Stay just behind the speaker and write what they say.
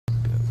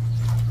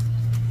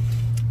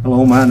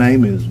Hello, my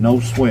name is No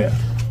Sweat.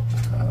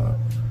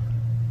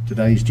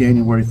 Today's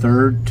January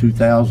 3rd,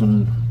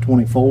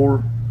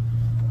 2024.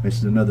 This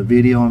is another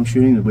video I'm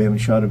shooting. We haven't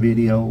shot a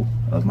video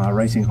of my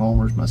racing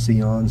homers, my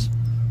Sions,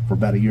 for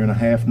about 1.5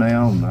 years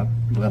now, and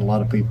I've got a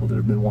lot of people that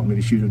have been wanting me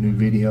to shoot a new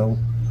video.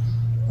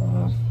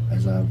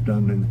 As I've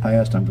done in the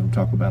past, I'm going to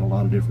talk about a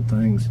lot of different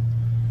things.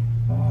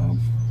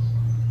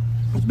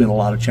 There's been a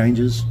lot of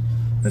changes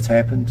that's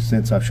happened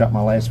since I've shot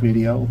my last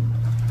video,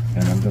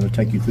 and I'm going to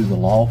take you through the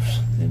lofts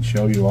and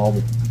show you all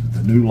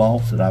the new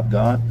lofts that I've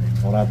got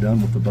and what I've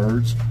done with the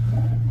birds.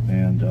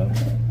 And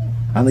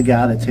I'm the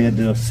guy that's had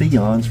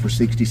Sions for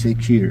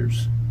 66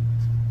 years.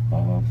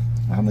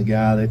 I'm the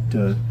guy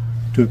that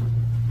took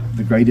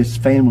the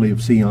greatest family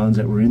of Sions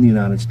that were in the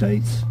United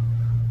States,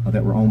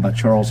 that were owned by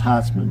Charles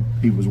Heitzman.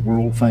 He was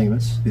world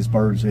famous. His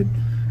birds had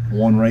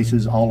won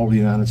races all over the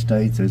United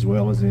States as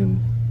well as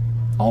in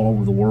all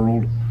over the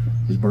world.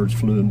 His birds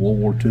flew in World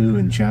War II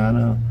in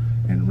China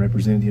and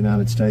represented the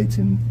United States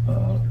in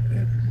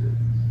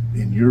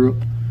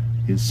Europe.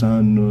 His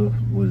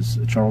son was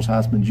Charles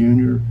Heitzman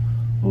Jr.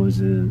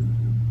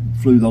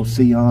 Flew those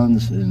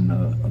Sions, and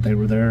they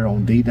were there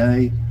on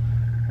D-Day.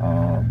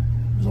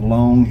 There's a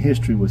long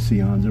history with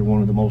Sions. They're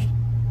one of the most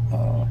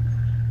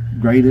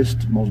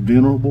greatest, most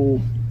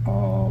venerable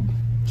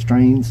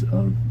strains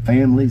of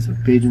families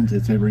of pigeons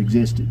that's ever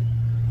existed.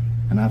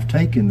 And I've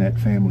taken that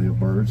family of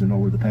birds, and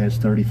over the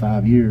past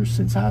 35 years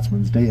since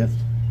Heitzman's death,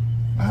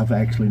 I've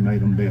actually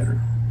made them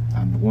better.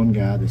 I'm the one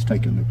guy that's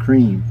taken the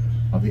cream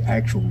of the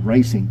actual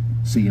racing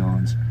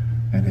Sions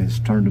and has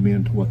turned them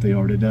into what they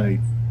are today.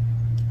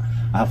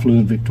 I flew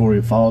in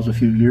Victoria Falls a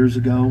few years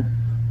ago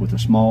with a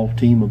small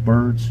team of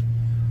birds.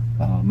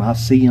 My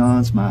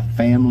Sions, my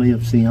family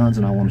of Sions,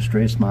 and I want to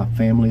stress my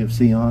family of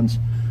Sions,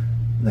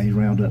 they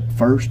round up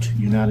first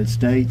United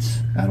States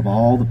out of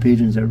all the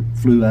pigeons that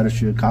flew out of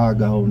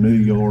Chicago, New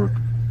York,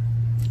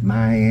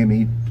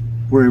 Miami,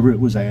 wherever it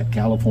was at,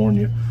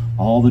 California,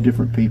 all the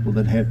different people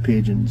that had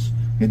pigeons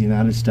in the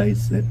United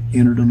States that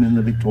entered them in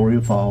the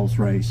Victoria Falls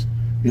race.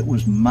 It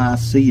was my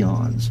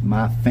Sions,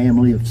 my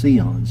family of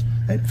Sions,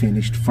 that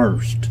finished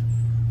first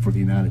for the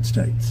United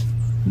States.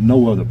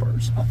 No other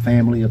birds, a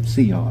family of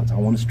Sions. I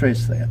want to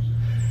stress that.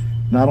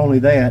 Not only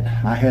that,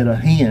 I had a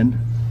hen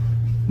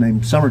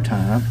named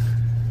Summertime.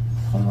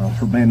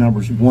 Her band number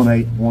is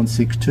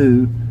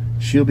 18162.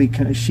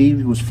 She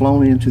was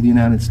flown into the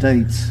United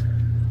States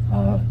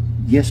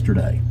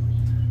yesterday,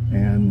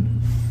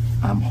 and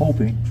I'm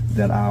hoping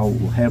that I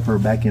will have her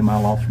back in my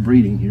loft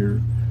breeding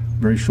here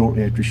very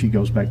shortly after she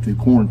goes back through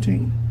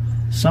quarantine.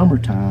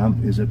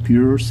 Summertime is a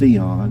pure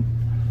Sion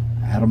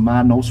out of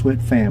my No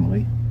Sweat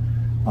family.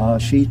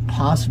 She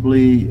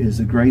possibly is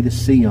the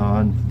greatest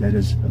Sion that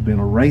has been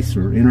a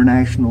racer,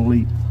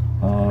 internationally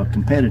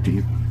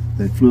competitive,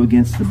 that flew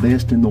against the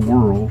best in the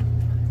world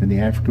in the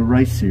Africa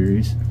Race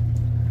Series.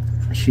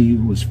 She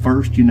was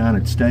first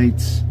United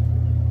States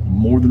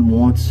more than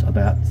once,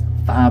 about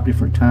 5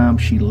 different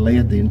times. She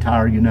led the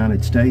entire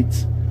United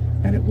States,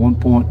 and at one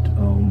point,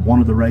 one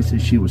of the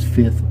races, she was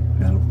 5th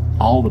out of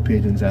all the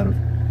pigeons. Out of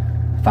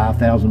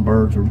 5,000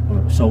 birds or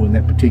so in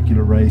that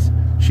particular race,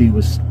 she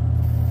was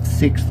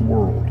 6th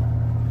world.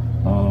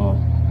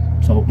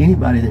 So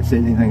anybody that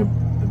says anything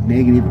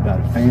negative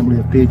about a family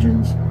of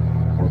pigeons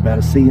or about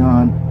a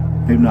Sion,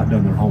 they've not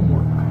done their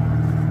homework.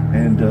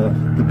 And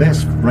the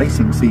best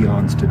racing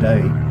Sions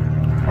today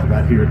are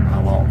right here at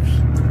my lofts.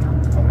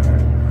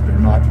 They're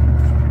not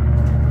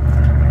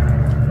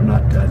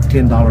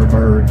 $10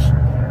 birds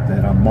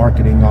that I'm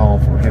marketing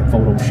off or have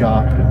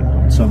photoshopped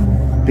on some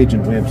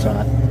pigeon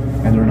website,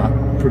 and they're not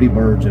pretty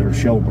birds that are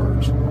show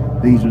birds.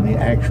 These are the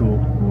actual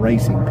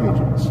racing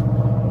pigeons,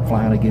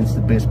 flying against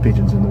the best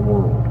pigeons in the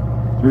world.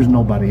 There's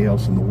nobody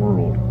else in the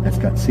world that's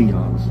got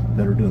Sions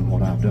that are doing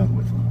what I've done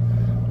with them.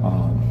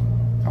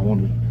 I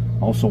want to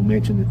also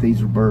mention that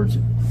these are birds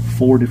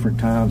 4 different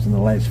times in the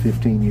last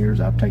 15 years.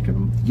 I've taken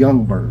them,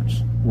 young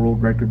birds,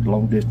 world record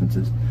long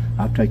distances.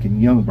 I've taken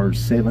young birds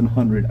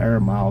 700 air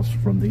miles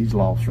from these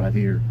lofts right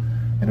here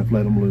and have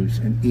let them loose.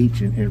 And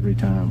each and every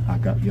time I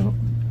got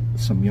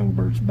some young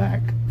birds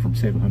back from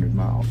 700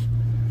 miles.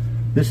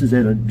 This is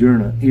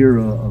during an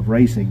era of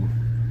racing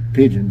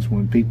pigeons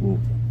when people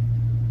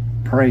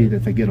pray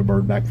that they get a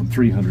bird back from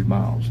 300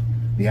 miles.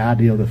 The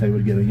idea that they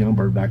would get a young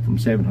bird back from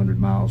 700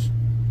 miles,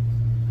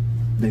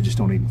 they just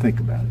don't even think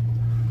about it.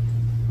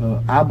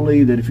 I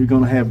believe that if you're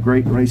going to have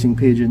great racing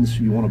pigeons,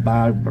 you want to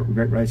buy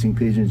great racing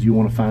pigeons, you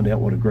want to find out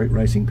what a great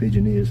racing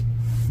pigeon is,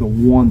 the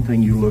one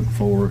thing you look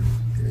for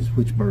is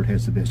which bird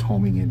has the best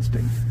homing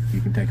instinct.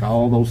 You can take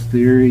all those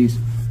theories,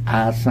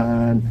 eye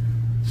sign,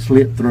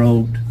 slit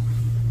throat,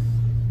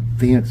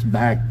 fence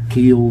back,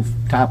 keel,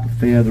 type of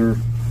feather,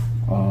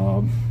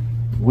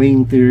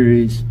 wing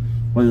theories,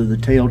 whether the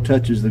tail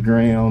touches the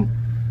ground,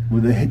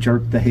 whether they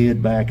jerk the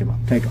head back, and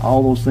take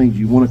all those things.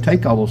 You want to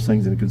take all those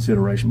things into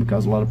consideration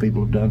because a lot of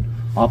people have done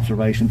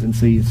observations and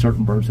see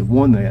certain birds have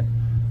won that,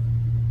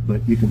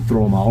 but you can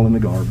throw them all in the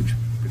garbage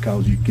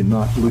because you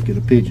cannot look at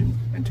a pigeon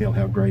and tell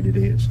how great it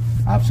is.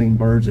 I've seen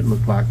birds that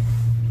look like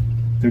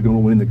they're going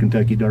to win the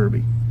Kentucky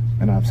Derby,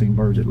 and I've seen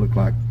birds that look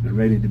like they're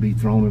ready to be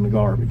thrown in the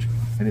garbage.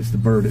 And it's the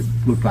bird that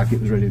looked like it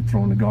was ready to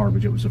throw in the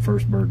garbage. It was the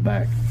first bird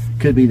back.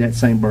 Could be that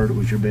same bird that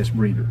was your best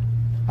breeder.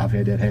 I've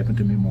had that happen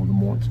to me more than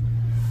once.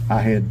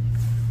 I had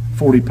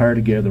 40 pair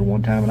together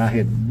one time, and I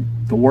had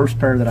the worst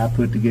pair that I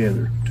put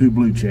together, 2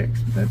 blue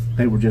checks.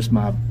 They were just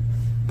my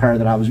pair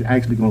that I was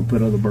actually going to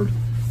put other birds.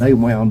 They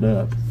wound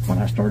up when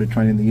I started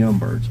training the young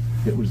birds.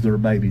 It was their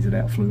babies that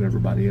outflew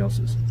everybody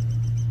else's.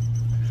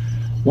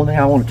 One thing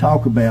I want to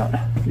talk about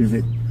is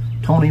that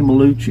Tony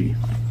Malucci,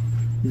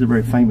 he's a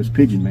very famous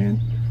pigeon man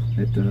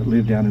that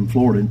lived down in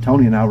Florida, and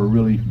Tony and I were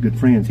really good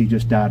friends. He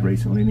just died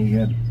recently, and he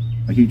had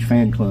a huge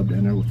fan club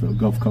down there with the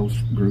Gulf Coast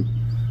group.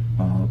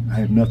 I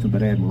have nothing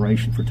but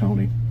admiration for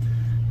Tony.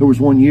 There was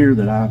one year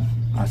that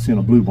I sent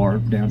a blue bar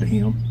down to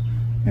him,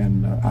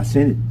 and I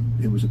sent it.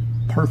 It was a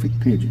perfect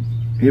pigeon.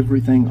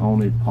 Everything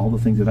on it, all the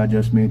things that I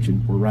just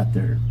mentioned were right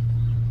there.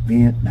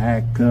 Vent,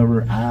 back,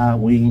 cover, eye,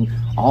 wing,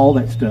 all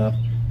that stuff.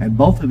 And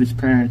both of his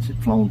parents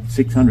had flown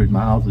 600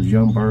 miles as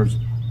young birds.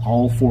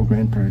 All 4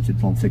 grandparents had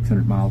flown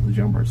 600 miles as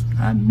young birds.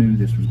 I knew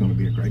this was going to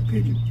be a great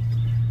pigeon.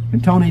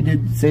 And Tony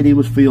said he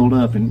was filled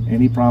up, and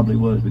he probably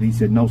was, but he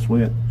said, "No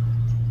sweat,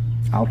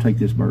 I'll take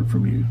this bird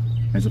from you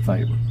as a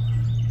favor."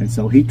 And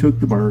so he took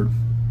the bird,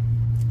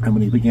 and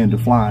when he began to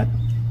fly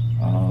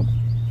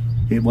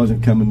it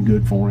wasn't coming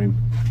good for him.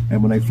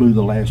 And when they flew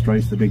the last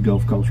race, the big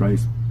Gulf Coast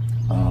race,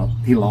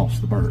 he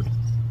lost the bird.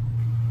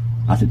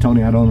 I said,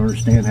 "Tony, I don't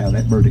understand how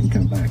that bird didn't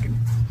come back." And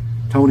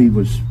Tony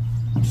was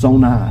so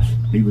nice.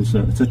 He was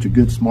such a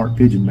good, smart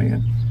pigeon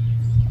man.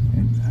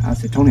 And I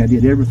said, "Tony, I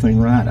did everything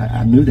right.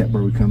 I knew that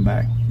bird would come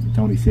back." And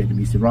Tony said to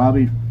me, he said,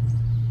 "Robbie,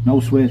 no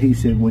sweat." He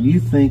said, "When you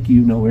think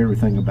you know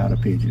everything about a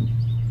pigeon,"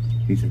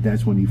 he said,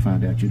 "that's when you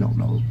find out you don't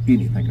know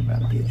anything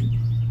about a pigeon."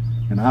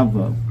 And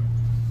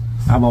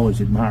I've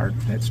always admired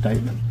that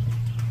statement,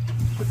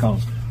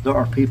 because there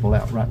are people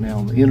out right now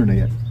on the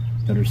internet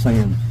that are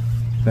saying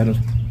that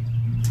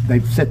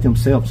they've set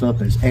themselves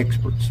up as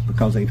experts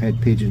because they've had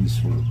pigeons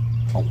for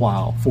a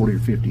while, 40 or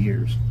 50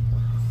 years.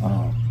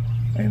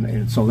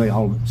 And so they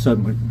all of a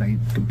sudden, they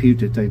compute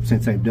that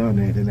since they've done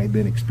that and they've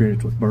been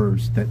experienced with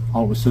birds, that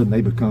all of a sudden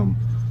they become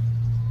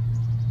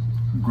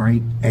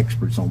great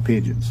experts on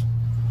pigeons.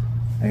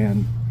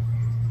 And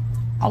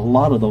a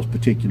lot of those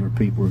particular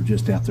people are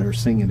just out there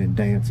singing and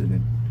dancing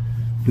and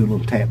doing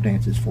little tap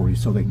dances for you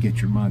so they can get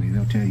your money.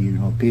 They'll tell you,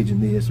 pigeon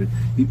this. Or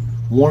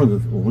one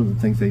of the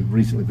things they've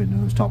recently been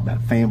doing is talk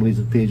about families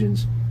of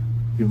pigeons.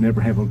 You'll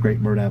never have a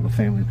great bird out of a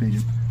family of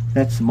pigeons.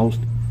 That's the most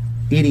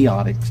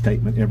idiotic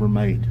statement ever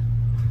made.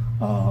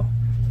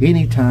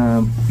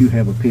 Anytime you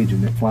have a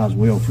pigeon that flies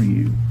well for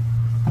you,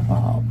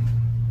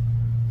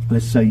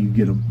 let's say you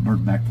get a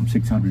bird back from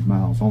 600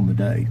 miles on the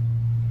day.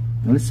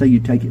 Now let's say you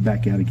take it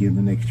back out again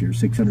the next year,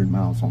 600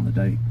 miles on the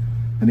day,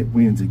 and it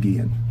wins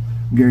again.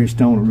 Gary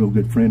Stone, a real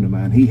good friend of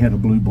mine, he had a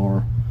blue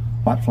bar,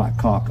 white flight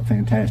cock, a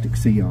fantastic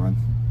Sion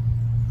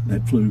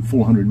that flew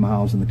 400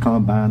 miles in the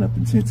combine up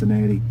in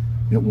Cincinnati.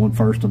 It won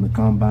first on the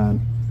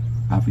combine,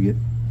 I forget,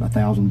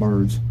 1,000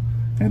 birds.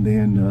 And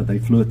then they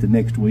flew it the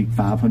next week,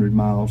 500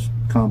 miles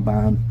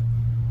combine.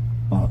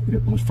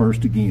 It was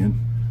first again.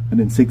 And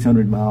then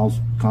 600 miles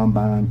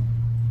combine,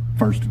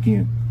 first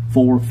again.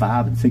 4,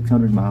 5, and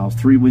 600 miles,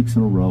 3 weeks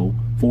in a row,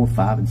 4,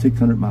 5, and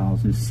 600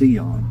 miles. This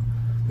Sion,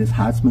 this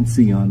Heitzman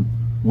Sion,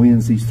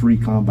 wins these 3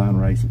 combine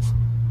races.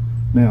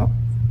 Now,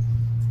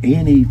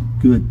 any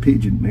good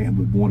pigeon man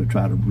would want to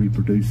try to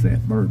reproduce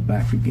that bird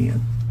back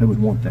again. They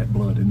would want that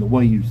blood. And the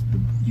way you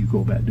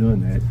go about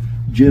doing that,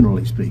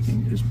 generally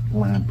speaking, is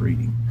line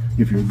breeding.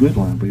 If you're a good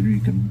line breeder, you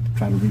can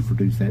try to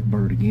reproduce that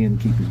bird again,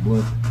 keep his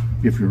blood.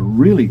 If you're a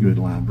really good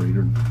line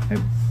breeder and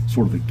have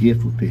sort of a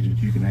gift with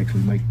pigeons, you can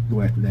actually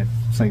go after that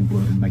same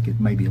blood and make it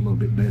maybe a little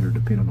bit better,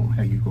 depending on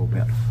how you go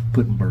about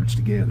putting birds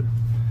together.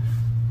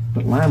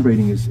 But line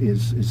breeding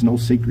is no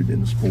secret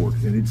in the sport,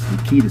 and it's the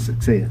key to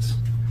success.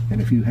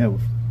 And if you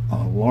have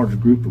a large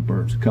group of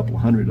birds, a couple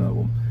of hundred of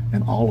them,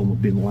 and all of them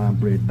have been line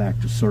bred back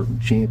to certain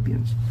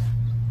champions,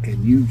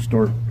 and you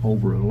start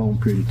over a long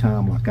period of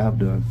time, like I've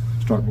done,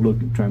 start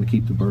looking, trying to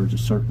keep the birds a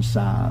certain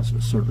size,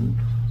 a certain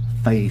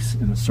face,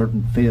 and a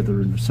certain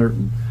feather, and a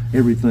certain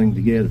everything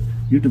together,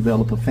 you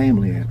develop a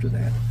family after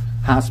that.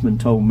 Heitzman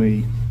told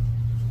me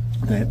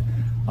that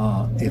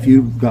if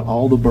you've got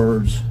all the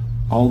birds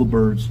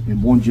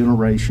in one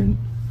generation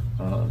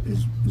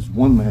is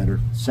one matter,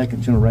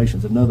 second generation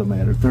is another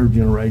matter, third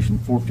generation,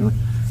 fourth generation.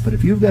 But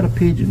if you've got a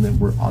pigeon that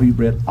where you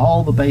bred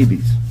all the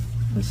babies,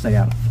 let's say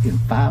out in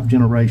 5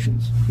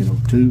 generations,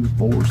 2,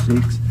 4,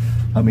 6,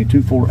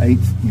 2, 4, 8,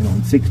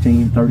 and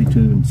 16, 32,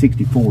 and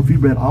 64. If you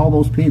bred all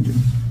those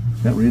pigeons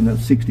that were in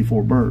those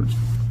 64 birds,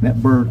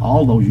 that bird,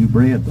 all those you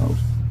bred those,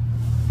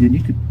 then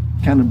you could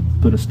kind of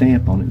put a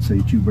stamp on it and say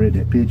that you bred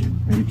that pigeon,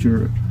 and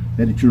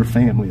that it's your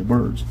family of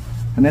birds.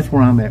 And that's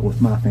where I'm at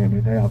with my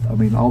family now.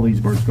 All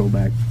these birds go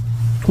back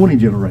 20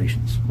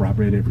 generations where I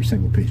bred every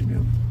single pigeon in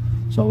them.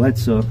 So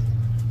it's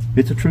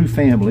a true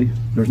family.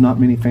 There's not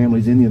many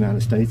families in the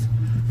United States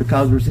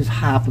because there's this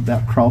hype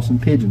about crossing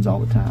pigeons all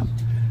the time.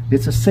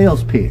 It's a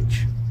sales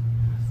pitch.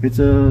 It's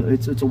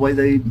a way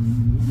they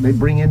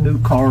bring in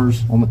new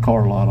cars on the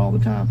car lot all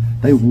the time.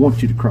 They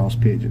want you to cross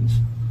pigeons.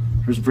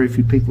 There's very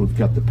few people who've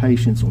got the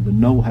patience or the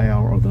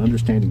know-how or the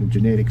understanding of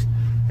genetics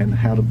and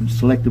how to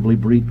selectively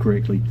breed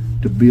correctly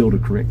to build a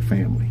correct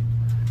family.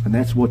 And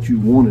that's what you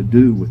want to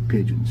do with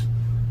pigeons.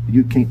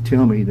 You can't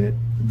tell me that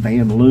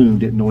Van Loon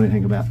didn't know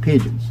anything about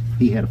pigeons.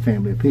 He had a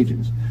family of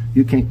pigeons.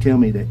 You can't tell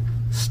me that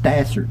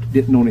Stassert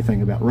didn't know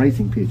anything about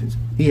racing pigeons.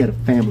 He had a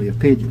family of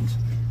pigeons.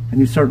 And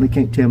you certainly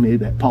can't tell me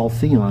that Paul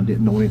Sion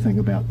didn't know anything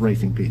about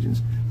racing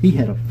pigeons. He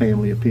had a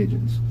family of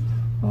pigeons.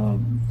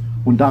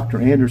 When Dr.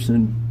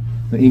 Anderson,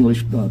 the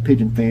English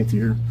pigeon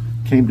fancier,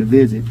 came to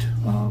visit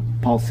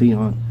Paul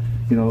Sion,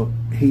 you know,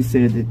 he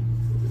said that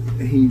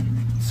he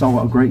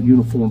saw a great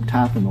uniform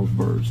type in those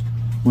birds.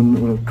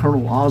 When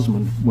Colonel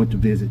Osmond went to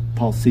visit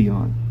Paul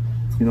Sion,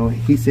 you know,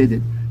 he said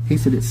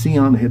that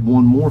Sion had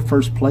won more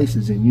first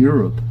places in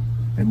Europe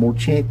and more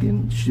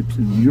championships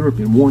in Europe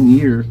in 1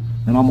 year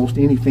than almost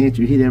any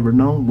fancier he'd ever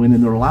known win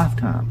in their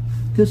lifetime.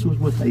 This was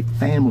with a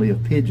family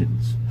of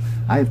pigeons.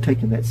 I have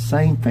taken that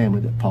same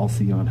family that Paul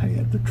Sion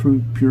had, the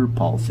true pure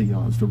Paul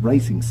Sions, the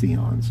racing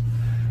Sions,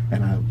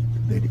 and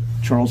that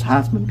Charles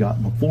Heitzman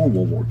got before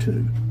World War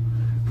II,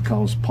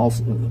 because Paul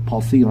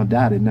Sion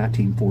died in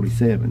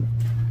 1947,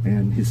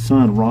 and his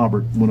son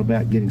Robert went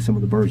about getting some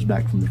of the birds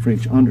back from the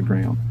French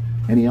underground,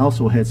 and he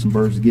also had some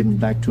birds given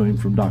back to him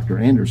from Dr.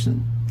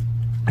 Anderson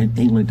in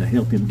England to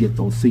help him get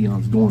those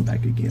Sions going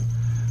back again.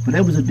 But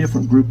that was a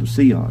different group of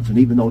Sions, and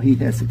even though he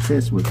had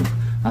success with them,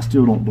 I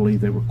still don't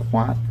believe they were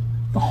quite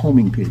the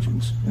homing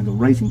pigeons and the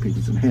racing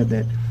pigeons and had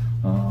that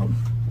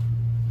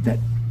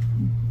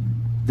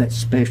that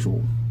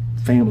special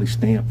family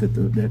stamp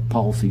that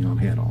Paul Sion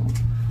had on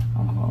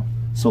them.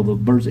 So the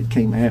birds that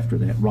came after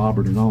that,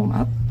 Robert and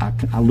on,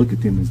 I look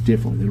at them as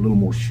different. They're a little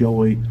more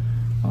showy.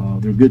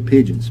 They're good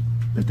pigeons,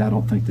 but I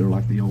don't think they're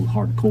like the old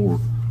hardcore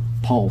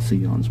Paul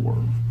Sions were.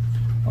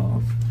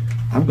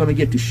 I'm going to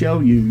get to show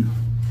you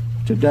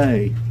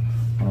today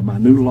my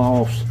new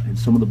lofts and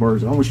some of the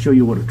birds. I want to show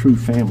you what a true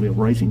family of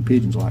racing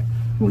pigeons like.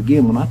 Well,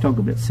 again, when I talk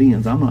about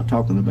Sions, I'm not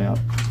talking about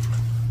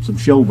some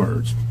show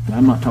birds, and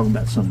I'm not talking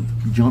about some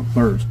junk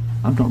birds.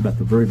 I'm talking about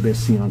the very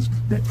best Sions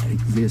that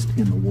exist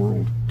in the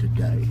world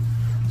today.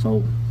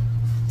 So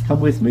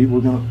come with me.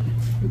 We're going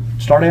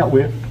to start out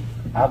with,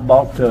 I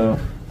bought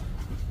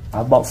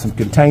some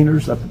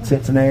containers up in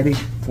Cincinnati,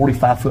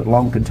 45-foot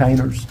long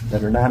containers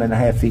that are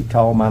 9.5 feet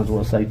tall, might as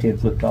well say 10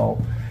 foot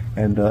tall.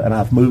 And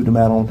I've moved them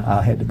out on,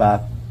 I had to buy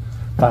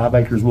 5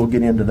 acres, we'll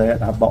get into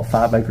that. I've bought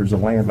 5 acres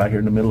of land right here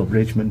in the middle of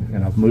Richmond,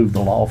 and I've moved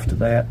the loft to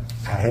that.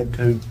 I had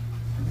to.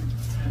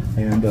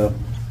 And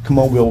come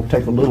on, we'll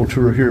take a little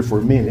tour here for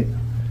a minute.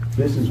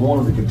 This is one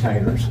of the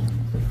containers.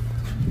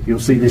 You'll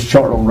see this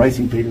chart on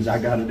racing pigeons. I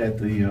got it at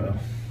the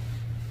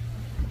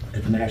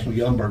National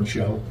Young Bird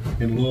Show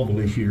in Louisville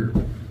this year,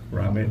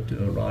 where I met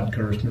Rod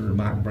Kirshner,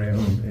 Mike Brown,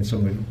 and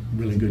some of the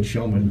really good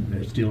showmen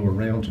that still are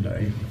around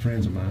today,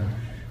 friends of mine.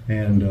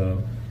 And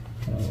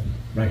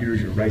right here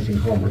is your racing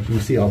homers. You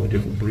can see all the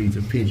different breeds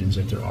of pigeons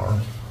that there are.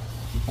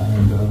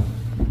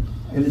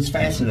 And it's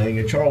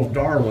fascinating. Charles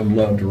Darwin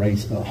loved to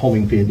race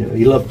homing pigeons.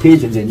 He loved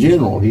pigeons in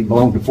general. He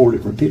belonged to 4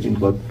 different pigeon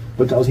clubs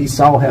because he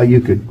saw how you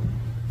could,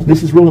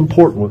 this is real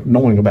important with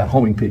knowing about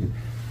homing pigeons.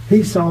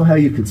 He saw how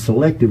you could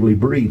selectively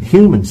breed,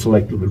 humans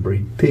selectively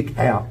breed, pick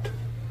out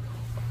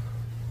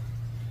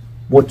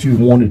what you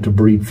wanted to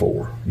breed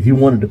for. If you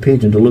wanted a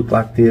pigeon to look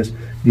like this,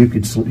 you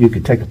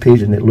could take a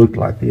pigeon that looked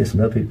like this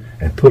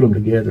and put them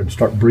together and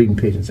start breeding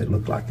pigeons that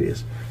look like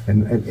this,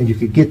 and you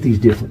could get these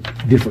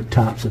different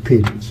types of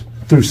pigeons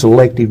through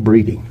selective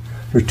breeding.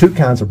 There's 2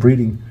 kinds of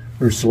breeding.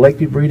 There's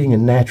selective breeding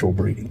and natural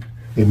breeding.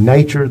 In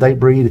nature, they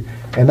breed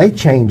and they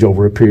change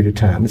over a period of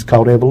time. It's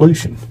called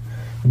evolution,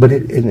 but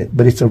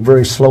it's a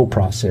very slow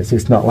process.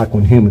 It's not like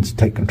when humans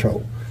take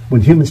control.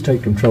 When humans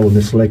take control in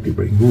this selective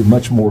breeding, we're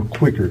much more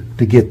quicker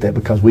to get that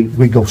because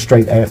we go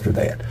straight after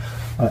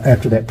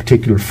that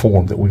particular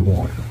form that we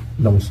want,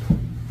 those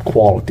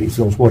qualities,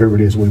 those whatever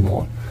it is we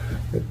want.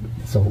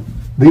 So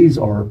these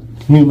are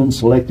human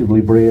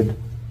selectively bred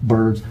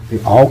birds.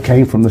 They all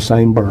came from the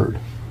same bird.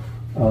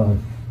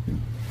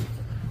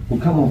 We'll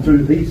come on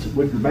through these.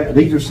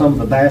 These are some of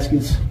the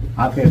baskets.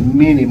 I've had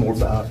many more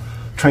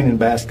training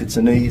baskets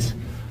than these.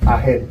 I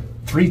had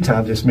 3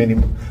 times this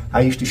many.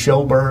 I used to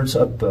show birds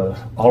up all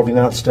over the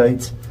United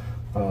States.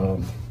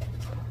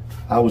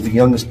 I was the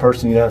youngest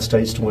person in the United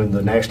States to win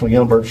the National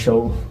Young Bird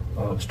Show.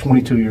 I was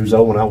 22 years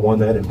old when I won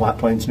that in White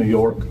Plains, New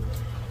York,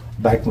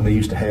 back when they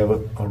used to have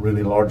a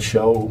really large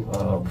show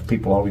of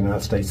people all over the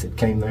United States that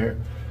came there.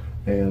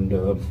 And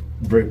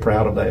very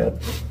proud of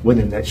that,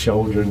 winning that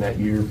show during that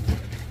year.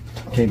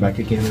 Came back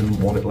again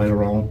and won it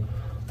later on.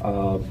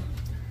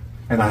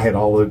 And I had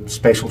all the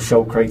special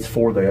show crates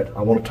for that.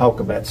 I want to talk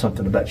about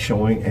something about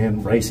showing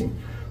and racing.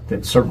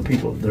 That certain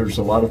people, there's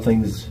a lot of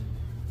things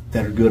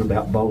that are good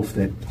about both,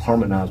 that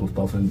harmonize with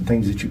both, and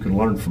things that you can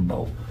learn from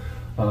both.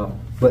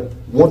 But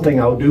one thing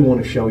I do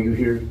want to show you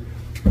here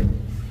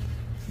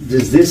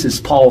is this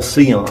is Paul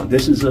Sion.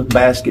 This is a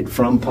basket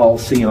from Paul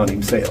Sion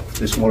himself.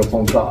 This one up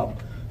on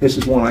top. This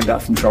is one I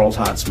got from Charles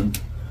Heitzman.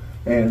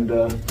 And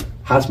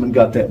Heitzman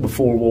got that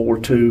before World War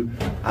II.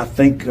 I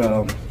think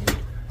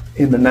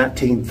in the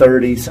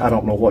 1930s, I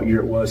don't know what year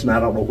it was, and I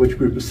don't know which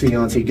group of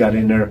Sions he got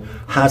in there.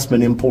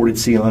 Heitzman imported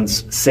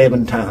Sions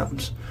 7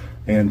 times,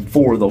 and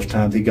 4 of those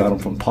times he got them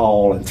from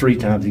Paul, and 3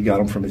 times he got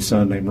them from his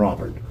son named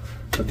Robert.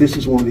 But this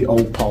is one of the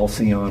old Paul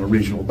Sion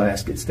original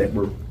baskets that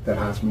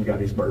Heitzman got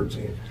his birds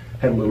in.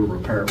 Had a little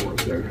repair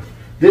work there.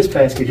 This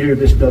basket here,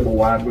 this double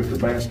wide wicker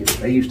basket,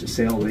 they used to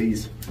sell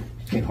these.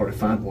 Can't hardly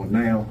find one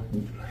now.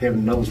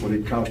 Heaven knows what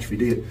it'd cost if you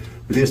did.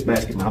 But this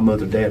basket, my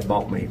mother and dad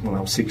bought me when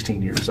I was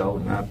 16 years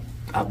old, and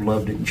I've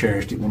loved it and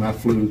cherished it. When I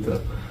flew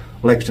the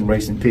Lexington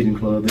Racing Pigeon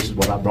Club, this is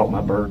what I brought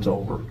my birds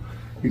over.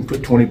 You can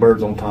put 20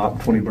 birds on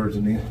top, 20 birds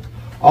in there.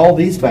 All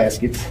these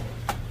baskets,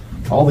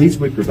 all these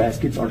wicker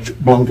baskets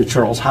belong to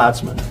Charles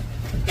Heitzman.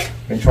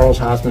 And Charles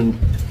Heitzman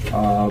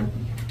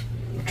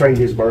trained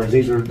his birds.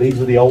 These are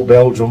the old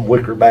Belgium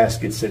wicker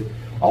baskets that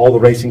all the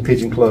racing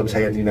pigeon clubs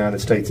had in the United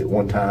States at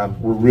one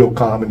time. Were real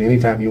common.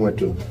 Anytime you went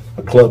to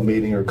a club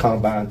meeting or a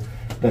combine,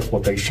 that's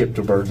what they shipped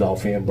their birds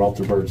off in, brought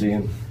their birds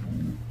in.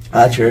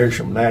 I cherish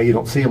them. Now you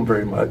don't see them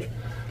very much.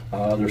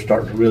 They're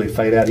starting to really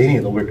fade out. Any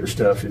of the wicker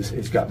stuff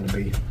has gotten to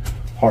be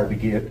hard to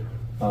get.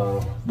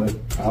 But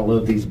I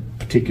love these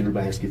particular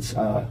baskets.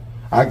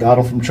 I got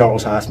them from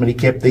Charles Heitzman. He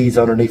kept these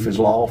underneath his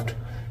loft,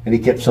 and he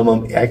kept some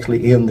of them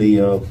actually in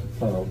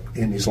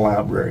in his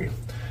library.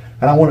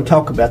 And I want to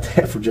talk about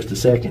that for just a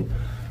second.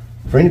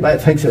 For anybody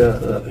that thinks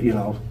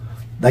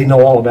they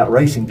know all about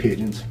racing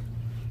pigeons,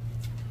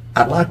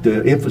 I'd like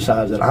to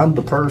emphasize that I'm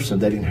the person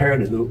that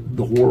inherited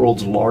the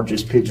world's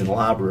largest pigeon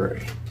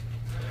library.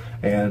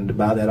 And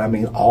by that I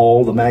mean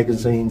all the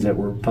magazines that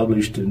were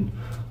published in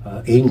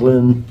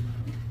England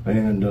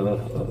and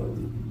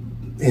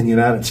in the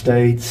United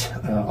States,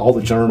 all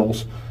the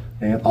journals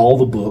and all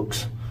the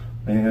books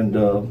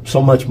and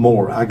so much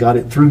more. I got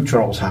it through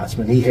Charles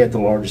Heitzman. He had the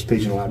largest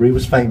pigeon library. He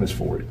was famous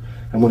for it.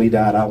 And when he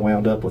died, I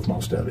wound up with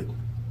most of it.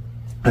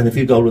 And if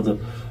you go to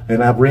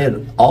and I've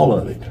read all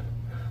of it.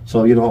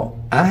 So,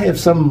 I have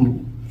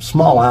some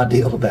small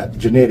idea about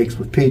genetics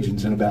with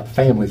pigeons and about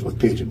families with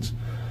pigeons.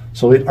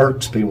 So it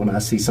irks me when I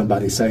see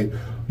somebody say,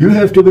 you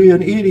have to be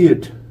an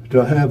idiot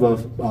to have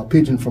a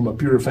pigeon from a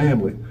pure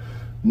family.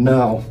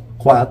 No,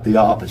 quite the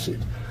opposite.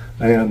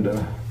 And,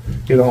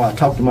 I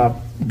talked to my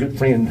good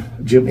friend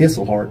Jim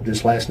Isselhart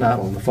just last night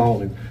on the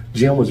phone, and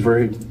Jim was a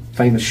very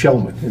famous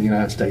showman in the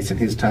United States. In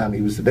his time,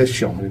 he was the best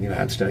showman in the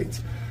United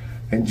States.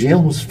 And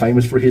Jim was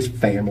famous for his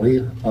family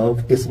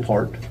of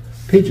Isselhart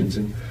pigeons,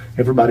 and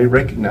everybody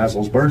recognized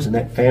those birds, and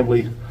that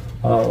family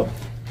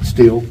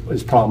still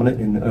is prominent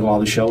in a lot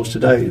of the shows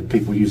today,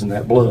 people using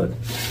that blood.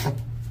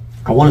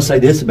 I want to say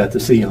this about the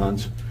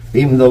Sions.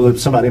 Even though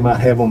somebody might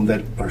have them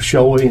that are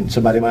showy and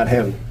somebody might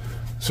have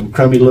some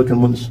crummy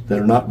looking ones that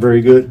are not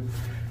very good,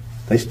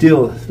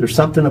 there's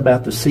something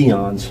about the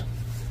Sions,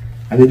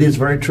 and it is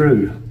very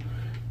true.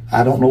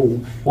 I don't know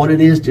what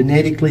it is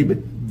genetically, but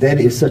that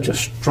is such a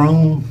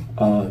strong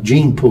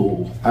gene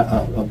pool.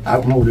 I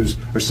don't know, there's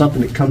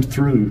something that comes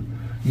through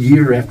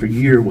year after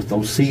year with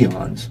those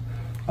Sions.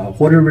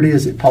 Whatever it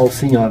is that Paul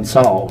Sion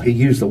saw, he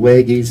used the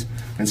Weggies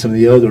and some of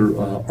the other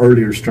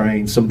earlier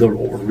strains, some of the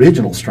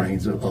original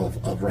strains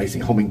of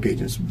racing homing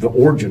pigeons, the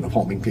origin of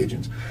homing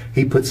pigeons.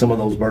 He put some of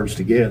those birds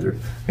together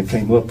and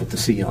came up with the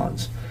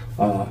Sions.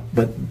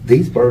 But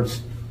these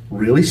birds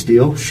really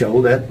still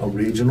show that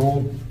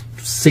original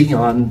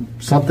Sion,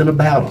 something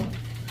about them.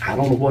 I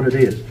don't know what it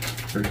is.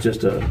 There's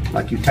just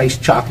like you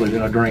taste chocolate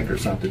in a drink or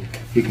something.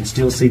 You can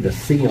still see the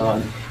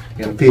Sion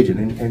in a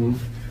pigeon.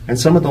 And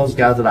some of those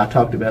guys that I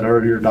talked about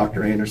earlier,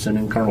 Dr. Anderson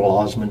and Colonel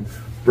Osmond,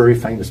 very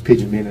famous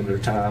pigeon men in their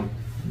time,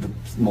 the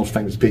most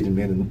famous pigeon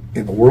men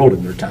in the world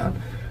in their time,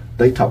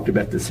 they talked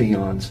about the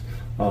Sions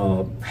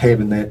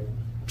having that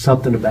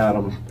something about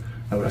them.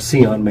 A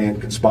Sion man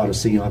can spot a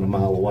Sion a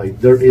mile away.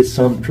 There is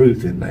some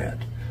truth in that.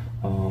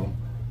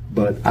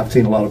 But I've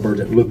seen a lot of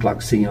birds that look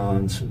like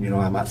Sions.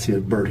 I might see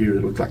a bird here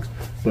that looks like,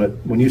 but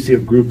when you see a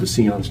group of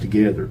Sions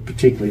together,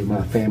 particularly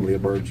my family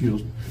of birds,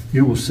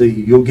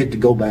 you'll get to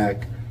go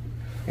back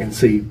and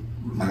see,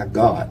 my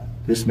God,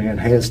 this man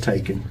has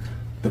taken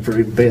the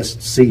very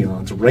best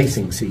Sions,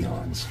 racing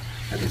Sions,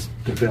 and has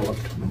developed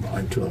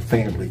into a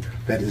family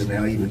that is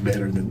now even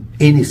better than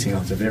any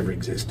Sions that have ever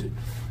existed.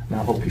 And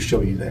I hope to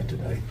show you that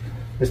today.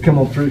 Let's come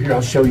on through here.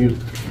 I'll show you.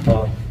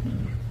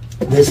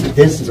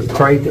 This is a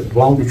crate that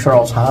belonged to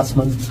Charles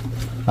Heitzman.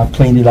 I've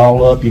cleaned it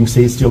all up. You can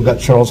see it's still got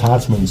Charles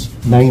Heitzman's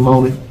name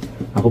on it.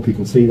 I hope you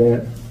can see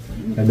that.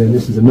 And then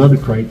this is another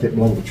crate that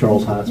belonged to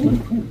Charles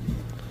Heitzman.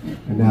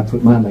 And now I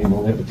put my name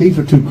on it. But these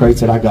are 2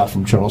 crates that I got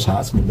from Charles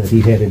Heitzman that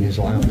he had in his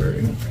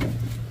library.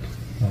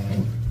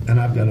 And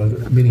I've got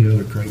many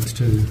other crates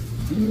too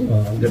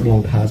that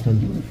belong to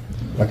Heitzman.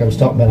 Like I was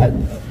talking about,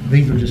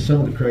 these are just some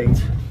of the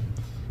crates.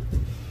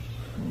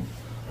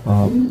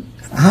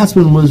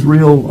 Heitzman was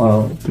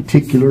real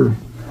particular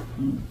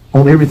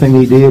on everything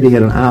he did. He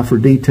had an eye for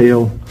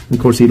detail. And of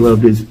course, he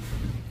loved it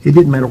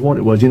didn't matter what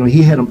it was.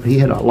 He had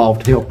a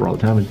loft helper all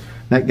the time. And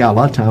that guy a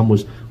lot of time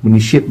was when you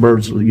ship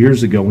birds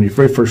years ago, when you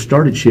very first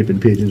started shipping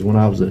pigeons when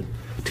I was a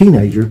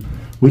teenager,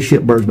 we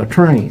shipped birds by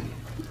train.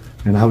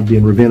 And I would be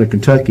in Ravenna,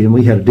 Kentucky, and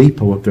we had a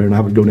depot up there, and I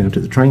would go down to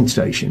the train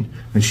station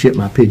and ship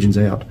my pigeons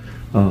out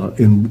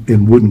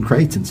in wooden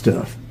crates and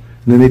stuff.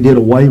 And then they did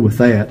away with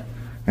that,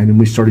 and then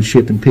we started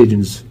shipping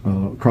pigeons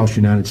across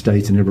the United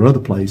States and every other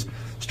place,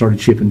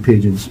 started shipping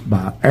pigeons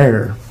by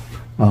air.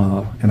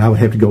 And I would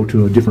have to go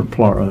to a different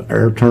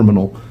air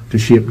terminal to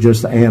ship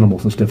just the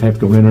animals and stuff. I have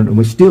to go in there, and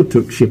we still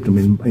shipped them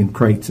in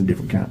crates and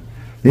different kinds.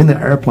 Then the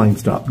airplane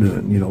stopped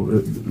doing,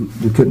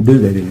 we couldn't do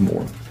that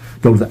anymore.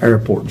 Go to the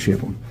airport and ship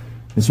them.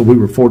 And so we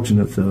were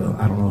fortunate,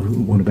 I don't know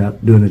who went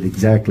about doing it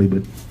exactly,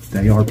 but the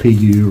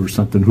ARPU or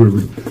something,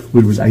 whoever,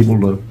 we was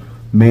able to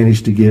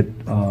manage to get,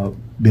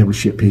 be able to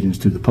ship pigeons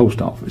to the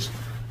post office.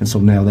 And so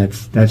now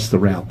that's the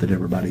route that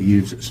everybody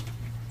uses.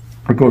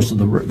 Of course,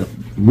 the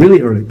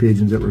really early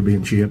pigeons that were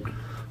being shipped,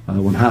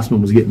 when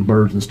Heitzman was getting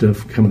birds and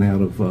stuff coming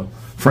out of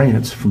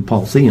France from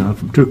Paul Sion,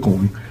 from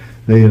Tourcoing,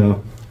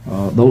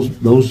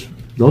 those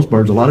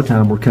birds a lot of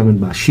time were coming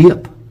by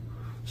ship.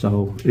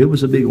 So it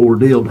was a big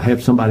ordeal to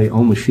have somebody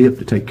on the ship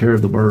to take care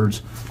of the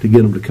birds to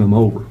get them to come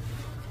over.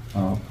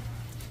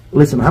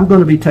 Listen, I'm going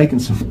to be taking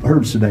some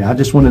birds today. I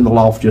just went in the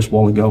loft just a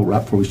while ago,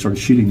 right before we started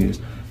shooting this,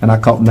 and I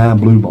caught 9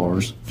 blue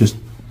bars.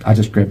 I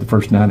just grabbed the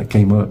first 9 that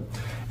came up,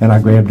 and I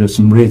grabbed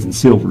some reds and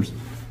silvers.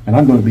 And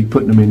I'm going to be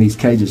putting them in these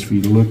cages for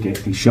you to look at,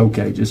 these show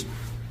cages.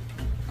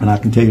 And I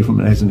can tell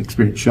you as an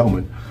experienced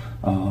showman,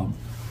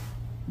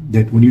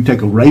 that when you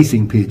take a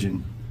racing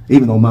pigeon,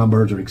 even though my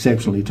birds are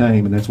exceptionally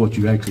tame, and that's what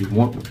you actually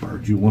want with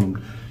birds, you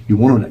want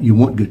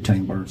good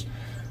tame birds.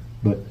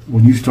 But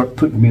when you start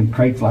putting them in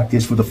crates like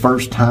this for the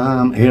first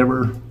time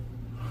ever,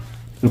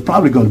 they're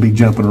probably going to be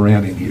jumping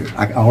around in here.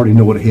 I already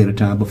know it ahead of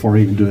time before I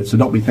even do it. So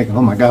don't be thinking,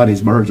 oh my God,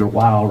 these birds are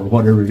wild or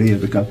whatever it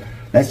is, because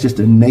that's just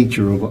the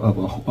nature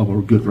of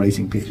a good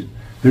racing pigeon.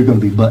 They're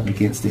going to be butting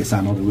against this.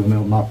 I know they will.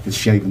 They'll knock the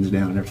shavings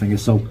down and everything.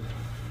 So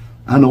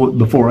I know it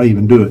before I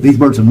even do it. These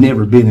birds have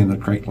never been in a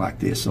crate like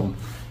this. So,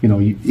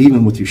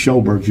 even with your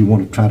show birds, you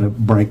want to try to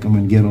break them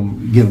and get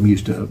them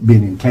used to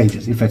being in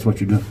cages, if that's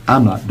what you're doing.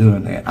 I'm not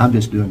doing that. I'm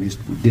just doing this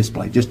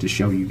display just to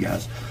show you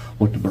guys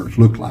what the birds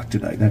look like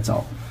today. That's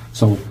all.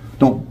 So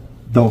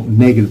don't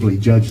negatively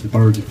judge the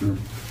birds if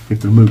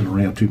they're moving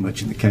around too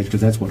much in the cage,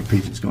 because that's what a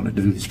pigeon's going to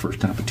do this first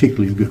time,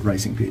 particularly a good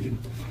racing pigeon.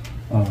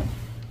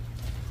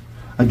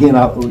 Again,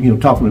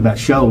 talking about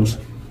shows,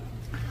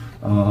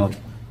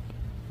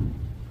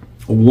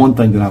 one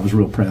thing that I was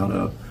real proud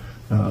of,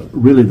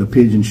 really the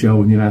pigeon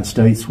show in the United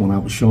States, when I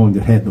was showing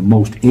that had the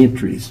most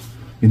entries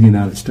in the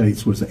United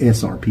States, was the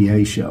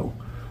SRPA show.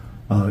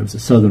 It was the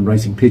Southern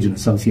Racing Pigeon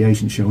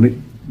Association show, and it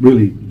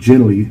really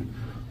generally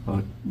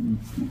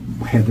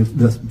had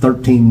the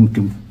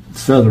 13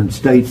 southern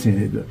states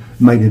in it,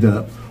 made it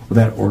up,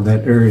 or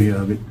that area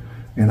of it.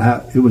 And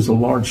it was a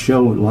large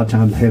show. A lot of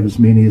times it had as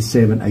many as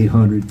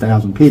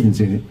 700,000-800,000 pigeons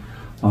in it,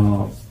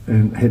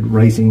 and had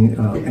racing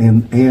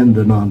and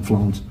the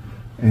non-flowns.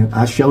 And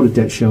I showed at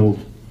that show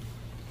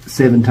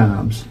 7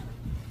 times,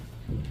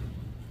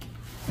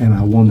 and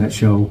I won that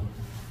show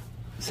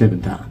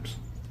 7 times.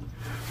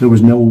 There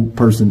was no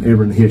person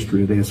ever in the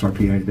history of the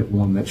SRPA that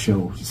won that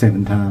show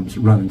 7 times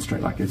running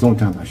straight like that. It's the only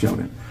time I showed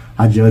it.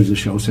 I judged the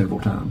show several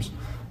times,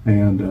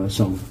 and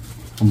so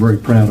I'm very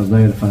proud of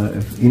that.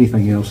 If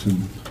anything else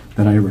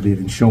that I ever did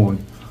in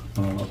showing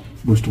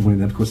was to win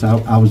that. Of course,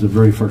 I was the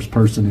very first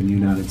person in the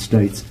United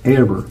States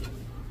ever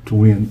to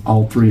win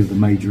all 3 of the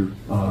major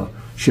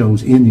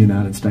shows in the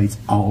United States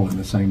all in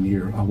the same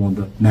year. I won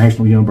the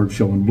National Young Bird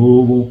Show in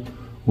Louisville,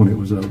 when it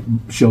was a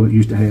show that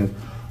used to have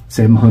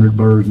 700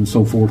 birds and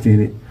so forth in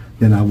it.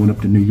 Then I went up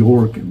to New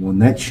York and won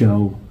that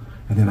show,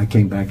 and then I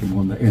came back and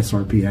won the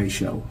SRPA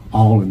show,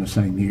 all in the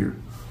same year.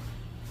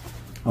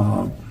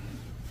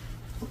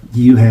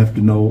 You have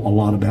to know a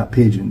lot about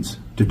pigeons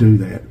to do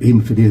that, even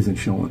if it isn't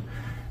showing.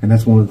 And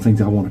that's one of the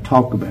things I want to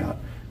talk about,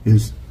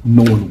 is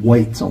knowing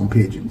weights on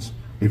pigeons.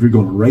 If you're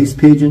going to race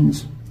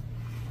pigeons,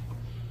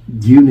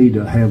 you need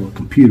to have a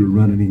computer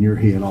running in your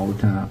head all the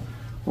time.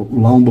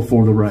 Long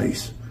before the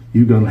race,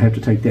 you're going to have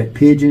to take that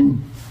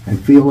pigeon and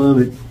feel of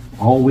it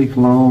all week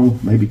long,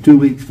 maybe 2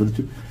 weeks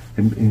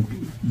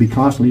and be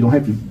constantly. You don't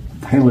have to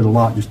handle it a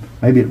lot. Just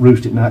maybe at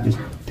roost at night, just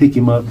pick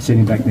him up and set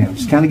him back down.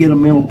 Just kind of get a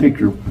mental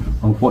picture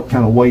of what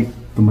kind of weight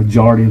the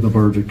majority of the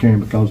birds are carrying,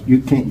 because you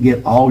can't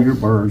get all your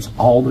birds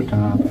all the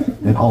time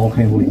that all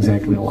handle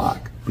exactly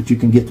alike, but you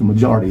can get the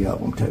majority of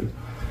them too.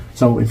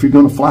 So if you're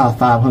going to fly a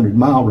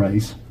 500-mile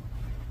race,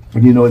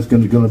 and you know it's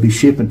going to be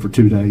shipping for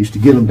 2 days to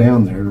get them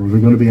down there, or they're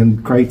going to be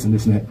in crates and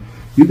this and that,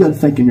 you've got to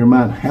think in your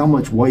mind, how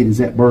much weight is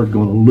that bird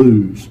going to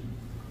lose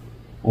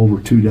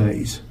over 2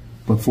 days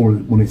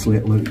when it's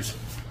let loose?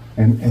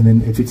 And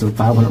then if it's a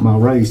 500-mile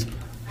race,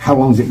 how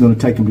long is it going to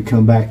take them to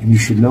come back? And you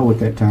should know at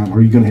that time.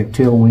 Are you going to have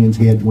tailwinds,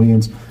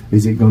 headwinds?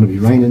 Is it going to be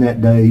raining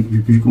that day?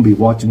 You're going to be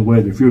watching the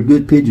weather. If you're a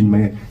good pigeon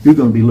man, you're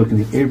going to be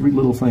looking at every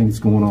little thing that's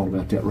going on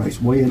about that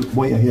race way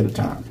ahead of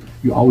time.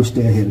 You always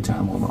stay ahead of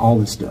time on all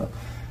this stuff.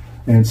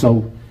 And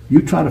so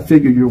you try to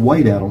figure your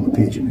weight out on the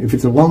pigeon. If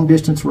it's a long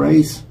distance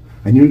race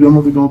and you're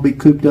going to be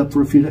cooped up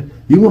for a few days,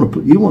 you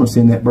want to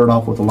send that bird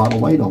off with a lot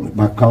of weight on it,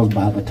 because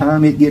by the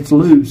time it gets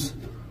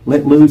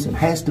let loose, and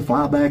has to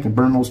fly back and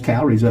burn those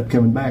calories up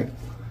coming back,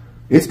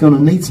 it's going to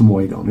need some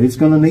weight on it. It's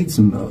going to need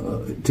some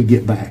to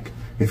get back.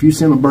 If you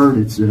send a bird,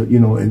 it's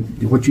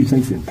and what you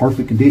think is in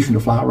perfect condition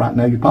to fly right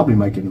now, you're probably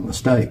making a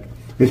mistake.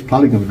 It's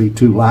probably going to be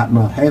too light and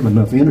not have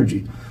enough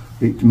energy.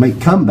 It may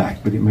come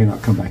back, but it may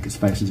not come back as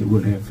fast as it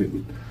would have if it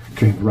would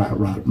carry the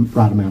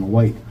right amount of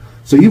weight.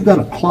 So you've got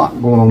a clock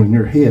going on in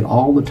your head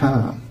all the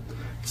time.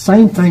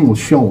 Same thing with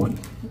showing.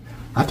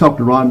 I talked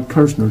to Rod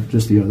Kirshner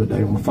just the other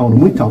day on the phone,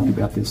 and we talked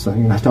about this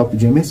thing, and I talked to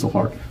Jim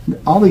Isselhart.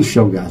 All these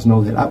show guys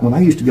know that. When I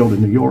used to go to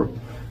New York,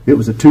 it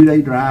was a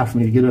 2-day drive for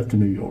me to get up to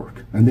New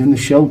York. And then the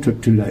show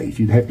took 2 days.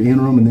 You'd have to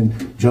enter them and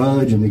then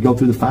judge, and they go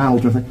through the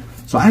finals and everything.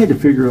 So I had to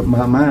figure out in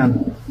my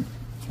mind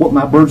what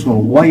my bird's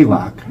going to weigh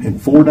like in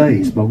 4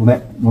 days, but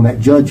when that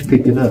judge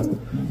picked it up.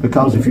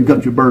 Because if you've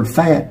got your bird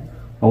fat,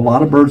 a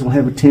lot of birds will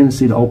have a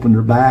tendency to open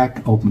their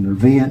back, open their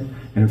vent,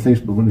 and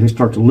everything. But when they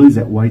start to lose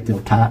that weight,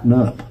 they'll tighten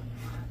up,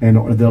 and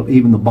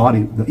even the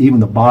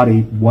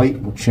body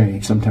weight will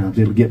change. Sometimes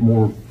it'll get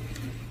more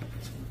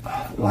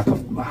like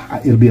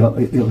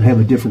it'll have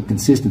a different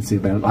consistency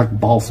about it, like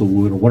balsa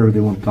wood or whatever they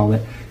want to call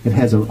it. It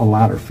has a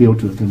lighter feel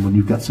to it than when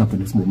you've got something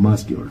that's more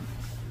muscular.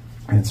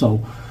 And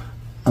so,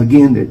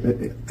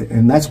 again,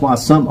 and that's why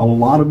a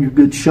lot of your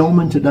good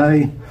showmen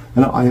today,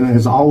 and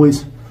as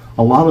always,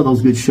 a lot of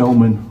those good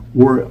showmen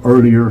were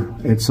earlier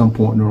at some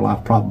point in their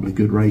life probably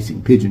good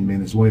racing pigeon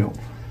men as well.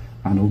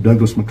 I know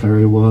Douglas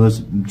McClary was,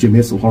 Jim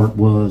Isselhart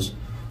was,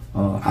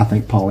 I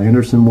think Paul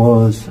Anderson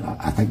was,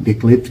 I think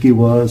Dick Lipsky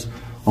was.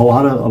 A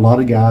lot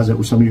of guys that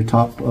were some of your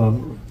top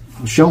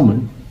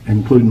showmen,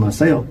 including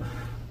myself,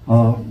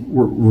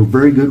 were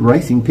very good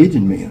racing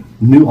pigeon men.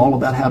 Knew all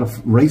about how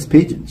to race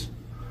pigeons,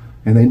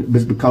 and it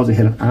was because they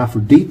had an eye for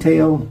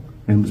detail,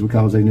 and it was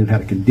because they knew how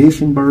to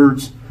condition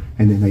birds,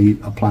 and then they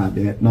applied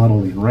that not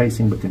only in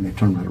racing, but then they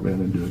turned right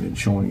around and do it in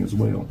showing as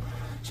well.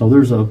 So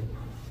there's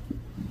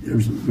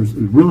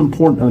real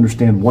important to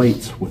understand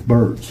weights with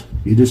birds.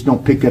 You just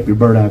don't pick up your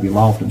bird out of your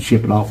loft and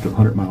ship it off to a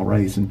 100-mile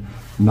race and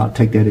not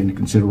take that into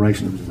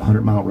consideration. If it's a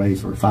 100-mile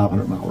race or a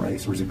 500-mile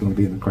race, or is it going to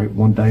be in the crate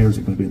 1 day, or is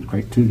it going to be in the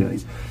crate 2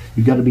 days?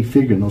 You've got to be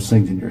figuring those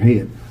things in your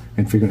head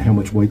and figuring how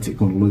much weight's it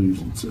going to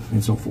lose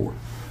and so forth.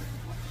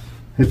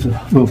 It's a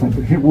little thing.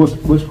 But here,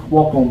 let's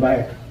walk on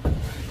back.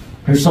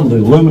 Here's some of the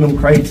aluminum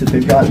crates that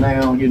they've got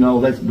now. You know,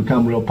 that's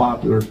become real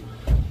popular.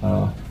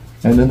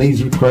 And then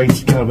these are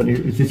crates, kind of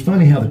it's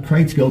funny how the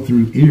crates go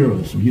through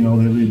eras. You know,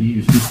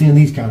 you're seeing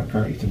these kind of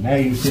crates, and now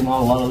you're seeing a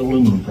lot of the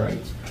aluminum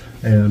crates.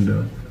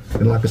 And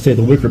like I said,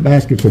 the wicker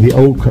baskets are the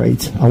old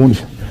crates. I want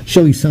to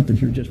show you something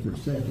here just for a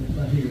second.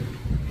 Right here.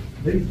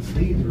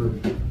 These are,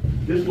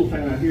 this little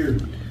thing right here.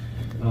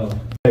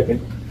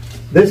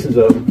 This is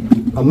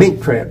a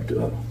mink trap.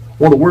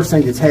 One of the worst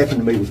things that's happened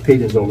to me with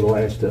pigeons over the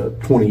last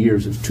 20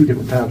 years is 2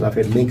 different times I've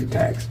had mink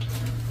attacks.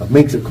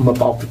 Minks have come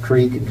up off the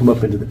creek and come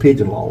up into the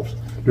pigeon lofts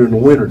during the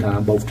winter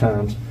time, both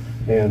times.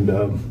 And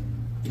of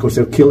course,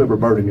 they'll kill every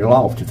bird in your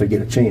loft if they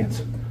get a chance.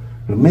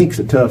 And a mink's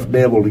a tough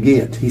devil to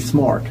get. He's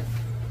smart.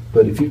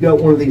 But if you've got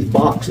one of these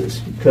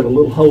boxes, you cut a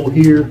little hole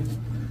here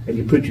and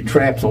you put your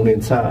traps on the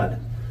inside.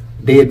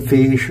 Dead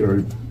fish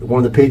or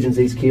one of the pigeons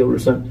he's killed or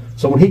something.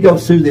 So when he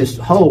goes through this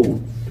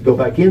hole to go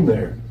back in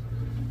there,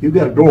 you've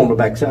got a door on the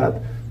back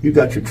side. You've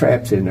got your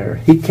traps in there.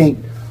 He can't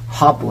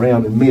hop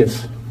around and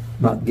miss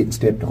not getting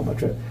stepped on by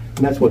trap.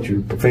 And that's what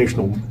your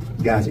professional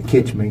guys that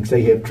catch minks,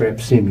 they have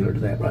traps similar to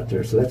that right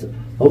there. So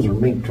those are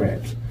mink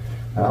traps.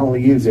 I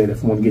only use that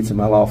if one gets in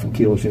my loft and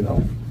kills, you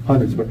know,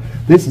 hundreds of birds.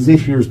 This is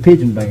this year's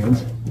pigeon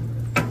bands.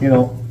 You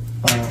know,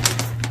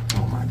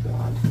 oh my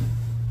God.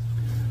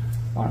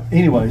 All right,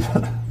 anyways,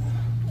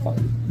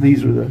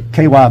 these are the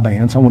KY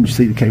bands. I wanted to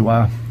see the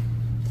KY.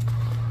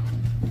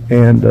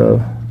 And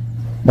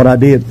what I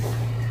did,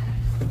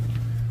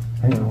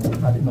 hang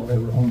on, I didn't know they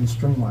were on the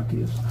string like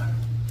this.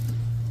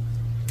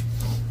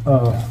 I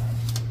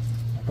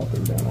thought they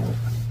were down on it.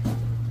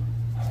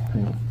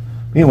 Hang on.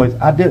 Anyways,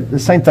 I did the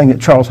same thing that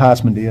Charles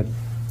Heitzman did.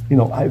 You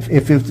know,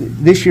 if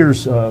this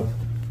year's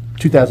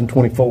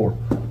 2024,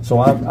 so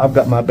I've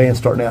got my band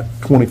starting out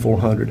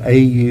 2400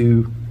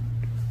 AU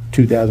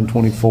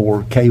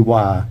 2024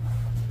 KY,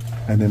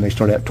 and then they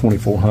start out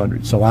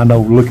 2400. So I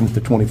know looking at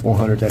the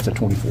 2400, that's a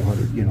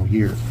 2400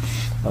 year,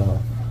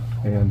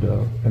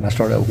 and I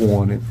started out with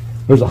one. And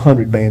there's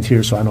 100 bands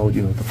here, so I know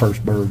the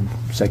first bird,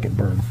 second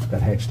bird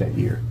that hatched that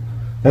year.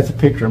 That's a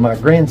picture of my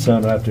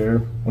grandson right there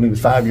when he was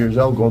 5 years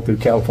old going through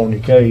California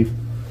Cave.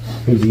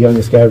 He was the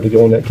youngest guy ever to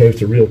go in that cave.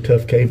 It's a real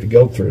tough cave to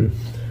go through.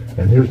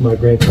 And here's my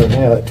grandson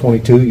now at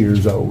 22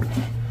 years old.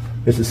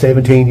 This is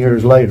 17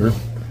 years later,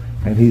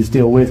 and he's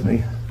still with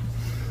me.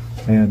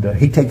 And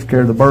he takes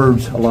care of the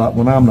birds a lot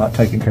when I'm not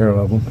taking care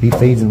of them. He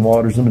feeds and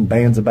waters them and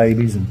bands the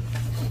babies and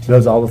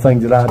does all the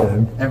things that I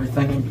do.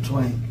 Everything in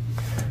between.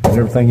 And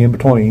everything in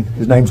between.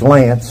 His name's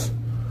Lance.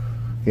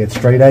 He had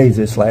straight A's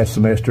this last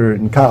semester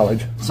in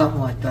college.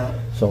 Something like that.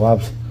 So I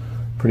was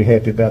pretty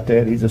happy about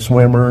that. He's a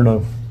swimmer and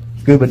a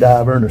scuba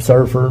diver and a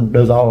surfer and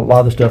does a lot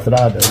of the stuff that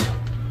I do.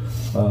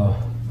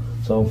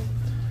 So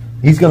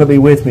he's going to be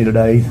with me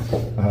today.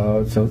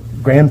 So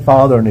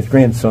grandfather and his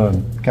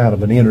grandson, kind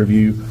of an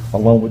interview,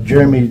 along with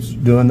Jeremy's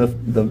doing the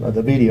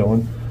video.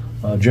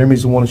 And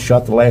Jeremy's the one that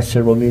shot the last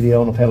several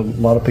videos, and I've had a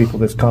lot of people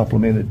that's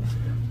complimented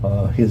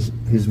his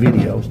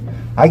videos.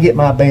 I get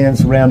my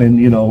bands around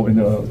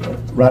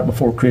right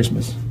before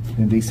Christmas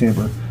in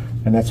December,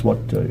 and that's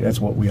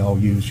what we all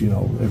use.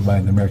 Everybody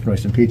in the American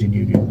Racing Pigeon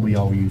Union, we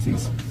all use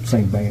these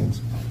same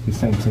bands, these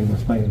same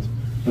seamless bands.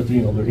 But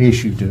they're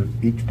issued to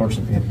each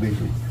person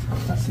individually.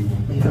 I see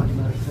one.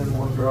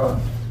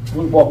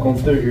 We'll walk on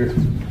through here.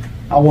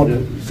 I want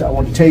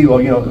to tell you,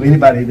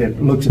 anybody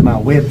that looks at my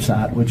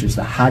website, which is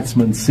the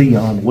Heitzman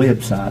Sion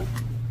website,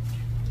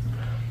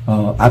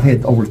 I've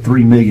had over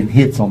 3 million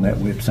hits on that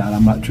website.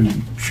 I'm not too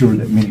sure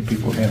that many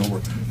people have had over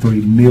 3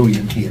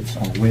 million hits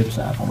on a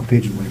website, on a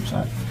pigeon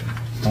website.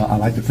 I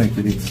like to think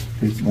that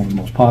it's one of the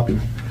most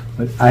popular.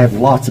 But I have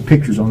lots of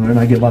pictures on there, and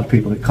I get a lot of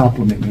people that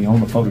compliment me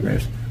on the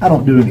photographs. I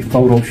don't do any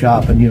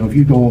Photoshop, and if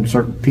you go on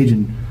certain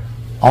pigeon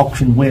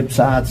auction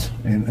websites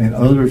and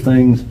other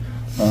things,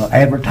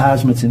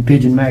 advertisements in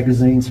pigeon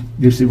magazines,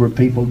 you see where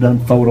people have done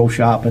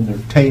Photoshop and their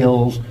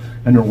tails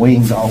and their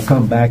wings all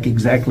come back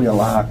exactly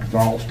alike. They're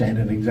all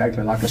standing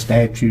exactly like a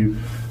statue.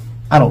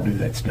 I don't do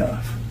that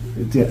stuff.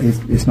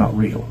 It's not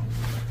real,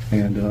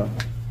 and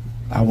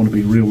I want to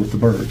be real with the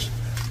birds.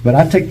 But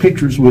I take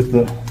pictures with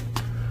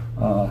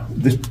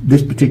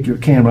this particular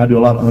camera. I do a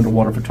lot of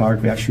underwater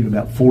photography. I shoot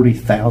about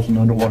 40,000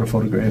 underwater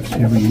photographs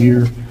every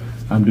year.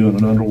 I'm doing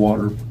an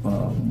underwater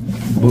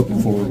book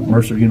for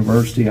Mercer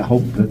University. I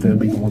hope that they'll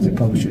be the ones that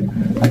publish it.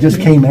 I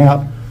just came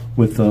out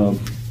with, and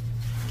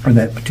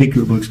that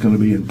particular book's going to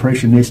be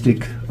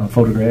impressionistic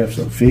photographs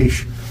of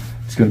fish.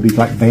 It's going to be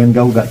like Van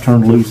Gogh got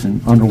turned loose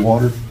in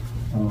underwater.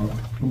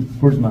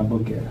 Where's my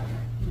book at?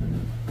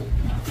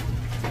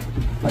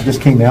 I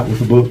just came out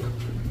with a book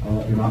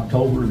in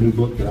October, a new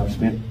book that I've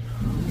spent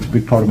a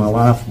big part of my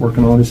life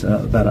working on. It's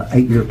about an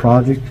 8-year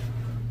project.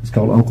 It's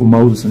called Uncle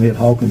Moses and Ed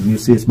Hawkins, and you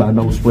see it's by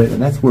No Sweat,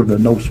 and that's where the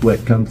No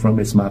Sweat comes from.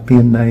 It's my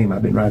pen name.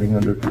 I've been writing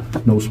under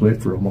No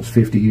Sweat for almost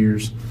 50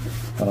 years.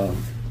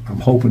 I'm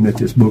hoping that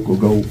this book will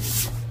go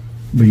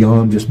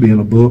beyond just being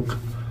a book.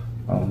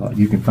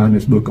 You can find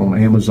this book on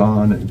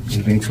Amazon, and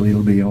eventually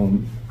it'll be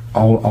on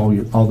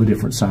all the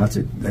different sites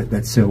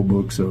that sell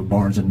books,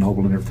 Barnes and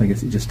Noble and everything.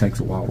 It just takes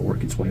a while to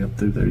work its way up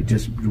through there. It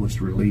just was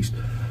released,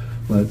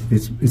 but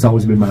it's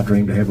always been my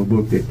dream to have a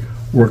book that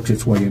works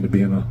its way into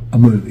being a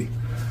movie.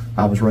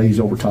 I was raised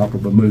over top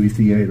of a movie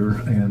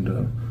theater, and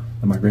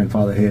my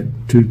grandfather had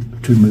two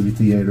movie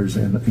theaters,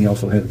 and he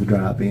also had the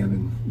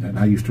drive-in, and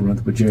I used to run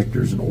the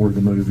projectors and order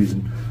the movies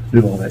and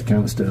do all that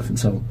kind of stuff. And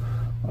so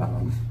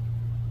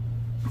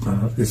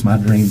it's my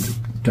dream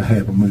to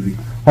have a movie.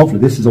 Hopefully,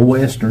 this is a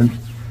Western,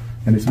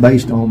 and it's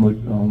based on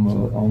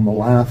the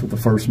life of the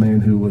first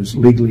man who was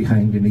legally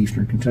hanged in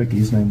eastern Kentucky.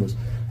 His name was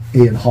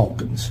Ed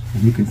Hawkins,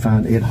 and you can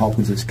find Ed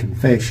Hawkins'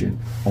 confession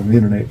on the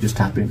internet. Just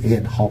type in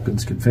Ed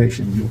Hawkins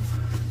confession.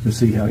 You'll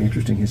see how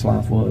interesting his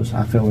life was.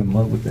 I fell in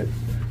love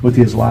with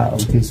his life,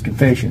 with his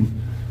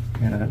confession,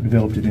 and I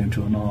developed it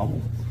into a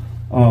novel.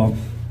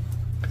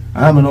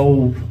 I'm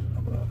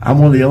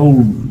one of the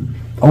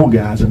old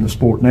guys in the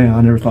sport now.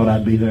 I never thought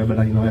I'd be there, but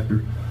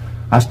after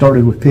I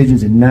started with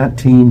pigeons in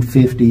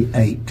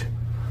 1958.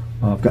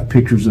 I've got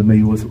pictures of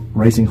me with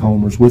racing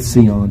homers with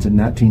Sions in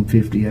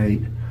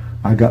 1958.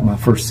 I got my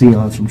first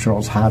Sions from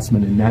Charles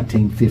Heitzman in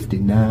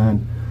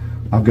 1959.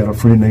 I've got a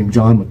friend named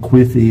John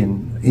McQuithy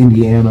in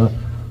Indiana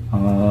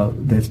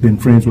that's been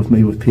friends with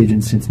me with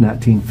pigeons since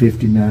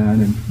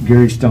 1959, and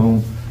Gary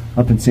Stone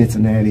up in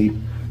Cincinnati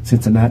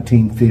since the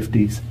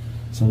 1950s.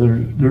 So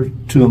they're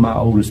two of my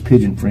oldest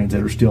pigeon friends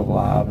that are still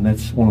alive, and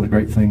that's one of the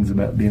great things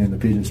about being in the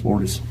pigeon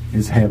sport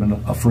is having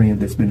a friend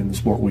that's been in the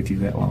sport with you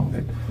that long,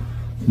 that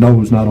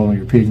knows not only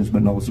your pigeons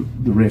but knows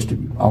the rest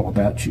of all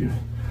about you.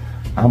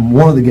 I'm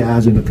one of the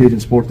guys in the pigeon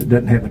sport that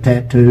doesn't have a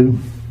tattoo,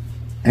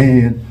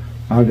 and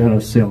I got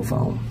a cell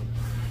phone.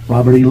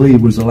 Robert E. Lee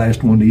was the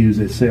last one to use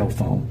his cell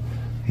phone.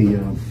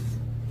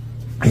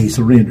 He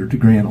surrendered to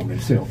Grant on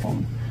his cell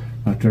phone.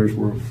 Right there's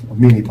where a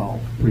mini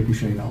ball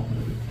ricocheted off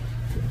of it.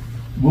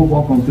 We'll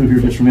walk on through here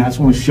just for a minute. I just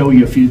want to show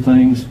you a few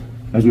things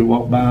as we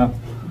walk by.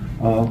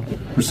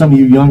 For some of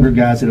you younger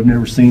guys that have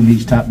never seen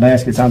these type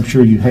baskets, I'm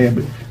sure you have,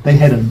 but they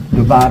had a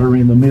divider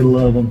in the middle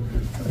of them,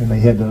 and they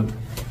had the,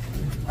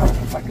 I don't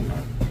know if I can,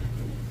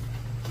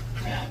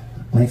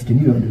 Lance, can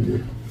you undo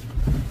this?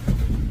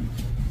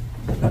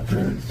 Up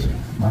there,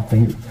 my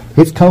finger.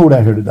 It's cold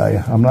out here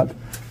today.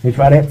 It's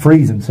right at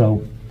freezing,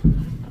 so,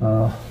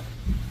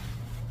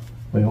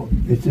 well,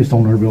 it's just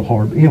on there real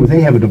hard. But anyway,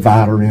 they have a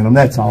divider in them,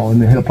 that's all,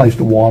 and they had a place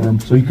to water them,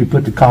 so you could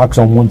put the cocks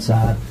on one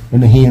side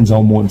and the hens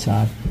on one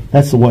side.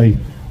 That's the way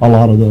a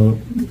lot of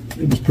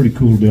it was pretty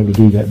cool to be able to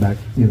do that back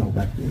then.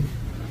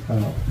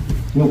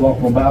 We'll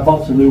walk on by. I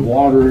bought some new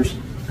waters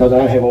because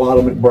I have a lot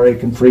of them that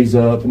break and freeze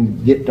up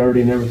and get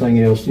dirty and everything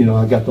else.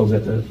 I got those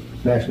at the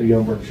National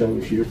Young Bird Show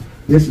this year.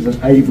 This is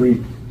an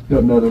Avery,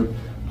 another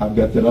I've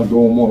got that I'll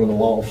go on one of the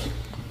lofts.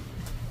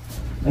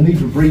 And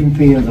these are breeding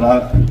pens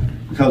that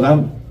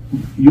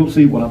you'll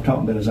see what I'm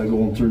talking about as I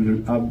go on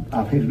through.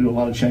 I've had to do a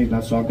lot of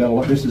changing, so I've got a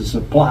lot. This is a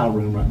supply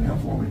room right now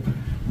for me.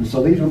 And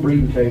so these are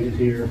breeding cages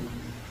here.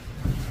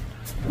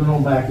 Put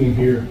on back in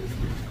here.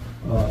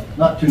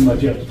 Not too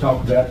much else to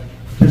talk about.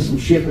 Just some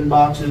shipping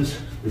boxes.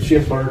 The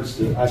ship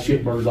birds. I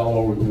ship birds all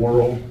over the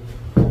world.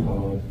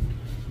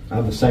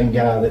 I'm the same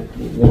guy that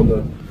won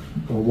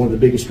one of the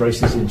biggest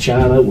races in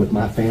China with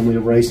my family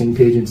of racing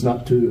pigeons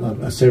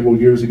several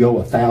years ago,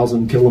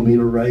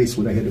 1,000-kilometer race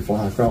where they had to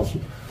fly across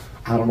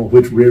I don't know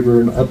which river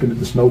and up into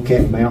the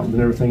snow-capped mountains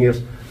and everything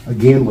else.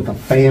 Again, with a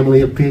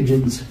family of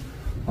pigeons,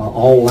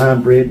 all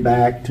line bred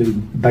back to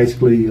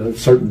basically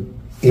certain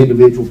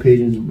individual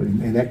pigeons,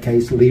 in that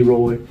case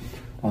Leroy.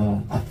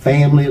 A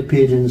family of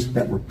pigeons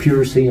that were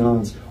pure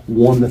Sions,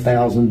 won the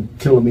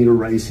 1,000-kilometer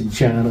race in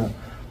China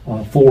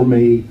for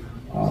me,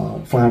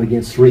 flying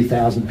against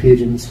 3,000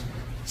 pigeons.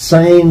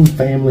 Same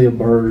family of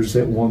birds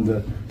that won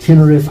the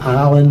Tenerife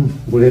Island,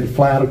 where they had to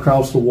fly out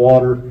across the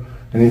water,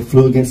 and then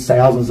flew against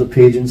thousands of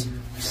pigeons,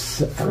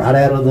 right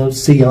out of the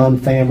Sion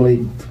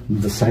family,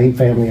 the same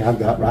family I've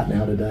got right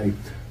now today.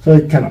 So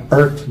it kind of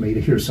irks me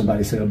to hear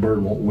somebody say a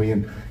bird won't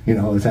win,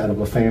 it's out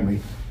of a family.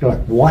 You're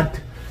like, what?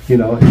 And you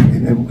don't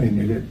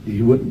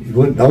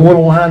want to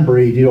line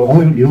breed. You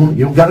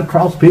don't got to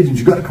cross pigeons.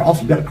 You got to cross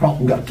them. You got to cross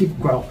them. You got to keep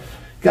them crossed.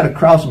 You got to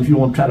cross them if you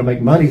want to try to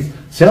make money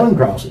selling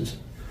crosses.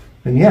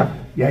 And yeah,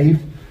 you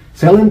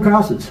sell them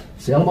crosses.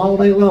 Sell them all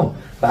day long.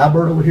 Buy a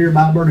bird over here,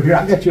 buy a bird over here.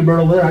 I got you a bird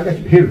over there. I got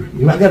you here.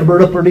 I got a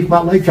bird up underneath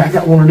my leg. I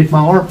got one underneath my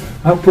arm.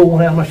 I'll pull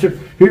one out of my shirt.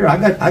 Here,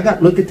 I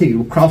got. Look at these.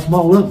 We'll cross them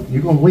all up.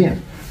 You're gonna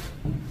win.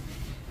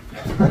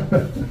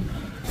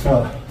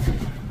 But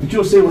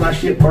you'll see when I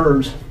ship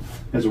birds,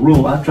 as a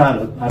rule, I try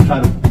to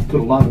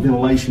put a lot of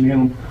ventilation in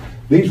them.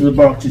 These are the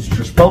boxes that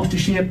you're supposed to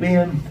ship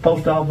in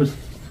post office,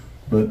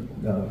 but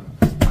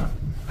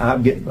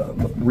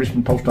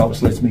Richmond Post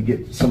Office lets me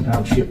get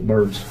sometimes ship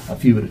birds a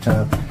few at a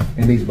time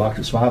in these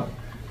boxes. So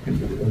and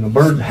the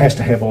bird has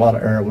to have a lot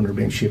of air when they're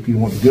being shipped. You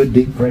want a good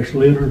deep fresh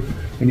litter,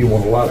 and you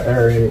want a lot of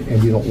air in it,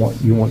 and you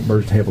want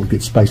birds to have a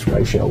good space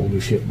ratio when you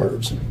ship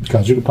birds,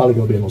 because you're probably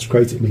going to be in those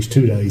crates at least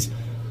 2 days,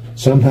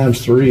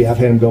 sometimes 3. I've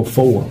had them go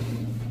 4.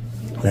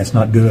 That's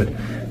not good,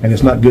 and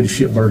it's not good to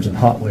ship birds in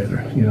hot weather.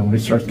 When it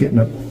starts getting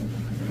up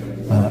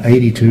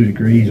 82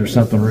 degrees or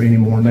something, or any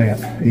more than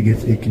that,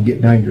 it can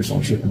get dangerous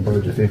on shipping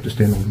birds if they have to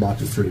stay in those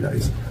boxes 3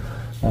 days.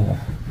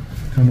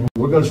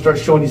 We're going to start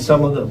showing you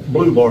some of the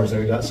blue bars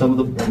there. I got some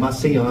of my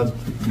Sions.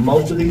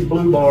 Most of these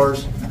blue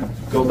bars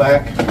go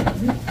back.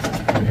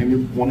 Hand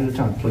me one at a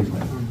time, please,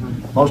 man.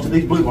 Most of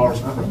these blue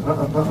bars.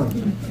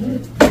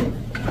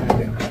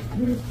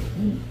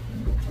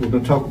 We're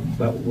going to talk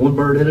about one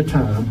bird at a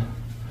time,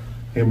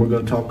 and we're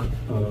going to talk.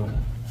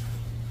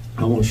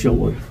 I want to show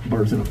what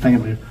birds in a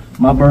family.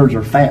 My birds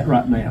are fat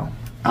right now.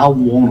 I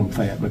want them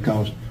fat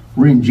because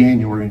we're in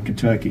January in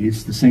Kentucky.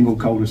 It's the single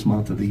coldest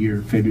month of the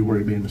year,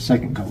 February being the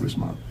second coldest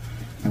month.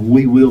 And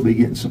we will be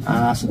getting some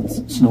ice and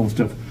snow and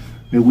stuff.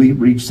 And we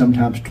reach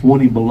sometimes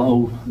 20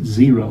 below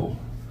zero.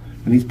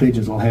 And these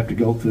pigeons will have to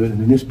go through it.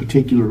 And in this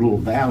particular little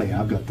valley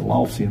I've got the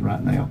lofts in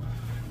right now,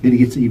 it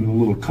gets even a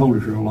little colder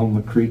here along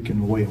the creek and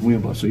the way of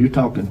wind blows. So you're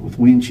talking with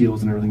wind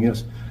chills and everything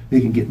else,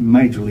 it can get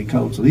majorly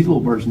cold. So these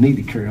little birds need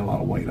to carry a lot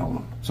of weight on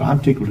them. So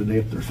I'm tickled to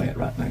death they're fat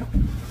right now.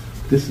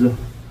 This is a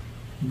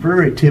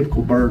very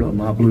typical bird of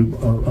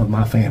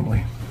my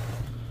family.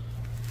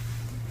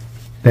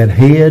 That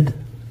head,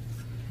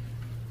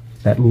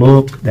 that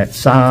look, that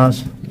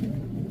size.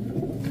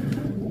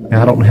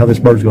 Now I don't know how this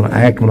bird's going to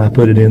act when I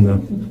put it in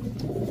the.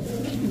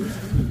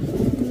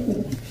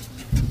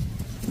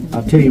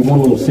 I'll tell you one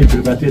little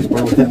secret about this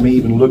bird without me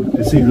even looking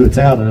to see who it's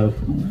out of.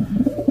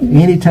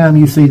 Anytime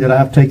you see that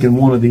I've taken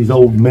one of these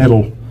old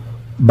metal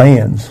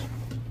bands,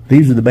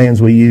 these are the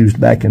bands we used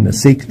back in the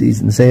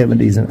 60s and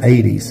 70s and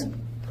 80s.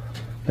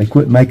 They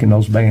quit making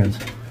those bands,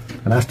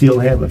 and I still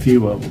have a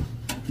few of them.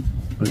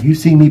 But if you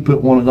see me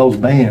put one of those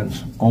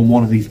bands on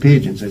one of these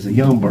pigeons as a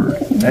young bird,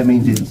 that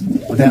means it's,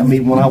 without me,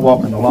 when I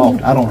walk in the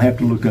loft, I don't have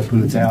to look up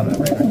who it's out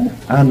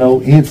of. I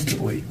know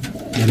instantly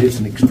that it's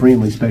an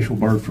extremely special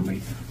bird for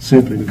me,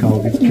 simply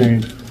because it's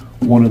carrying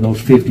one of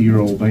those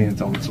 50-year-old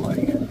bands on its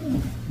leg.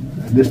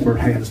 And this bird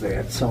has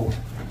that, so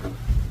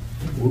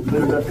we'll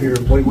put it up here.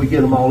 We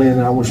get them all in,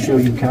 and I will show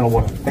you kind of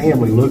what a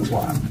family looks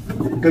like.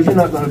 Because you're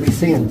not going to be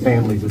seeing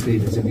families of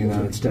pigeons in the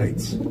United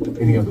States,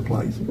 any other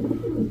place.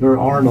 There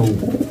are no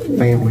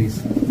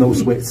families, no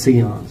Sweat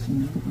Sions.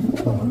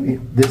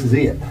 This is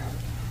it.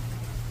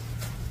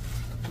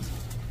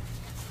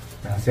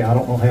 Now, see, I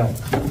don't know how.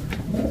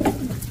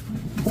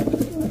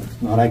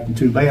 Not acting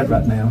too bad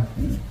right now.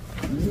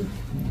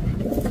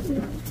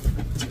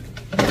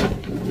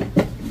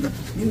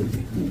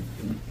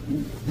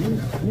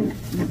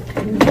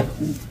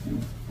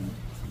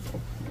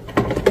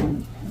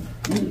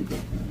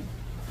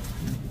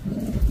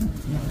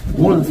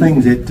 One of the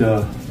things that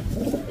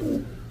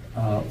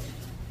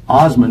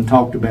Osmond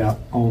talked about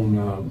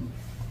on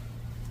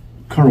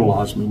Colonel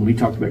Osmond, when he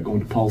talked about going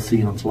to Paul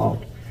Sion's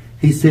loft,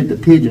 he said the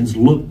pigeons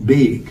looked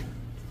big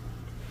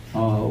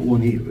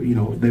when he,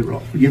 they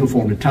were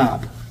uniform at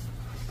top.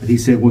 But he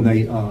said when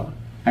they,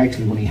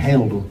 actually when he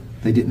handled them,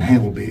 they didn't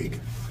handle big.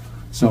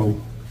 So,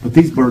 but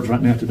these birds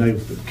right now today,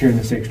 with carrying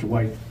this extra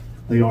weight,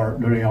 they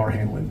are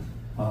handling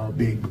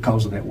big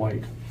because of that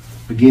weight.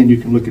 Again, you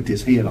can look at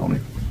this head on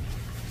it.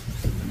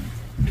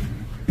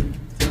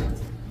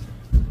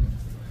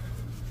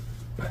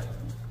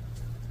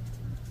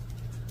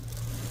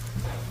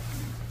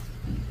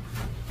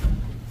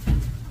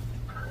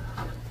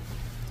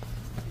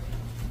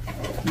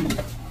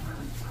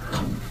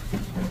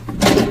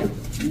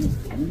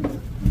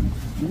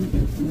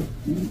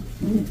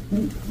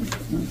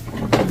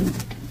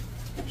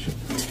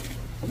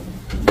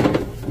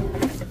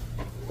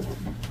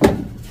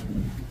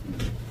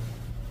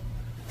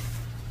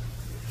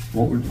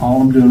 All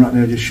I'm doing right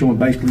now is just showing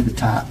basically the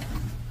type.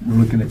 We're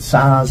looking at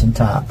size and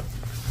type.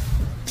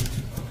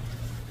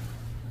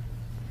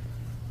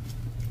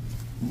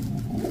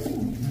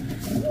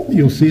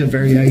 You'll see a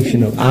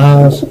variation of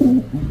eyes.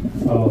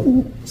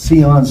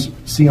 Sion's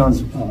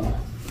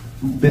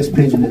best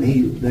pigeon that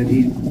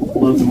he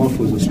loved the most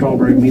was a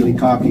strawberry mealy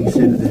cock. He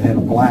said that it had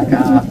a black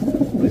eye,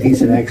 but he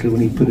said actually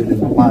when he put it in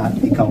the light,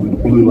 he called it a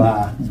blue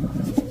eye.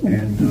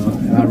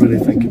 And I really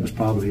think it was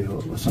probably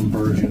some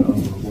version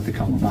of what they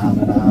call a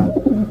violet eye.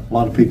 A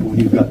lot of people, when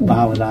you've got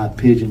violet-eyed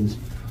pigeons,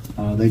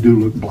 they do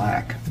look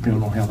black,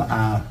 depending on how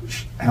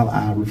the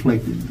eye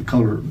reflected, the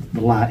color,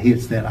 the light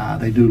hits that eye.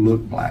 They do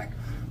look black,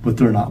 but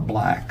they're not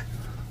black.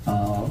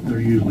 They're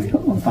usually a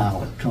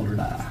violet-colored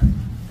eye.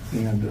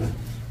 And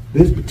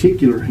this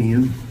particular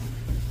hen,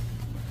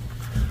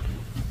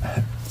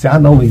 see, I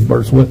know these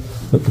birds, but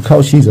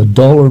because she's a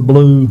duller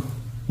blue,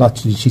 not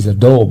she's a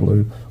dull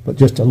blue, but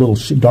just a little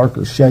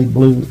darker shade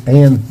blue,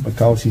 and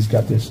because she's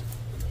got this,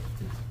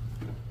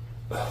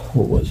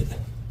 what was it?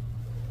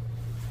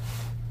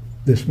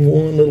 This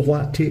one little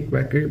white tick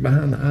right there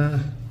behind the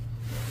eye.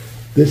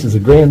 This is a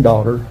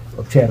granddaughter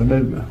of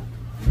Chattanooga,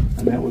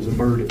 and that was a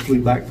bird that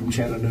flew back from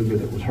Chattanooga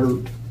that was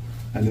hurt,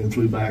 and then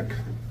flew back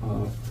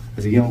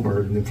as a young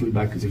bird, and then flew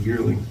back as a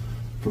yearling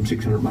from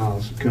 600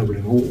 miles covered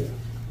in oil.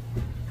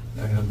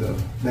 And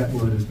that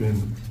blood has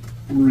been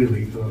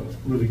really,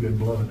 really good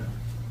blood.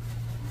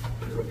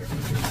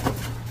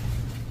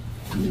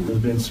 There's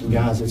been some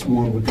guys that's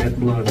won with that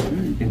blood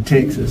in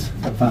Texas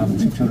at 500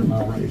 and 600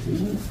 mile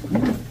races.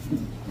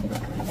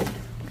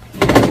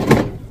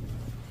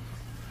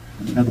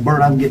 Now the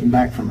bird I'm getting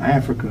back from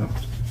Africa,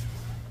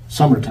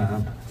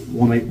 summertime,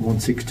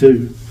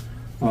 18162,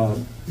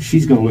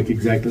 she's going to look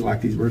exactly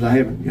like these birds.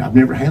 I've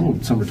never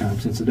handled summertime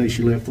since the day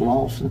she left the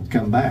lofts and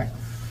come back.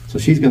 So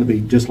she's going to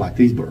be just like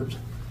these birds.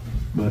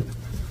 But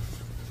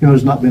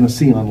there's not been a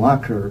Sion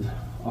like her.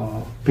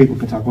 People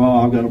can talk, well,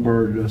 I've got a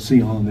bird, a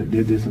Sion that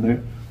did this and that.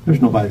 There's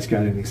nobody that's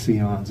got any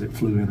Sions that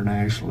flew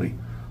internationally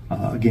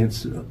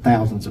against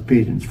thousands of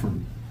pigeons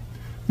from,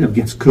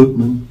 against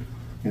Koopman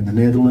in the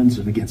Netherlands,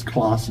 and against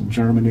Klaas in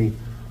Germany,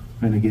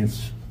 and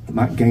against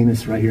Mike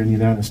Gaines right here in the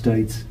United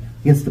States,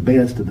 against the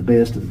best of the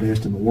best of the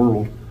best in the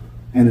world,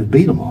 and have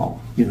beat them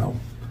all.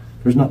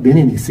 There's not been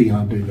any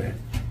Sion do that.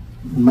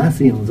 My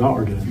Sions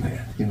are doing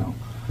that.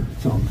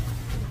 So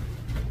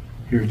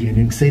here again,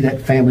 you can see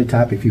that family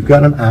type. If you've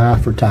got an eye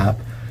for type,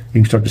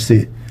 you can start to see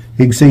it.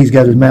 You can see he's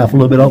got his mouth a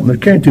little bit open. They're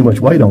carrying too much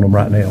weight on them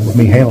right now with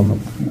me handling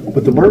them.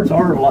 But the birds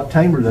are a lot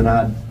tamer than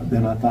I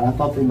thought. I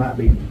thought they might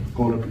be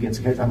going up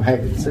against the case. I'm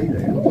happy to see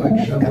that.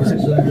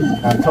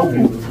 I told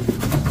you,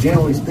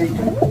 generally speaking,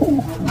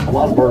 a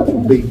lot of birds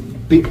will beat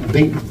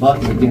the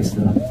button against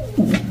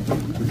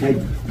the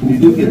cage. When you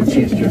do get a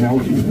chance, Jeremy,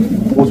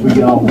 once we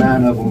get all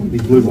 9 of them,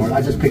 these blue birds,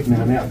 I just picked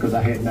 9 out because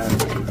I had 9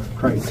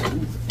 crates.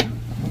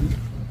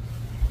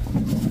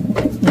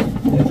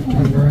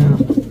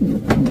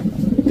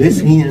 This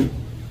hen,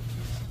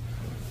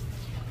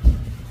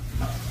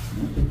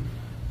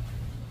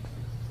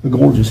 a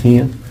gorgeous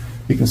hen.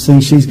 You can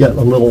see she's got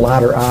a little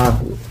lighter eye,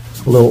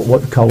 a little,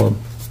 what color?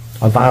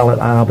 A violet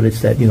eye, but it's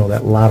that,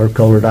 that lighter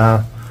colored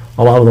eye.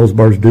 A lot of those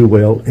birds do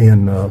well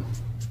in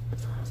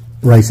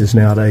races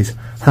nowadays.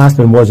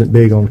 Heitzman wasn't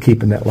big on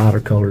keeping that lighter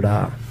colored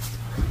eye.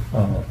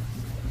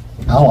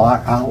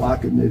 I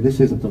like it. This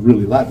isn't a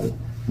really light one.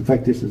 In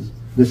fact, this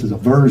is a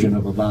version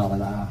of a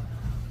violet eye.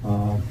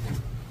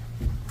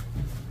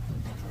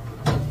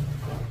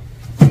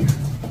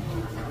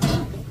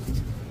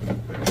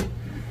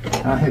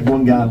 I had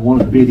one guy in one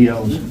of the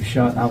videos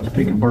shot. I was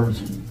picking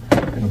birds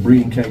in a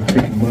breeding cage,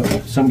 picking them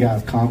up. Some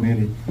guy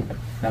commented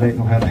I didn't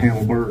know how to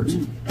handle birds.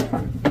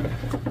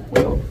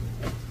 Well,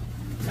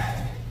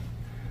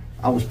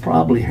 I was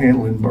probably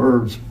handling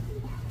birds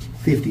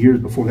 50 years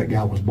before that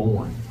guy was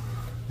born.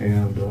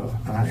 And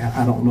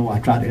I don't know, I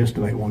tried to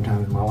estimate one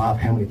time in my life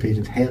how many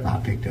pigeons had I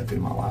picked up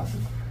in my life.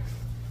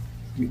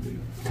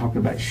 Talking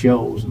about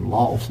shows and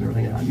lofts and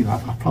everything,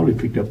 I probably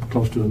picked up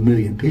close to 1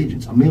 million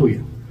pigeons, 1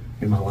 million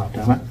in my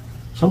lifetime.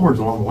 Somewhere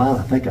along the line,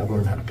 I think I've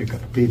learned how to pick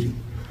up a pigeon.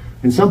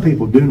 And some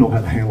people do know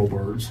how to handle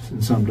birds,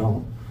 and some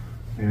don't.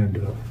 And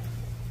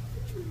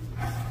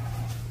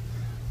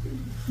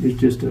it's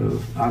just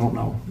I don't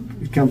know.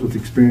 It comes with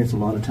experience a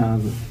lot of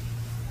times.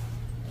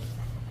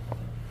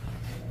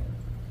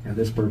 Yeah,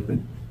 this bird's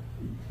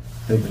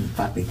they've been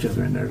fighting each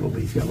other in there a little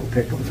bit. He's got a little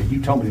peck on him.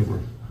 You told me they were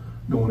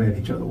going at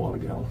each other a while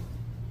ago.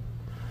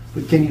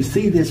 But can you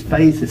see this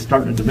face that's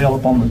starting to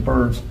develop on the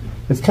birds?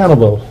 It's kind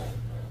of I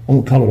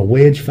won't call it a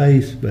wedge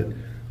face, but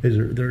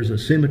there's a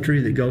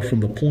symmetry that goes from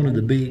the point of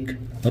the beak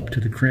up to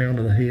the crown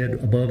of the head,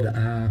 above the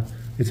eye.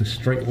 It's a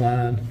straight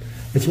line.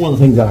 It's one of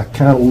the things that I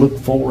kind of look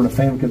for in a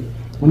family. Because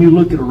when you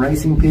look at a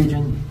racing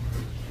pigeon,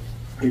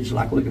 it's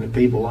like looking at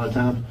people a lot of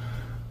times.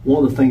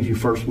 One of the things you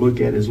first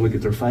look at is look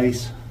at their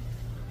face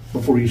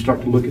before you start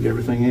to look at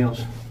everything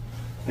else.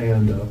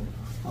 And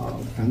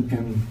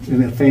in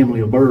that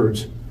family of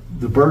birds,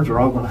 the birds are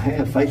all going to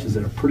have faces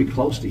that are pretty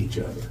close to each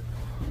other.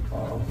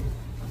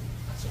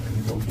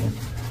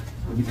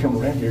 When you come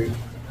around here,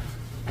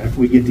 after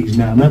we get these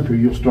 9 up here,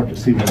 you'll start to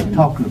see what I'm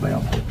talking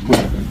about.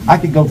 Well, I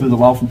could go through the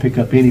loft and pick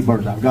up any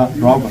birds I've got.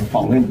 They're all going to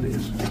fall into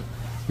this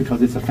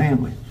because it's a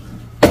family.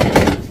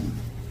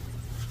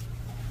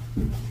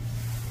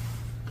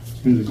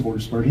 Here's a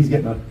gorgeous bird.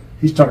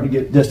 He's starting to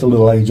get just a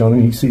little age on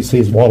him. You see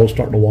his waddle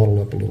starting to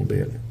waddle up a little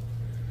bit.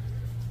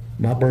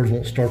 My birds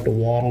won't start to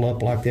waddle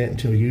up like that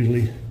until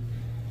usually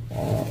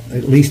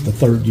at least the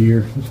 3rd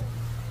year.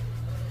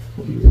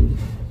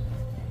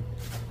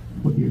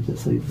 What year does that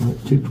say?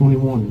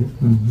 221.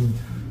 Mm-hmm.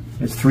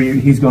 It's 3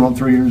 years. He's going on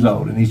 3 years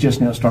old, and he's just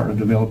now starting to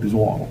develop his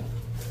waddle.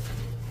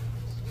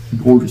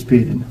 Gorgeous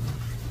pigeon.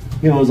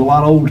 You know, there's a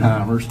lot of old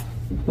timers.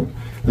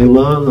 They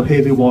love the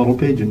heavy waddle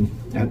pigeon,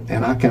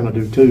 and I kind of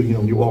do too. You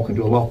know, you walk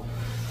into a loft,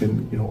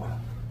 and you know,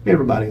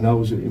 everybody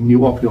knows that when you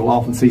walk into a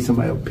loft and see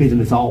a pigeon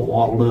that's all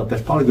waddled up,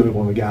 that's probably going to be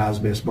one of the guy's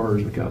best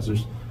birds, because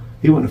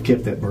he wouldn't have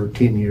kept that bird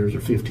 10 years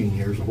or 15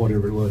 years or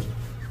whatever it was,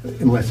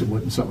 unless it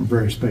wasn't something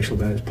very special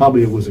about it.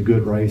 Probably it was a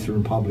good racer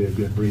and probably a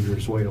good breeder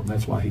as well, and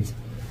that's why he's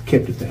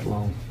kept it that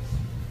long.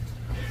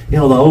 You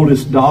know, the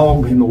oldest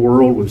dog in the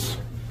world was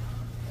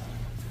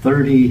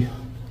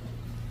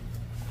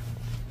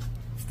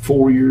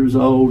 34 years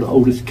old. The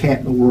oldest cat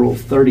in the world,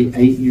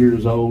 38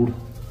 years old.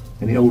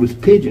 And the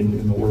oldest pigeon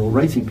in the world,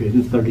 racing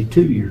pigeon,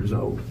 32 years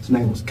old. His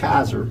name was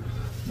Kaiser,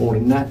 born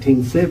in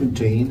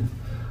 1917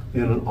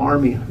 in an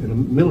army, in a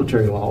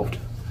military loft,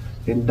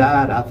 and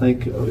died, I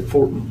think, at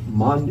Fort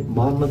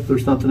Monmouth or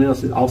something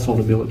else, also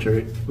in the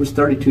military. He was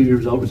 32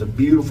 years old. It was a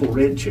beautiful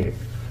red check.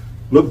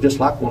 Looked just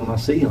like one of my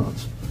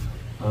Sions.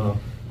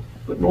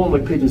 But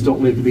normally pigeons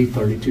don't live to be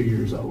 32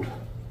 years old.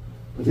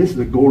 But this is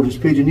a gorgeous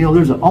pigeon. You know,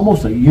 there's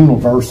almost a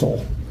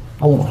universal,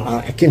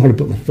 I can't really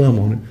put my thumb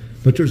on it,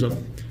 but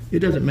it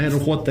doesn't matter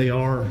what they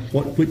are,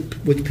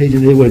 which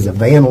pigeon it is, whether it's a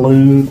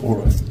Vanaloon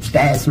or a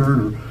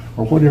Stasser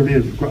or whatever it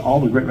is, all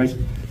the great races.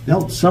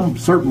 Some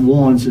certain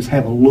ones just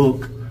have a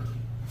look,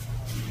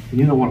 and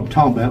you know what I'm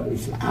talking about.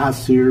 It's the eye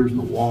sears and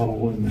the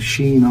waddle and the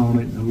sheen on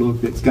it and the look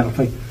that's got a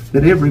face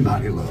that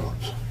everybody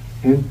loves.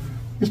 And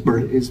this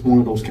bird is one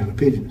of those kind of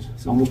pigeons.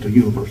 It's almost a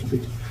universal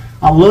pigeon.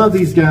 I love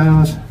these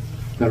guys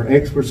that are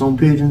experts on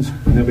pigeons,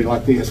 and they'll be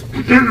like this.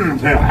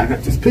 I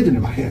got this pigeon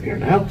in my hand here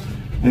now,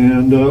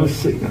 and let's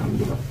see.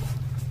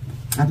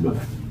 I'm going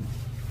to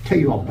tell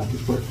you all about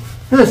this bird.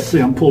 Let's see,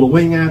 I'm pull a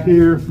wing out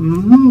here.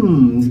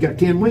 He's got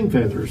 10 wing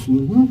feathers.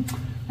 And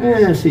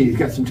let's see, he's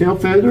got some tail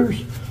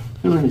feathers.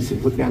 And let me see,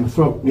 look down the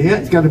throat. Yeah,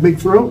 he's got a big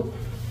throat.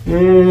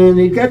 And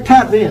he's got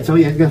tight vents. Oh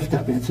yeah, he's got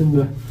tight vents.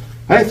 And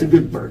that's a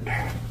good bird.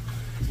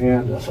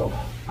 And so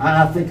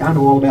I think I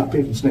know all about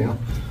pigeons now.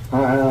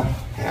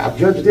 I've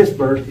judged this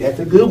bird. That's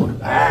a good one.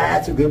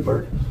 That's a good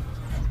bird.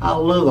 I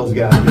love those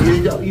guys.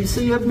 You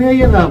see a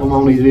million of them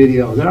on these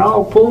videos. They're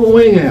all pulling the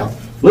wing out.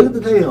 Look at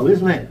the tail,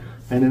 isn't that?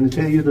 And then they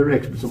tell you they're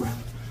experts.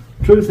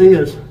 Truth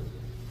is,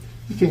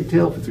 you can't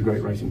tell if it's a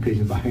great racing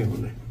pigeon by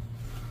handling it.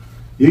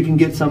 You can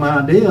get some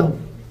idea.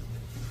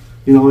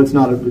 You know, it's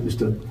not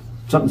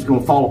something's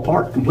going to fall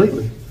apart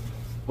completely.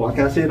 Like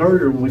I said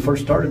earlier when we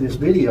first started this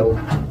video,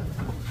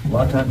 a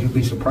lot of times you'll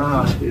be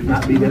surprised. It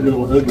might be that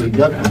little ugly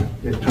duckling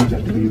that turns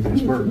out to be your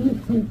best bird.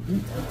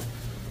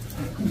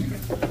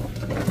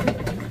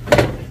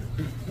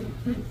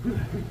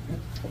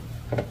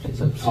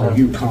 Oh,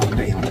 you calm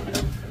down.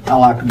 I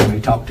like them when they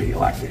talk to you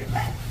like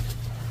that.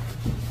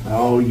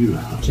 Oh, you.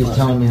 She's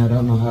telling me I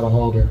don't know how to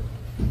hold her.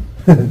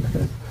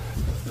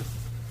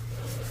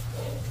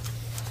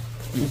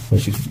 Well,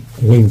 she's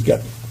wings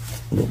got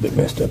a little bit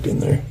messed up in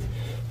there.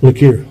 Look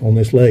here on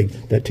this leg.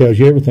 That tells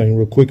you everything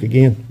real quick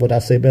again. What I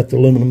say about the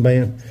aluminum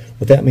band,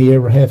 without me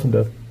ever having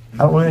to. I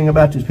don't know anything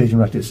about this pigeon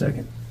right this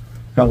second,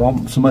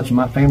 because so much of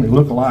my family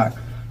look alike.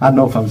 I'd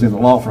know if I was in the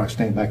loft, or I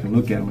stand back and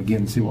look at them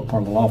again and see what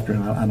part of the loft they're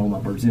in. I know my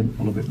bird's in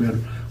a little bit better.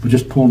 But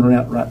just pulling her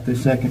out right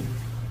this second,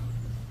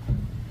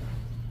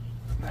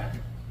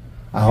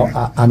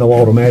 I know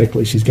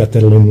automatically she's got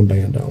that aluminum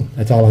band on.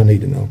 That's all I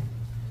need to know.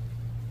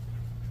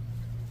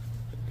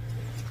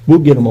 We'll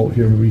get them over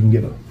here where we can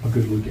get a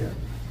good look at it.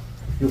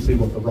 You'll see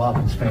what the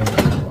robin's family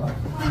looks like.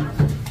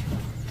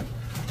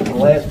 And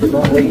last but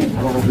not least,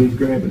 I don't know who's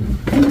grabbing.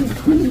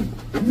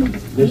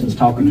 This is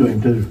talking to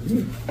him too.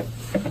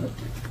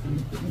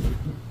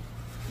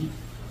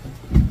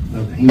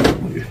 Another hen.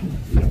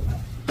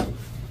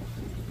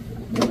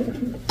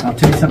 I'll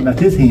tell you something about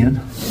this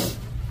hen.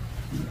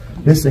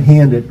 This is a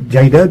hen that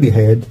JW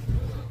had.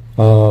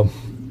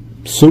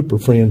 Super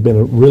friend, been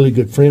a really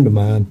good friend of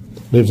mine.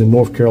 Lives in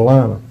North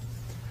Carolina.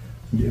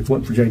 If it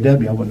wasn't for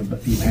JW, I wouldn't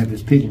have even had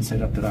this pigeon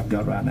set up that I've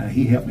got right now.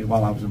 He helped me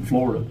while I was in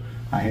Florida.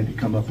 I had to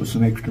come up with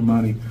some extra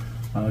money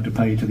to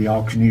pay to the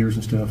auctioneers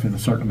and stuff in a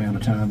certain amount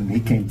of time, and he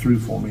came through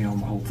for me on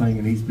the whole thing,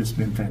 and he's just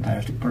been a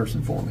fantastic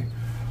person for me.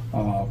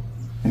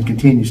 And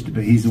continues to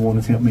be. He's the one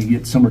that's helped me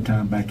get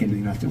summertime back into the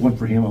United States. If it wasn't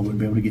for him, I wouldn't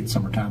be able to get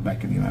summertime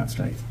back in the United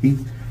States.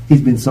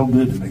 He's been so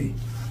good to me.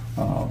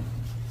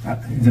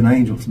 He's an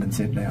angel that's been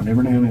sent down.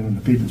 Every now and then in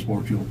the pigeon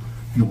sport, you'll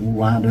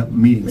wind up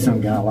meeting some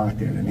guy like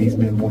that, and he's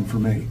been one for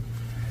me.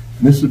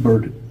 And this is a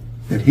bird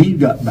that he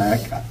got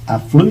back. I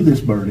flew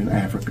this bird in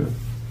Africa.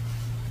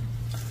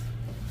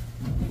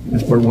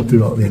 This bird went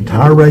through the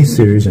entire race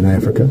series in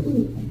Africa,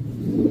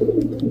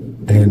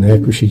 and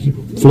after she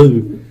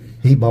flew,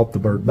 he bought the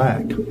bird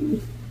back,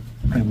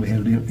 and we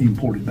had it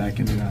imported back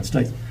in the United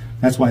States.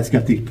 That's why it's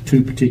got the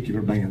two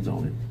particular bands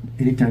on it.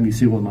 Anytime you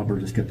see one of my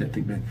birds, it's got that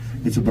big band.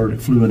 It's a bird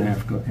that flew in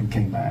Africa and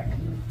came back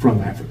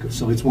from Africa,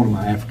 so it's one of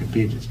my African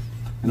pigeons.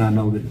 And I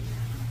know that,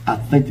 I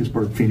think this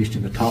bird finished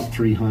in the top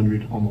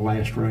 300 on the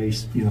last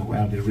race, you know,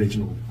 out of the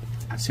original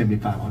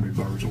 7,500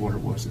 birds or whatever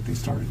it was that they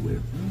started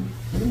with.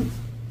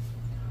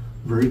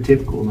 Very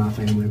typical of my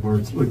family of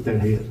birds. Look at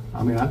that head.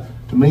 I mean,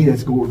 to me,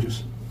 that's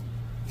gorgeous.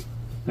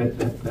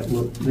 That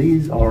look.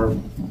 These are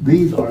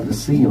the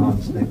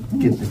Sions that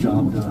get the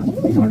job done.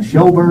 These aren't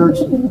show birds,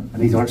 and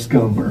these aren't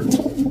scum birds.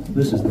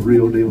 This is the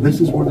real deal.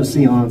 This is where the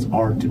Sions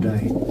are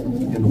today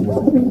in the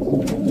world.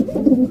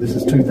 This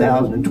is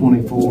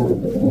 2024.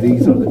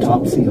 These are the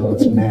top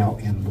Sions now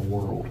in the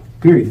world.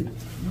 Period.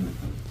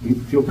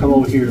 If you'll come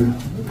over here,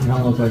 They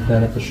don't look like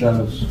that at the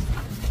shows.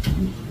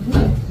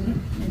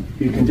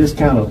 you can just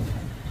kind of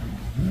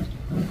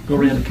go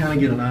around and kind of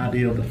get an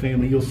idea of the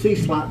family. You'll see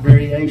slight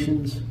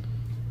variations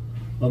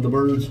of the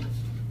birds.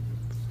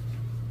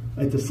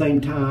 At the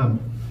same time,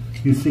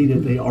 you see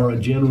that they are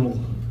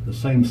the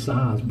same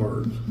size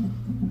birds,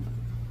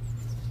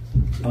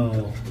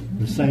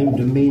 the same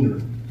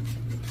demeanor.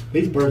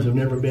 These birds have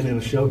never been in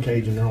a show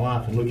cage in their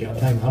life, and look how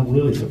tame. I'm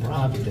really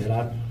surprised at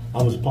that.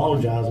 I was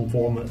apologizing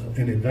for them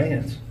in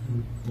advance.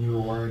 You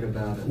were worried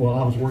about it. Well,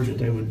 I was worried that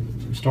they would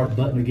start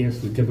butting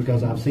against the tip,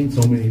 because I've seen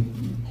so many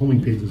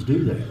homing pigeons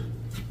do that.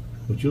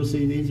 But you'll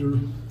see these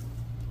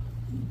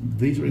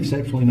are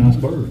exceptionally nice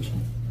birds.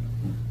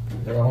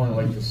 They're all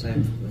like the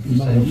same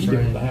Step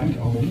strain. back,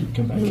 almost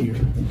come back here.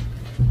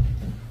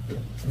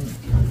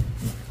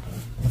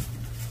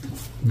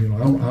 You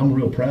know, I'm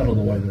real proud of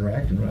the way they're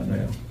acting right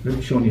now.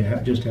 They're showing you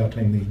just how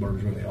tame these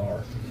birds really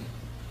are.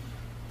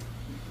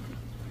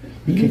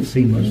 You can't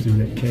see much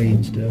through that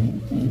cage stuff.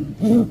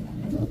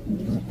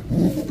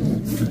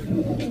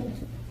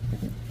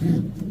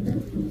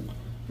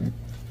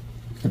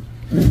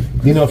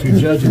 You know, if you're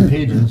judging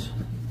pigeons,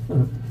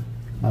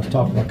 I was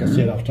talking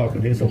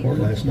to Hazel Hart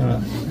last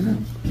night,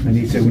 and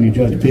he said when you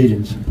judge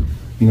pigeons,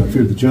 you know, if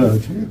you're the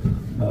judge,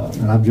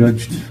 and I've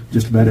judged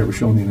just about every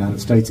show in the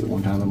United States at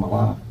one time in my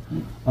life,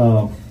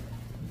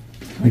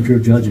 if you're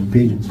judging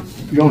pigeons,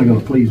 you're only going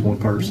to please one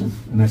person,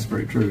 and that's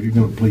very true. You're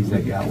going to please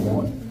that guy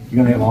one. You're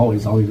going to have all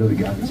these other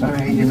guys that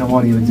say, he didn't know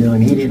what he was doing.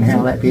 He didn't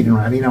handle that pigeon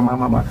right. He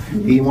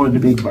wanted the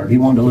big bird. He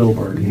wanted the little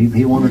bird.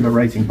 He wanted the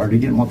racing bird. He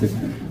didn't want the,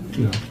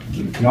 you know.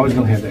 You're always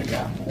going to have that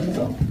guy.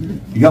 So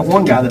you got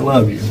one guy that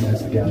loves you, and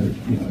that's the guy that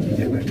you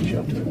get ready to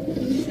show to.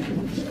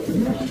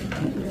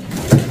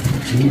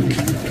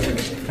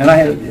 And I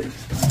had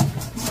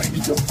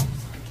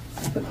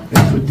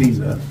let's put these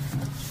up.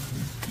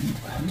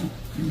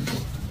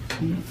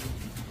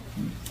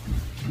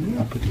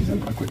 I'll put these up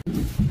real quick.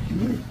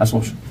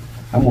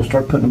 I'm going to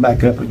start putting them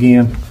back up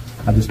again.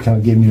 I just kind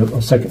of giving you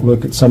a second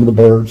look at some of the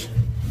birds.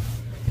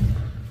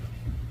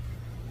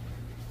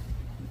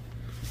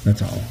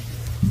 That's all.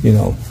 You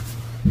know,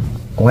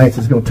 Lance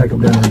is going to take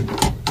them down and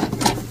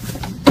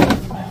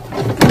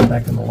come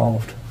back in the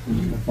loft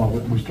while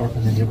we start,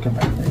 and then he'll come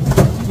back there.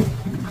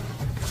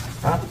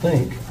 I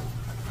think,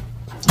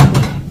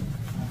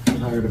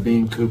 Tired of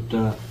being cooped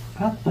up.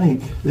 I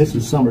think this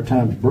is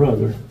Summertime's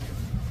brother.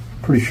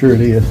 Pretty sure it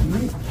is.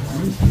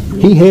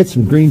 He had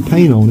some green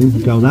paint on him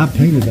because I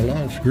painted the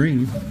lofts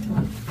green,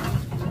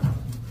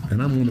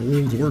 and I'm one of the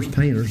world's worst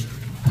painters.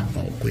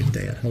 Oh, quit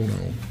that! Hold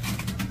on.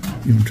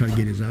 You want to try to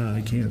get his eye?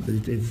 I can't. But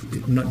it's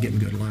not getting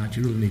good light.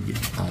 You really need to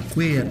get. Oh,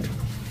 quit!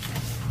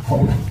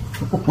 Hold on.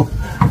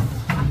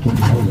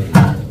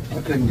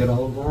 I couldn't get a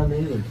hold of mine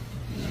either.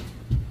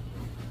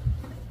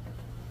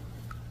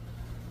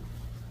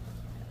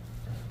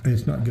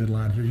 It's not good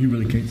light here. You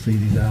really can't see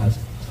these eyes.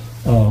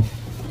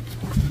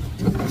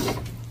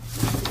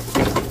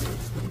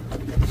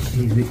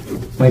 Easy.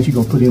 Lance, you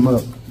gonna put him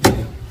up?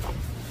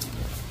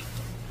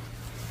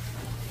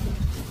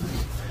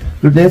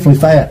 They're definitely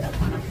fat,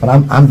 but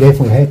I'm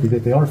definitely happy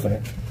that they are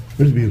fat.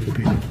 There's a beautiful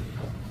pigeon.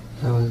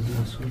 That was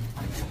this one.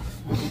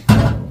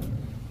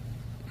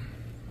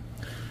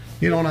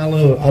 You know, and I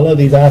love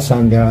these eye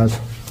sign guys.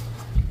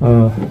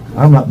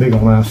 I'm not big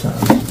on ice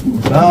signs.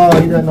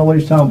 Oh, he doesn't know what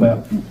he's talking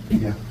about.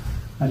 Yeah,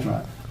 that's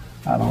right.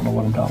 I don't know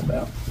what I'm talking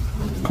about.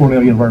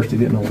 Cornell University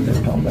didn't know what they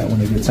were talking about when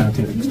they did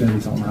scientific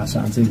studies on ice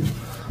signs either.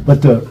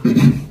 But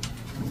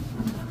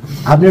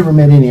I've never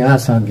met any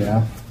ice sign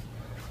guy.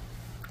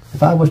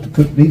 If I was to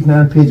put these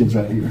 9 pigeons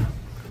right here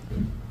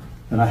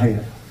that I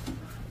had,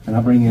 and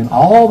I bring in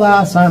all the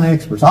ice sign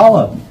experts, all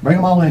of them, bring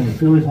them all in and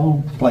fill this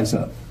whole place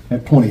up.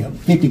 Have 20 of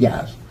them, 50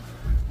 guys,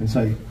 and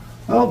say,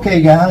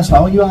 okay guys,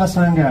 all you ice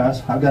sign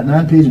guys, I've got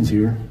 9 pigeons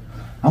here.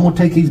 I'm going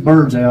to take these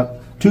birds out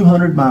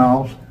 200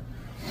 miles,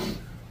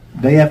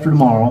 day after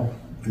tomorrow.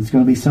 It's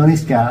going to be sunny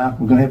sky.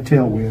 We're going to have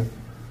tailwind.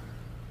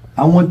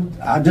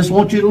 I just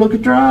want you to look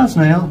at your eyes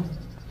now.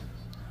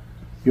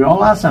 You're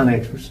all ice sign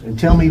experts, and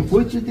tell me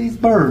which of these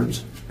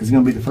birds is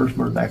going to be the first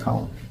bird back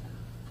home,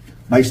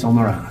 based on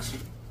their eyes.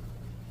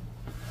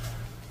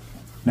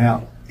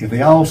 Now, if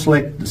they all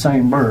select the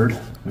same bird,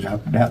 which I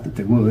doubt that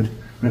they would,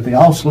 but if they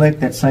all select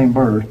that same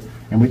bird,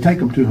 and we take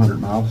them 200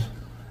 miles,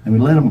 and we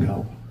let them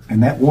go,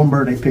 and that one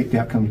bird they picked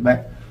out comes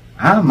back,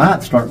 I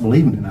might start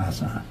believing in ice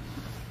sign.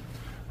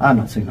 I've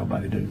not seen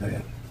nobody do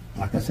that.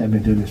 Like I said, I've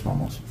been doing this for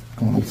almost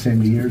going on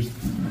 70 years.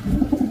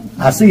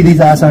 I see these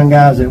ice sign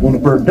guys that when a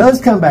bird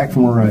does come back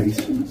from a race,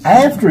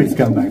 after it's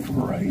come back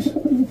from a race,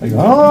 they go,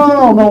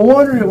 oh, no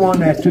wonder it won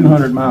that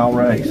 200-mile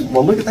race.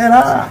 Well, look at that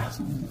eye.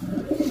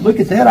 Look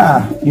at that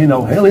eye. You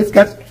know, hell, it's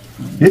got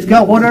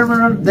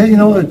whatever, you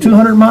know, a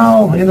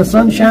 200-mile in the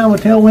sunshine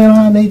with tailwind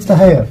eye needs to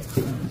have.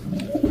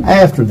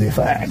 After the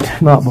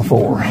fact, not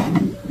before.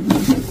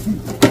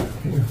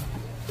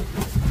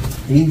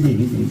 Easy,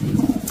 easy, easy.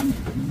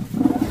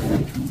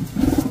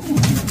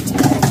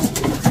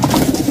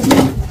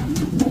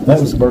 That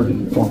was the bird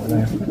in the farm in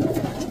Africa.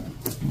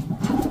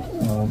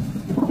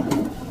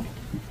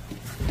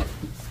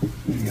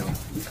 There you go.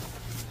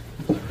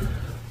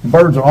 The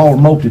birds are all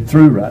molted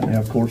through right now,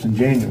 of course, in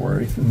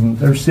January.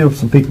 There's still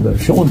some people that are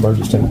showing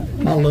birds too.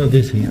 I love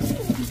this hen.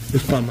 This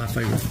is probably one of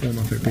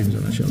my favorite pigeons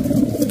that I show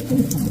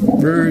you.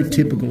 Very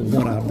typical of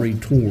what I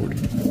breed toward,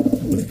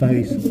 with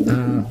face,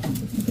 eye,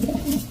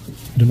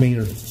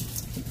 demeanor.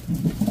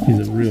 He's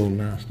a real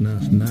nice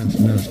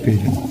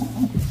pigeon.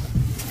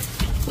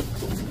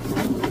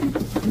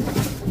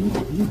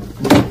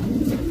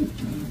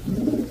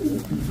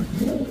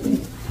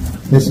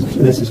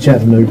 This is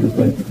Chattanooga,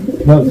 but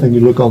another thing, you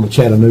look on the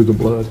Chattanooga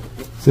blood,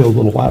 see those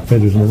little white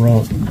feathers in the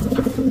rump.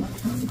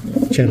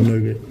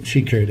 Chattanooga,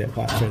 she carried that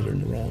white feather in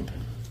the rump.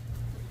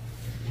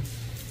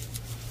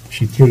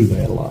 She threw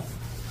that a lot.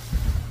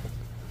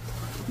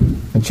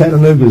 And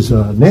Chattanooga's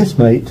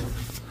nestmate,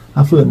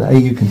 I flew in the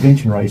AU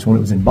convention race when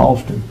it was in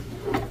Boston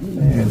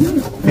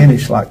and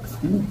finished like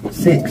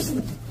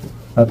 6th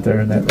up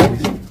there in that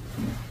race.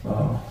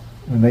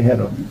 And they had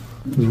it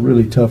was a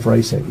really tough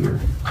race that year.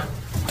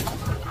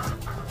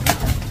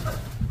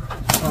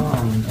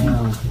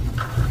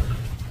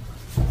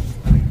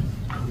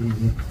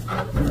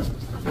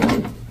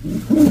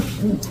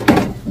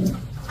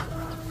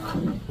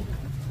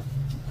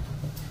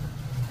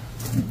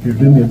 Here,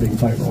 do me a big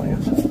favor,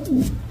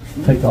 Lance.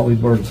 Take all these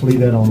birds, leave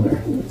that on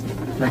there.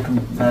 Take them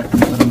back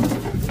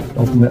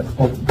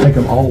and take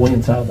them all the way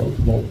inside the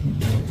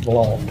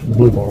loft, the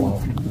blue bar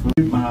loft.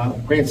 My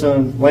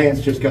grandson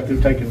Lance just got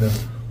through taking the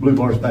blue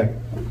bars back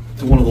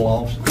to one of the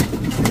lofts.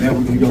 And now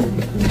we're going to go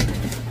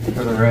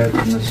For the red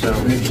and the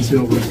silver. red and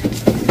silver.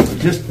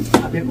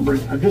 I didn't bring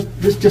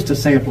just a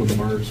sample of the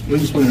birds. We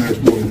just went in there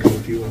this morning and caught a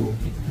few of them.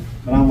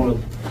 But I'm going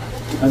to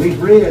now these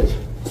reds.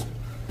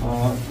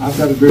 I've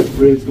got a group of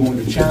reds going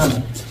to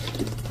China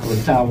or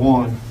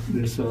Taiwan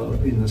this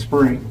in the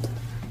spring.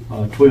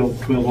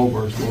 12 old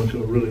birds going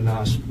to a really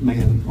nice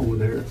man over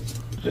there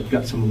that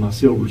got some of my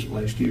silvers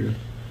last year.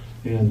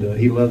 And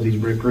he loves these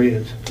brick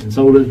reds. And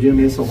so does Jim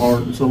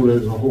Isselhart, and so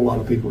does a whole lot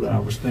of people that I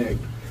respect.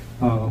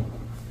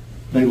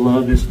 They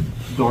love this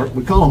dark,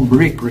 we call them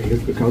brick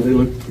reds because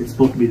it's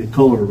supposed to be the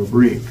color of a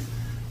brick.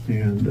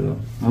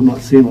 And I'm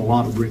not seeing a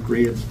lot of brick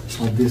reds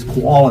of this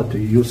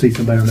quality. You'll see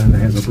somebody around that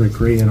has a brick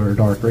red or a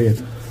dark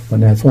red,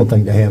 but that's one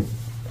thing to have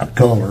a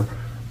color,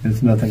 and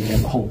it's nothing to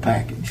have the whole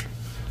package.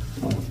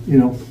 You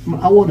know,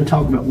 I want to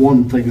talk about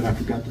one thing that I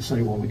forgot to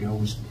say a while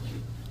ago.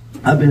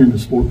 I've been in the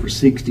sport for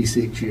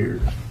 66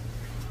 years,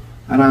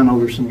 and I know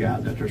there's some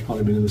guys out there's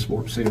probably been in the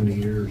sport 70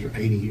 years or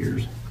 80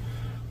 years.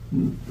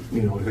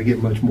 You know, if they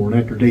get much more than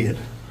that, they're dead.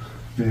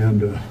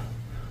 And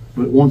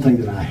but one thing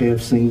that I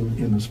have seen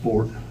in the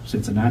sport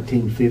since the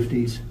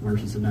 1950s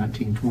versus the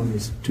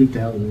 1920s,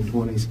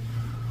 2020s,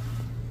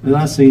 and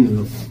I've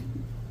seen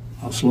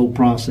a slow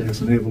process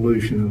and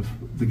evolution of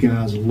the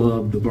guys that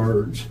loved the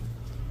birds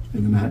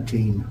in the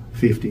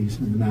 1950s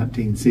and the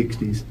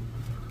 1960s.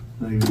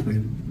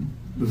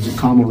 There was a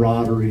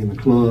camaraderie in the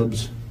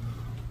clubs.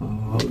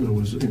 There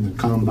was in the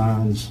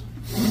combines.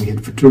 We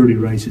had fraternity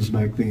races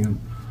back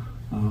then.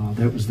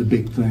 That was the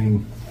big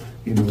thing.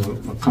 You know,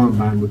 a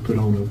combine would put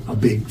on a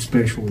big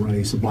special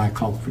race, a Black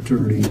Hawk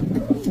fraternity,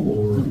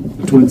 or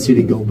a Twin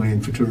City Gold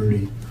Band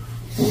fraternity,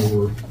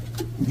 or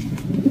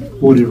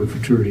whatever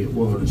fraternity it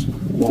was.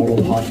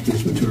 Waldo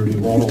Hotchkiss fraternity.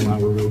 Waldo and I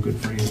were real good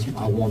friends.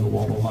 I won the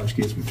Waldo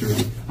Hotchkiss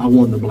fraternity. I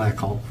won the Black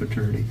Hawk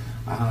fraternity.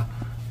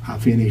 I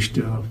finished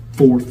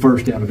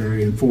first out of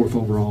area and 4th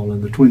overall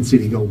in the Twin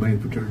City Gold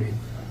Band fraternity.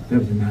 That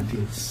was in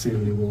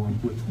 1971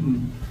 with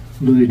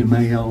Louis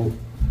DeMayo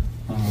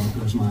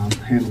was my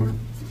handler,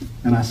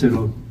 and I set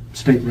a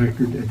state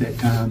record at that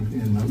time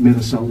in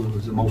Minnesota. It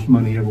was the most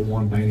money ever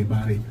won by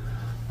anybody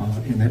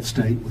in that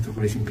state with a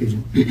racing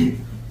pigeon.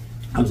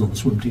 I was on the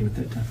swim team at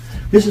that time.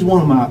 This is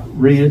one of my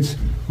reds.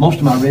 Most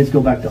of my reds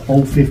go back to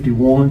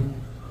 051.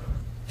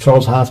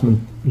 Charles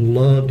Heitzman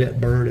loved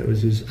that bird. It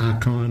was his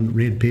icon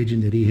red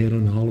pigeon that he had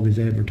on all of his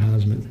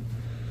advertisement.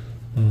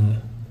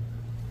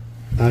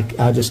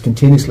 I just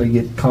continuously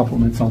get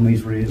compliments on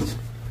these reds.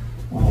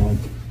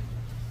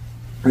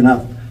 And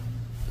I've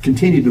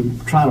continued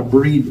to try to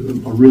breed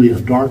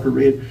a darker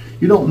red.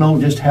 You don't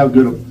know just how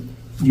good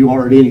you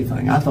are at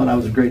anything. I thought I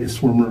was the greatest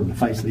swimmer on the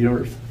face of the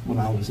earth when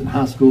I was in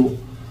high school.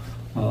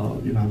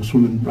 I was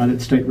swimming right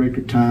at state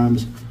record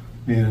times,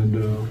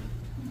 and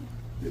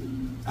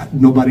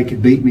nobody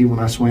could beat me when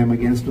I swam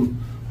against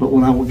them. But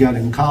when I got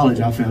in college,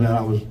 I found out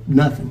I was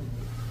nothing.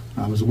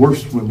 I was the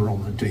worst swimmer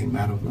on the team.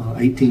 Out of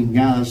 18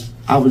 guys,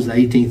 I was the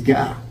 18th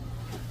guy.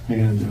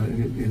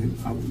 And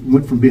I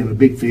went from being a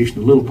big fish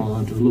in a little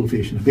pond to a little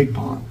fish in a big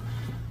pond.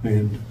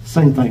 And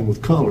same thing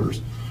with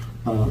colors.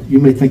 You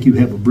may think you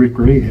have a brick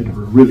red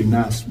or a really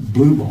nice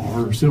blue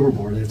bar or silver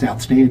bar that's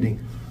outstanding.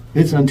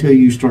 It's until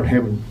you start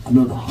having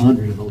another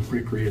 100 of those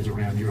brick reds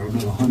around you or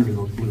another 100 of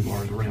those blue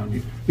bars around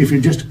you, if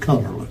you're just a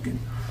color looking.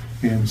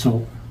 And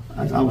so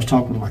I was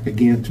talking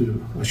again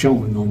to a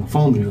showman on the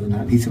phone the other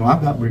night. He said, well,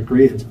 I've got brick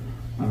reds.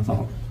 And I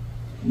thought,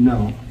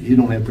 no, you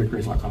don't have brick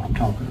reds like I'm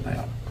talking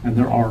about. And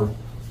there are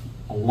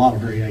a lot of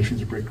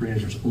variations of brick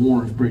reds. There's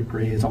orange brick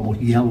reds,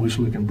 almost yellowish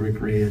looking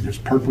brick reds. There's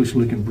purplish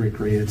looking brick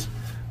reds.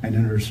 And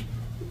then there's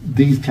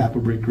these type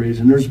of brick reds.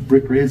 And there's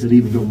brick reds that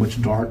even go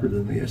much darker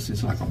than this.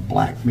 It's like a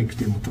black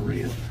mixed in with the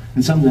red.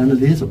 And sometimes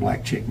it is a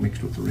black check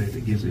mixed with the red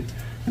that gives it.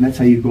 And that's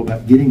how you go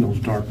about getting those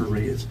darker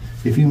reds.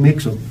 If you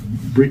mix a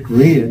brick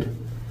red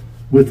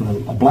with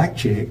a black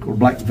check or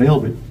black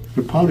velvet,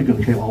 you're probably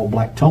going to have all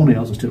black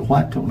toenails instead of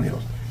white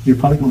toenails. You're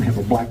probably going to have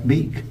a black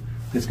beak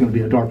that's going to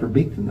be a darker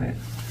beak than that.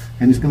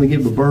 And it's going to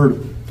give the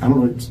bird, I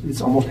don't know,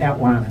 it's almost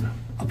outlining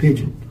a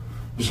pigeon.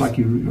 Just like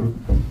you're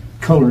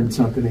coloring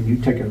something and you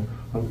take an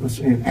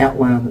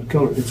outline the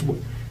color.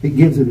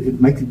 It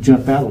makes it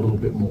jump out a little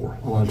bit more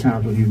a lot of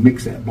times when you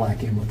mix that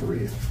black in with the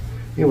red.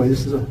 Anyway,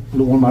 this is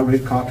one of my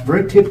red cocks.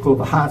 Very typical of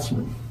the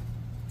Heitzman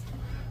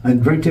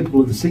and very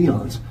typical of the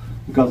Sions,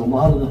 because a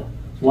lot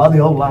of the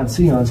old line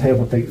Sions have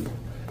what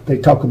they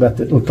talk about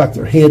that look like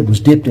their head was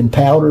dipped in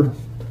powder.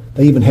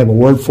 They even have a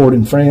word for it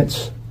in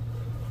France,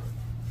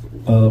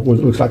 where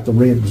it looks like the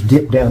red was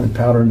dipped down in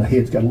powder and the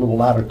head's got a little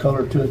lighter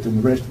color to it than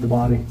the rest of the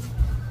body.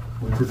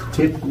 This is a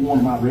typical one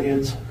of my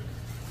reds,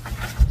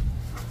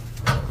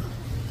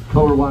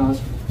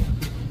 color-wise.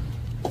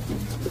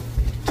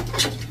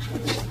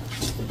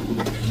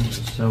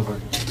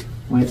 Silver.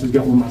 Lance has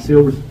got one of my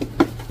silvers.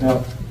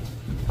 Now,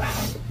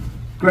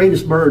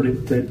 greatest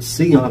bird that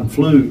Sion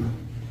flew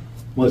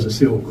was a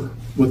silver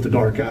with the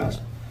dark eyes.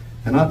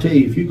 And I'll tell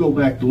you, if you go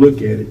back to look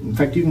at it, in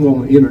fact, you can go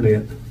on the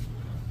internet,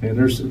 and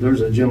there's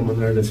a gentleman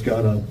there that's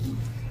got a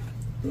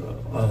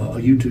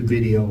YouTube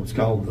video. It's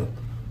called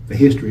the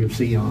History of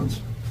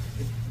Sions,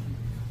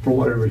 for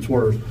whatever it's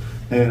worth.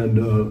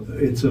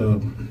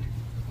 And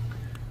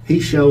he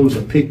shows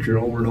a picture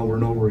over and over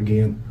and over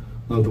again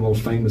of the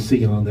most famous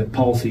Sion that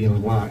Paul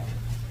Sion liked.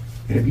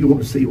 And if you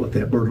want to see what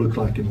that bird looks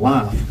like in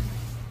life,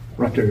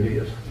 right there it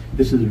is.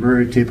 This is a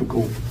very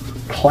typical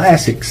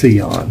classic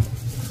Sion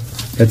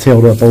that's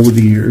held up over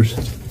the years.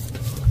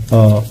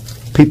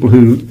 People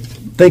who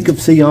think of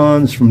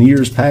Sions from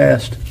years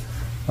past,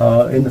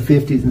 in the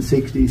 50s and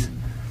 60s,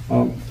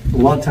 a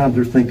lot of times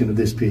they're thinking of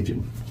this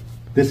pigeon.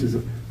 This is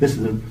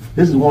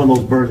one of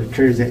those birds that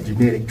carries that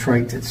genetic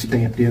trait that's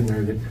stamped in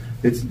there that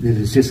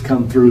has just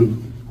come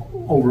through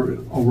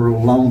over a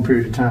long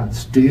period of time.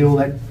 Still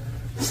that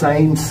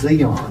same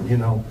Sion, you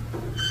know.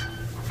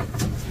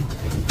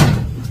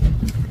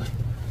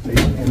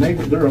 And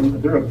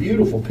they're a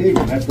beautiful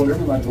pigeon. That's what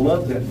everybody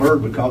loves that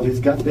bird, because it's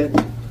got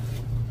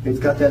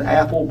that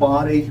apple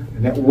body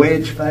and that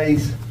wedge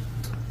face.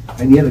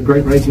 And yet a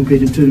great racing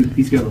pigeon too.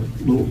 He's got a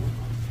little,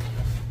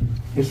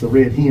 it's a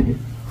red hen.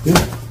 This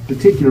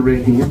particular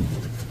red hen,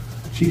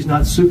 she's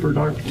not super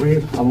dark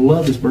red. I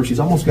love this bird. She's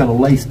almost got a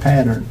lace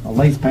pattern. A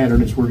lace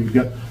pattern is where you've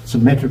got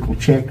symmetrical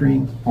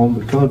checkering on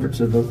the coverts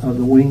of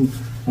the wing,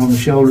 on the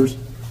shoulders.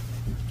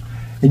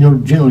 And you'll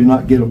generally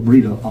not get a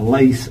breed a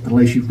lace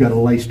unless you've got a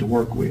lace to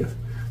work with.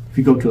 If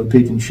you go to a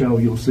pigeon show,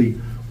 you'll see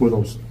where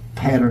those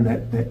pattern,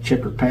 that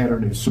checker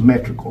pattern is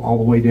symmetrical all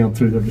the way down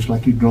through there, just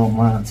like you've drawn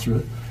lines through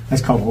it.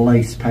 That's called a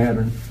lace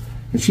pattern.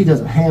 And she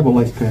doesn't have a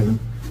lace pattern,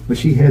 but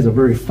she has a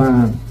very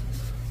fine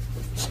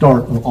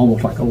start of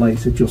almost like a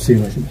lace that you'll see.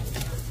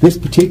 This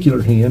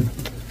particular hen,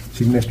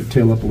 she messed her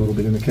tail up a little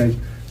bit in the case.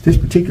 This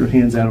particular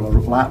hen's out of a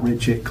light red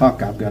check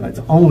cock I've got. It's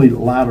only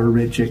lighter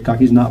red check cock.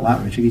 He's not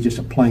light red check. He's just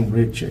a plain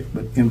red check.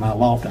 But in my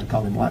loft, I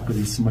call him light because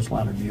he's so much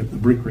lighter than the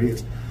brick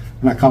reds.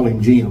 And I call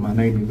him Jim. I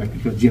named him that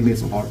because Jim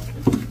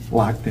Islehart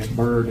liked that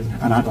bird,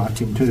 and I liked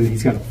him too.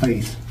 He's got a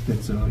face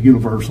that's a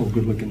universal,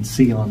 good-looking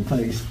Sion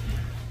face.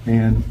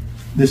 And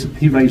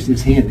he raised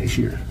this hen this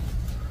year.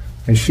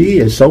 And she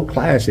is so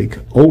classic,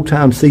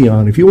 old-time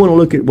Sion. If you want to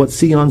look at what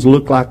Sions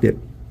look like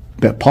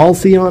that Paul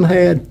Sion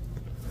had,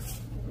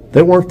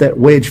 they weren't that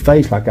wedge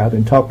face like I've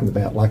been talking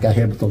about, like I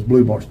had with those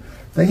blue bars.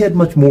 They had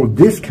much more of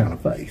this kind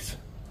of face.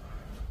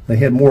 They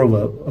had more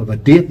of a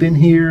dip in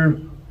here,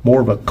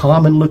 more of a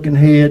common looking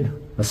head,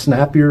 a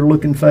snappier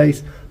looking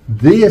face.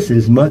 This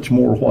is much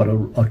more what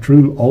a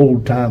true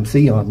old time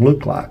Sion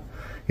looked like.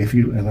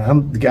 And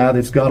I'm the guy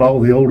that's got all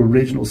the old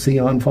original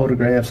Sion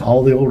photographs,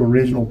 all the old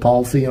original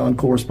Paul Sion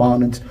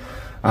correspondence.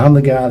 I'm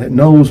the guy that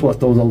knows what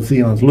those old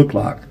Sions look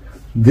like.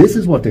 This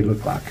is what they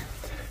look like.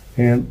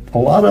 And a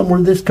lot of them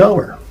were this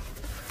color.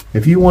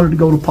 If you wanted to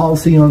go to Paul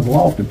Sion's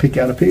loft and pick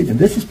out a pigeon,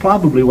 this is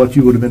probably what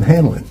you would have been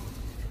handling.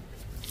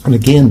 And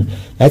again,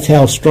 that's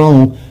how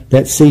strong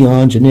that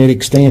Sion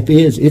genetic stamp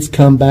is. It's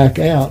come back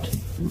out.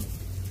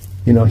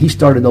 You know, he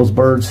started those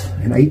birds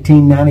in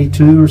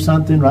 1892 or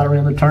something, right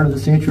around the turn of the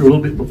century, a little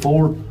bit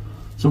before.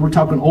 So we're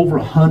talking over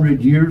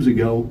 100 years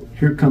ago.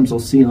 Here comes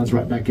those Sions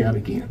right back out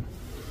again.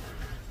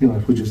 You know,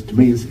 which is, to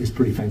me, is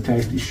pretty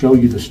fantastic. Show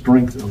you the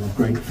strength of a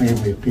great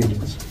family of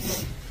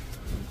pigeons.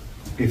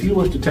 If you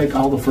was to take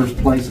all the first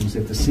places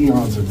that the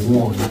Sions have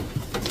won,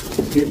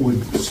 it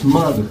would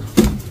smother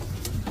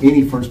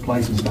any first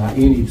places by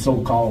any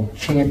so-called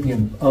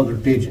champion other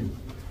pigeon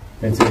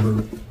that's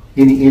ever,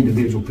 any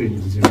individual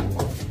pigeon that's ever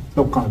won.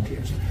 No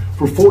contest.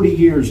 For 40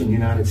 years in the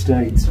United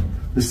States,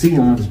 the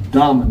Sions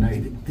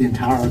dominated the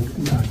entire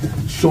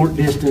short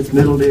distance,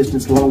 middle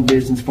distance, long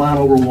distance, flying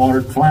over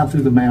water, flying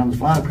through the mountains,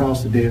 flying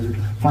across the desert,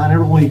 flying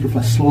everywhere you could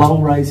fly, slow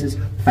races,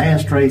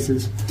 fast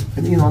races.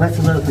 And you know, that's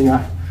another thing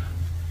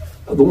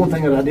the one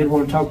thing that I did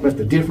want to talk about,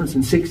 the difference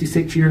in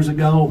 66 years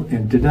ago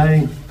and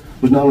today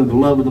was not only the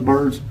love of the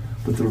birds,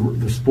 but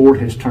the sport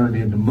has turned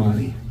into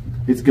money.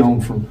 It's gone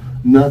from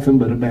nothing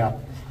but about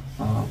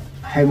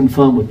having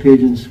fun with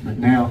pigeons, but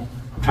now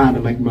trying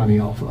to make money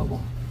off of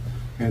them.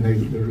 And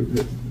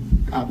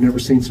I've never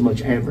seen so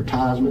much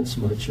advertisement, so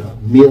much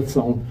myths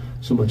on,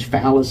 so much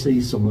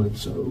fallacy, so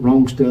much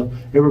wrong stuff.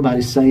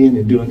 Everybody's saying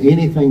and doing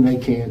anything they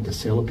can to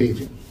sell a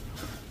pigeon.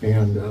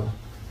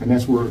 And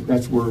that's where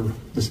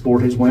the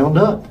sport has wound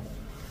up.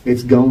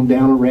 It's gone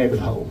down a rabbit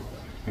hole,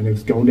 and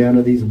it's gone down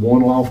to these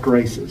one loft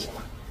races.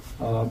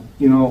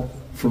 You know,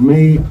 for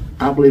me,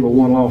 I believe a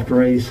one loft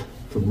race,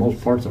 for the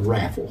most part, is a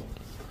raffle.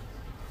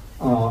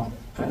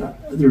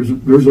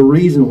 There's a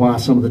reason why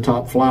some of the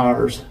top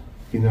flyers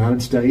in the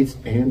United States,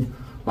 and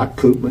like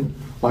Koopman,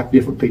 like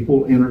different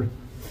people, enter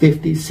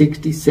 50,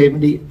 60,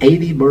 70,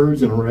 80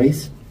 birds in a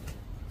race.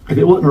 If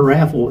it wasn't a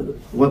raffle,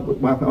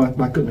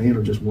 why couldn't I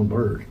enter just one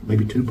bird,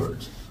 maybe two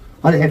birds?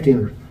 I'd have to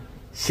enter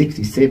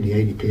 60, 70,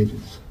 80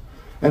 pigeons.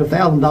 At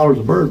 $1,000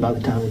 a bird by the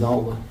time with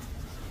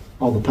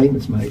all the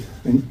payments made.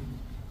 And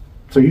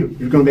so you're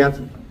going to be out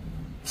to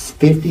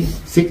 $50,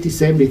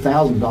 $60,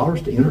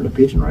 $70,000 to enter the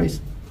pigeon race?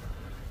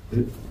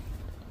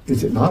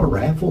 Is it not a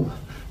raffle?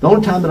 The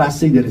only time that I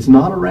see that it's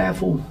not a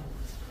raffle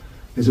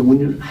is that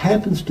when it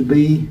happens to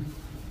be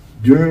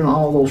during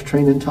all those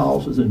training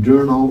tosses and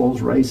during all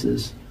those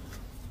races,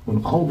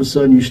 when all of a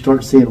sudden you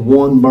start seeing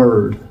one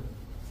bird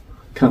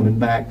coming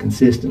back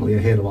consistently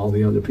ahead of all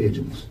the other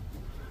pigeons.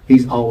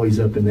 He's always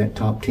up in that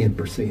top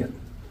 10%,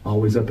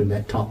 always up in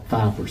that top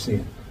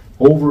 5%,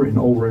 over and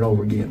over and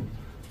over again.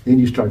 Then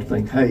you start to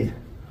think, hey,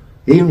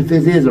 even if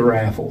this is a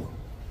raffle,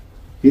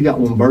 you got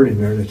one bird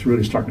in there that's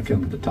really starting to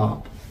come to the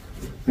top.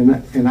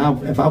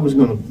 If I was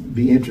going to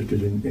be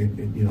interested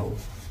in you know,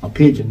 a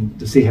pigeon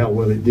to see how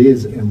well it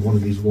is in one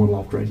of these one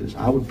loft races,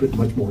 I would put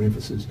much more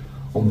emphasis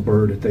on the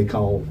bird that they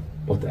call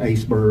the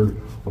ace bird,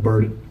 a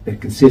bird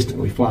that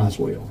consistently flies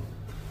well.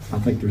 I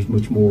think there's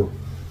much more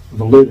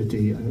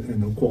validity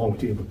in the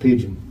quality of a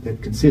pigeon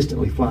that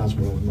consistently flies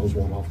well in those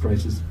one loft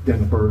races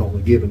than a bird on a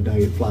given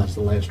day that flies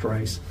the last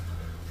race.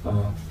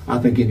 I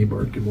think any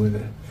bird can win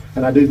that.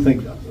 And I do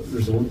think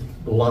there's a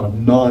lot of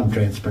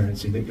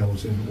non-transparency that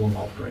goes into one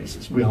loft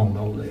races. We all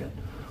know that.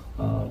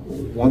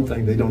 One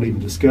thing they don't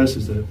even discuss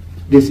is the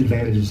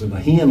disadvantages of a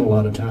hen a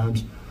lot of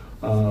times.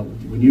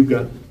 When you've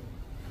got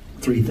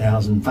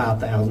 3,000,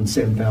 5,000,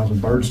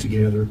 7,000 birds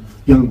together,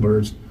 young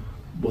birds,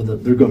 well,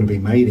 they're going to be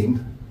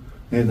mating,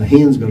 and the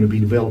hen's going to be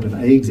developing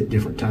eggs at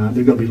different times.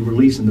 They're going to be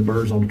releasing the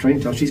birds on the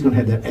training toss. She's going to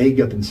have that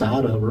egg up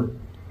inside of her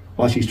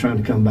while she's trying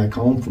to come back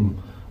home from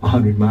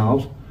 100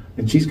 miles,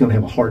 and she's going to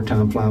have a hard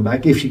time flying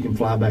back, if she can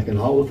fly back at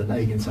all with an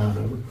egg inside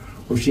of her.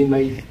 Or she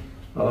may,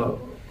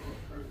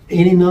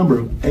 any number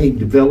of egg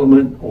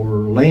development or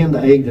land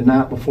the egg the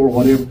night before,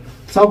 whatever.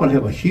 It's all going to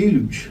have a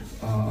huge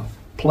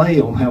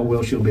play on how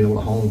well she'll be able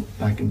to home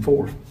back and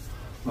forth.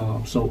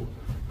 So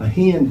a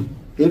hen,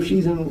 if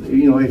she's in,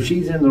 you know, if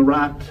she's in the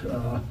right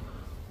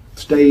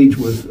stage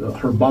with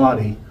her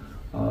body,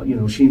 You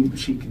know, she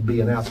could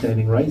be an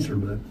outstanding racer,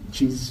 but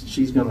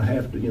she's going to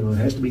have to, you know, it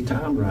has to be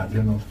timed right,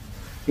 you know.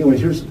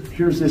 Anyways,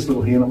 here's this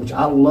little hen, which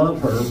I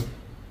love her.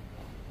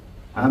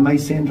 I may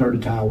send her to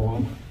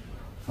Taiwan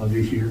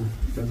this year,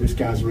 because this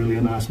guy's really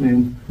a nice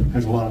man,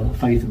 has a lot of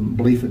faith and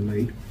belief in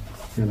me,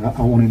 and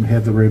I want him to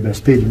have the very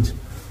best pigeons.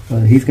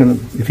 He's gonna,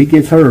 if he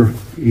gets her,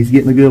 he's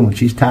getting a good one.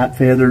 She's tight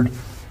feathered,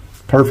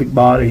 perfect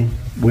body,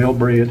 well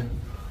bred.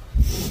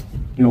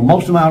 You know,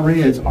 most of my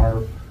reds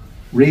are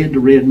red to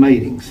red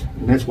matings,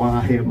 and that's why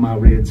I have my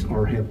reds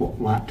or have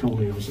light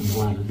toenails and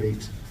lighter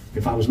beaks.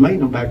 If I was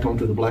mating them back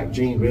onto the black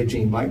gene, red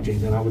gene, black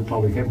gene, then I would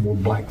probably have more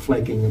black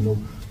flecking in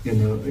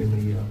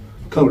the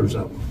colors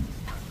of them.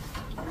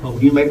 But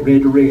when you make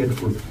red to red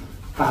for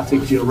 5,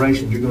 6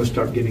 generations, you're going to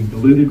start getting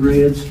diluted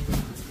reds,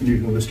 and you're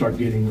going to start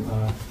getting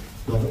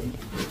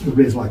the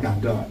reds like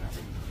I've got.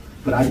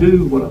 But I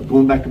do,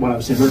 going back to what I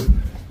was saying earlier,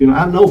 you know,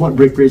 I know what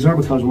brick reds are,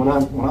 because when I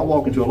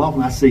walk into a loft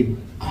and I see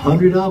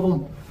 100 of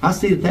them, I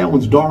see that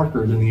one's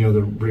darker than the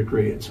other brick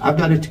reds. I've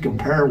got it to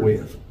compare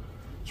with.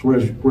 So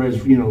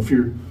whereas you know, if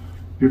you're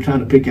trying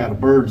to pick out a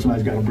bird,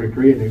 somebody's got a brick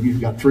red, and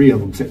you've got 3 of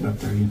them sitting up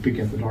there, you pick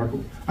out the darker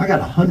one. I got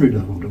 100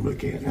 of them to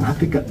look at, and I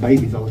pick up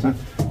babies all the time.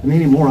 And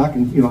anymore, I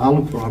can, you know, I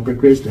look for my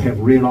brick reds to have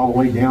red all the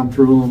way down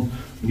through them.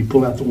 And you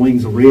pull out the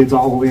wings of reds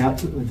all the way out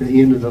to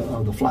the end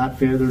of the flight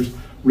feathers.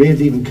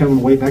 Reds even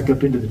coming way back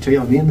up into the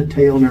tail and in the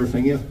tail and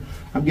everything else.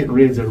 I'm getting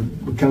reds that are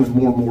becoming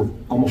more and more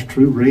almost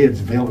true reds,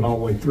 velvet all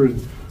the way through.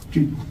 But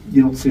you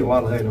don't see a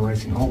lot of that in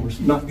racing homers,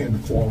 not in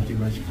the quality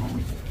racing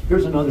homers.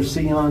 Here's another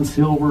Sion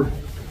silver,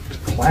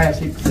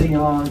 classic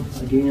Sion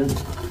again.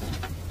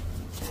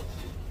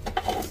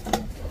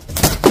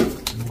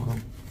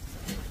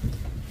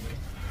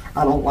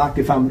 I don't like,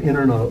 if I'm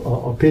entering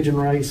a pigeon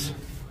race,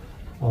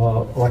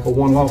 like a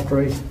one loft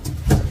race,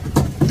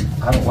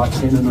 I don't like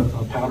sending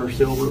a powder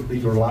silver.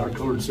 These are lighter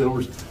colored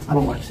silvers. I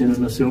don't like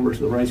sending a silver to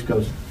the race,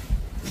 because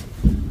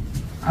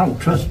I don't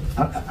trust.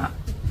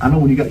 I know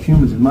when you got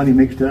humans and money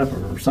mixed up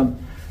or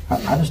something,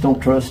 I just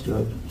don't trust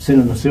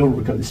sending a silver,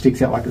 because it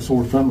sticks out like a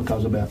sore thumb,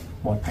 because about,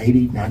 what,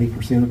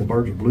 80–90% of the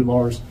birds are blue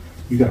bars.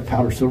 You got a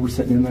powder silver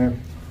sitting in there.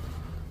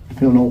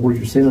 Depending on where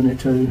you're sending it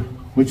to,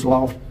 which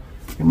loft,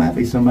 it might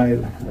be somebody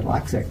that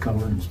likes that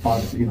color and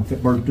spots, you know, if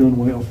that bird's doing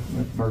well,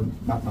 that bird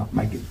might not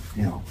make it,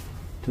 you know,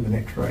 to the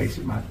next race.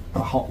 It might, a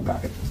hawk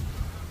got it.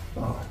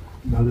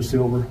 Another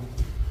silver.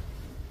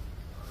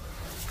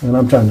 And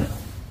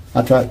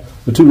I try,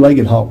 the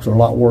 2-legged hawks are a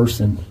lot worse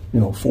than, you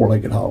know,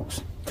 4-legged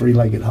hawks,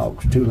 3-legged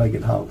hawks,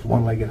 2-legged hawks,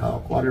 1-legged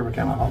hawk, whatever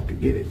kind of hawk to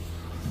get it.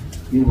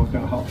 You know what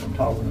kind of hawks I'm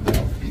talking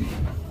about.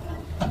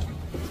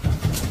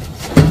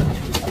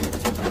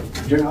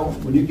 General,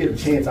 when you get a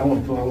chance, I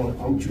want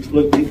you to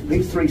look,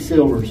 these 3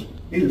 silvers,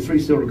 these are 3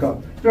 silver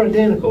cocks. They're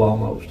identical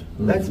almost.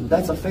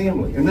 That's a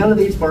family. And none of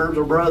these birds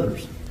are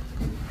brothers.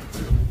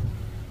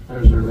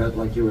 There's the red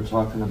like you were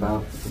talking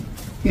about.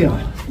 Yeah,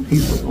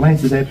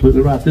 Lance is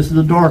absolutely right. This is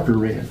a darker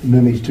red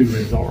than these 2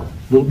 reds are.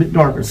 A little bit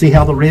darker. See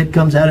how the red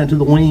comes out into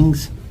the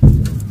wings?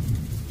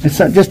 It's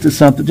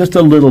just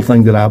a little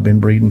thing that I've been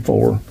breeding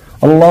for.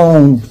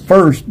 Alone,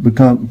 first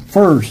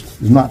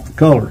is not the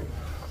color.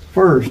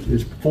 First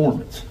is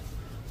performance.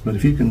 But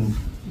if you're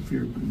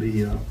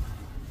be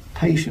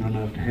patient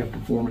enough to have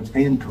performance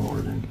and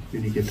color, then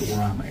you get to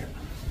where I'm at.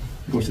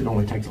 Of course, it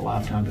only takes a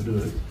lifetime to do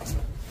it.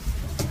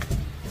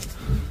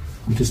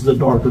 This is a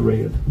darker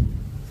red.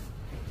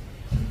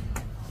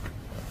 I'm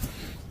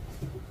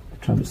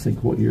trying to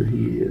think what year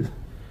he is.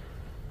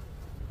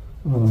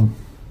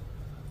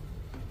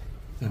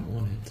 That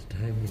one at the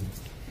table.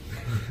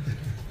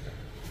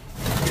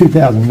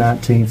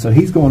 2019, so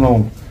he's going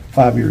on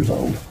 5 years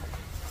old.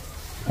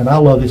 And I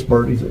love this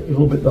bird. He's a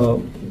little bit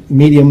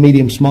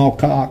medium, small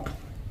cock.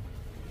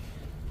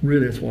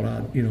 Really, that's what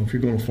if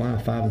you're going to fly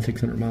 500 and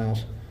 600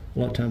 miles, a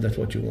lot of times that's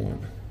what you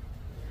want.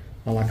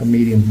 I like a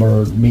medium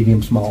bird,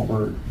 medium, small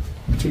bird,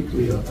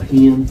 particularly a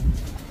hen.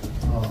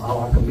 I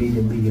like a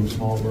medium,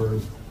 small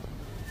bird.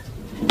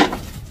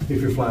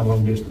 If you're flying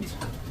long distance,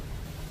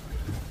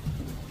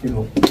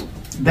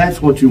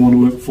 that's what you want to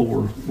look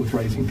for with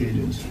raising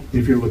pigeons.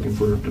 If you're looking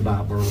to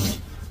buy birds,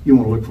 you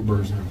want to look for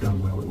birds that have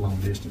done well at long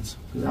distance.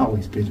 Because all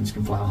these pigeons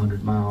can fly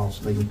 100 miles.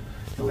 They can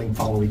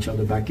follow each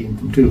other back in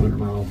from 200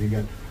 miles. You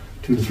got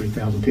 2,000 to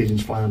 3,000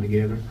 pigeons flying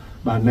together.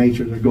 By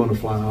nature, they're going to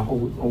fly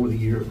over the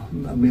year,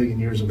 a million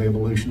years of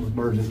evolution with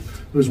birds. It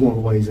was one of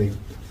the ways they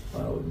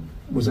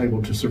was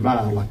able to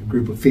survive, like a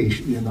group of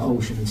fish in the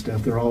ocean and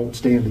stuff. They're all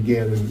staying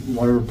together.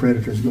 Whatever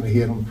predator is going to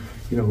hit them,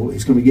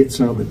 it's going to get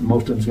some, but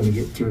most of them's going to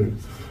get through.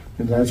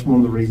 And that's one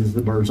of the reasons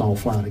the birds all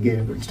fly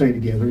together and stay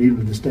together,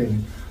 even if they're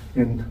staying.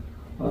 And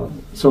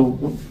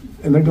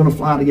they're going to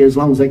fly together as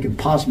long as they can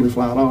possibly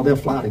fly at all. They'll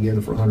fly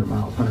together for 100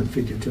 miles,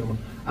 150 to them.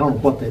 I don't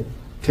know what that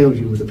tells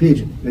you with a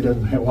pigeon. It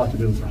doesn't have a lot to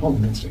do with their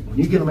homing instinct. When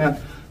you get them out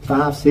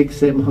 500, 600,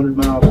 700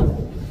 miles,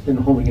 then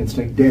the homing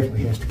instinct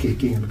definitely has to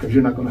kick in, because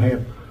you're not going to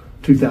have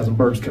 2,000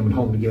 birds coming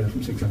home together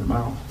from 600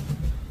 miles.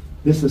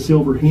 This is a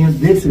silver hen.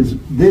 This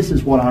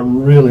is what I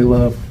really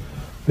love.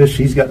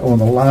 She's got on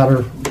the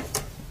lighter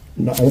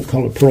I won't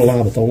call it pearl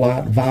eye, but the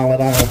light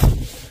violet eye.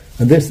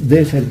 And this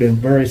has been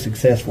very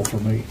successful for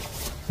me.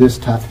 This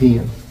type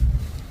hen,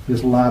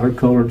 this lighter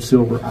colored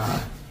silver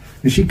eye.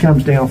 And she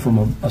comes down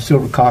from a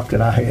silver cock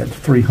that I had,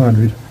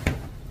 300.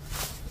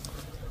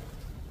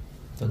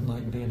 Doesn't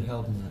like being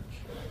held much.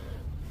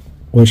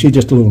 Well, she's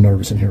just a little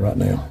nervous in here right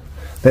now.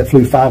 That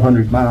flew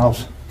 500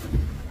 miles.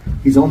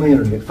 He's on the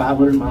internet,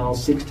 500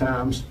 miles 6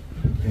 times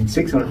and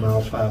 600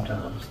 miles 5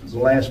 times. It's the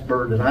last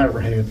bird that I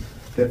ever had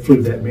that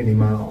flew that many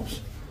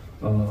miles,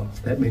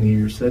 that many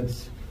years.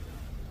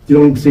 You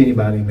don't even see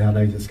anybody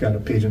nowadays that's got a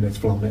pigeon that's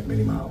flown that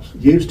many miles.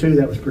 Used to,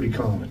 that was pretty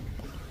common.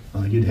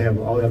 You'd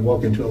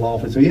walk into a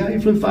loft and say, yeah, he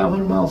flew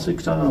 500 miles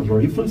 6 times, or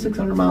he flew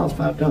 600 miles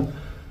 5 times.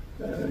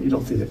 You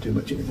don't see that too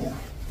much anymore.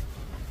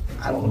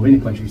 I don't know any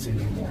place you see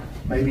it anymore.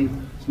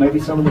 Maybe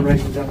some of the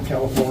races out in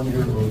California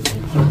or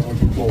some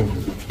ones in Florida.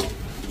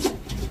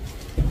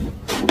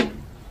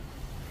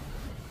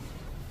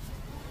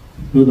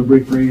 Another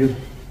brick red.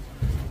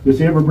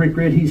 This every brick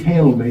red he's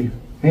handed me,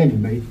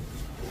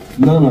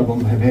 none of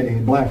them have had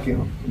any black in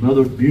them.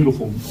 Another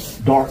beautiful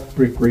dark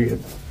brick red,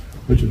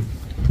 which is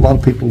a lot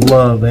of people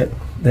love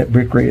that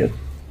brick red.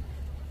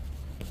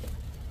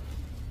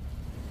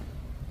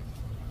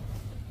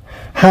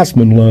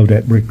 Heitzman loved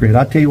that brick red.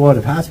 I tell you what,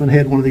 if Heitzman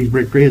had one of these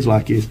brick reds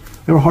like this,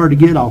 they were hard to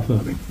get off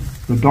of him.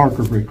 The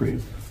darker brick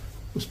red,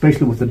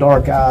 especially with the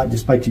dark eye, it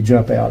just makes you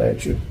jump out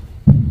at you.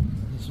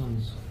 This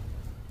one's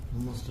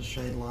almost a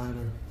shade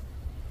lighter.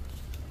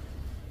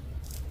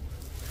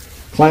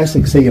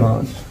 Classic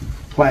Sions,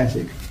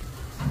 classic.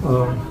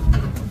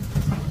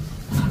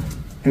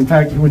 In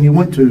fact, when you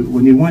went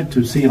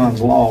to Sions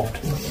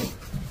loft,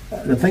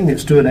 the thing that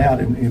stood out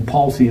in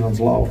Paul Sions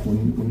loft,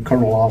 when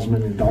Colonel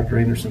Osmond and Dr.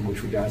 Anderson,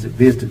 which were guys that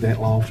visited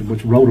that loft and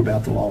which wrote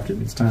about the loft at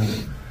its time,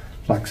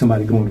 like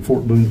somebody going to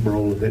Fort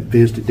Boonesboro that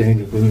visited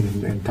Daniel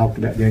Boone and talked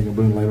about Daniel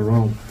Boone later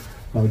on.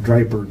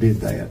 Draper did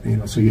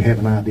that, so you have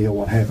an idea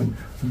what happened.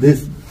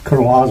 This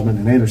Colonel Osmond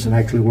and Anderson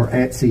actually were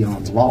at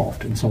Sions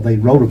loft, and so they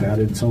wrote about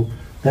it, and so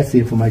that's the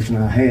information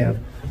I have,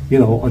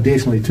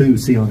 additionally to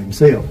Sion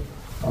himself.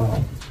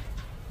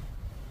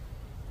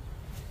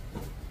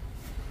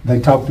 They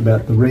talked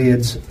about the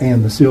reds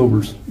and the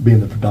silvers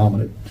being the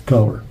predominant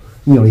color.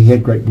 He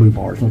had great blue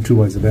bars, no two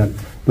ways about it,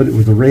 but it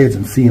was the reds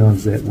and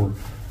Sions that were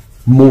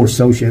more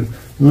associated.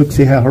 Look,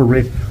 see how her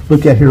red,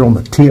 look at here on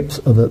the tips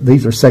of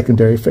these are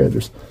secondary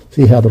feathers.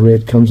 See how the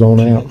red comes on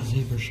out.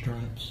 Zebra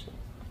stripes.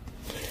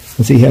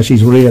 And see how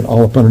she's red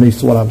all up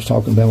underneath what I was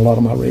talking about, a lot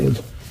of my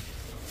reds.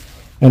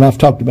 And I've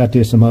talked about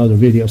this in my other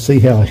videos. See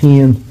how a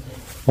hen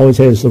always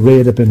has the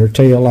red up in her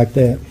tail like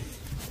that?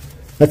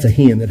 That's a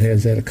hen that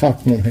has that. A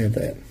cock won't have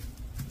that.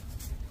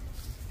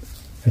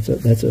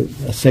 That's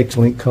a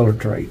sex-linked color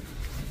trait.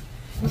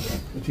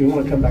 If you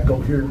want to come back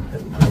over here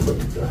and look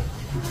at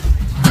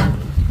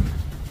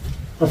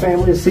our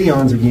family of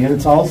Sions again.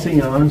 It's all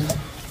Sions.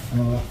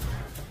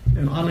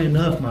 And oddly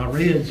enough, my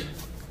reds,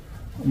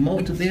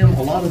 most of them,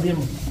 a lot of them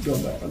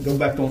go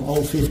back on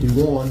old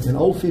 51. And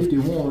old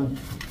 51,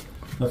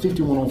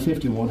 51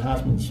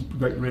 Heitzman's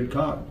great red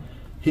cock,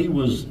 he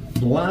was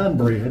blind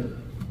bred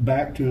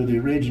back to the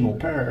original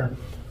pair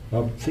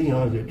of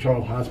Sions that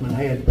Charles Heitzman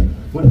had.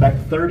 Went back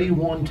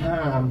 31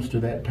 times to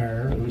that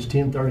pair. It was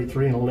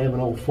 1033 and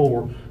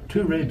 1104,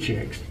 2 red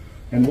checks.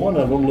 And one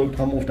of them looked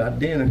almost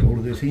identical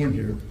to this hen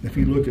here. If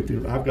you look at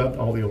I've got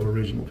all the old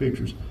original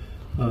pictures.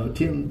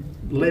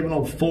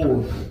 1104 or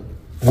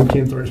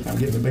 1030, I'm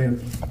getting the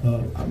band.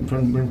 I'm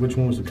trying to remember which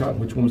one was the cock,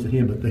 which one was the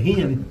hen. But the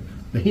hen,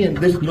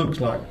 this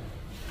looks like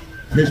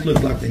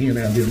the hen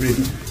out of the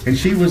original. And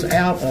she was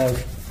out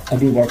of a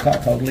blue bar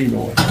cock called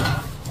Leroy.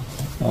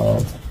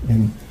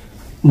 And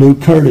Lou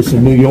Curtis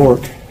in New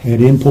York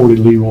had imported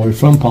Leroy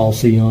from Paul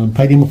Sion,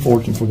 paid him a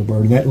fortune for the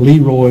bird. And that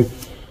Leroy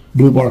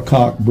blue bar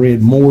cock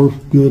bred more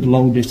good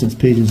long distance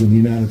pigeons in the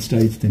United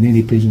States than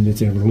any pigeon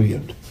that's ever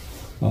lived.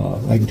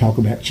 They can talk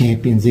about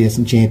champions this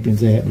and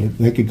champions that, but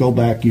they could go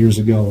back years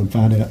ago and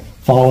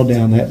follow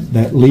down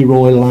that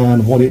Leroy line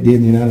of what it did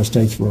in the United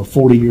States for a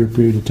 40-year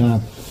period of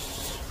time.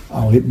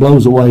 Oh, it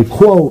blows away,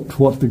 quote,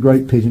 what the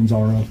great pigeons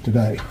are of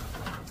today.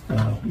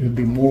 It'd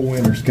be more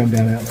winners come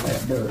down out of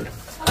that bird.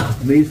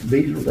 And these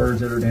are birds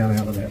that are down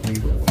out of that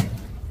Leroy.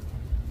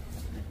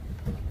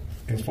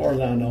 As far as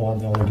I know, I'm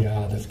the only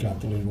guy that's got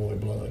the Leroy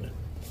blood.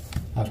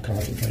 I've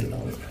concentrated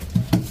on it.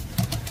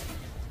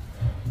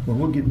 Well,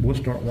 we'll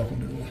start walking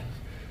to it.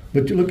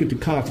 But you look at the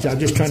cocks. I'm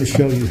just trying to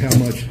show you how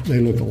much they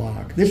look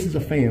alike. This is a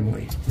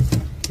family.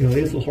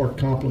 Israel Hart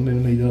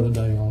complimented me the other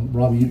day on,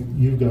 Robbie,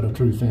 you've got a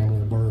true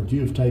family of birds.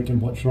 You have taken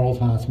what Charles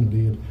Heitzman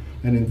did,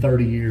 and in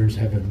 30 years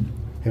have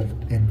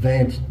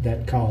advanced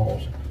that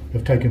cause,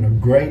 have taken a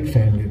great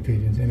family of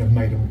pigeons and have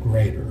made them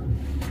greater.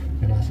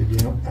 And I said,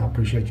 I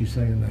appreciate you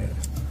saying that.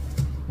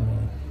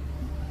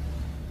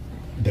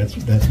 That's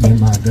been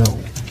my goal.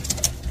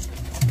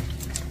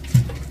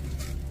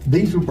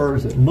 These are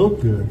birds that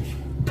look good,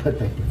 but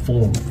they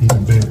perform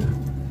even better.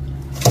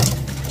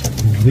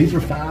 These are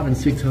 500 and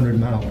 600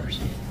 milers.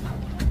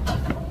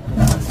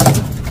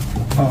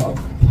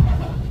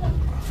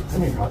 Let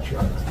me watch you.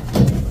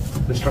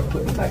 Let's start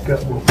putting it back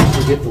up. We'll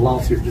get the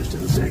lofts here just in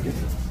a second.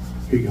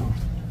 Here you go.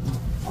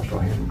 I'll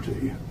start handing them to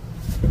you.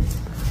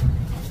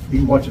 You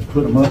can watch us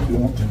put them up if you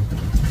want to.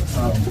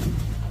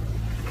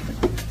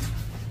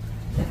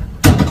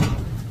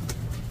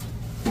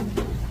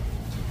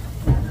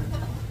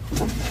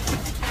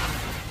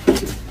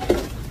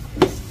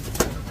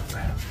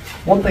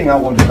 One thing I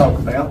wanted to talk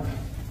about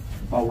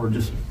while we're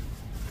just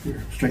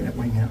here, straighten that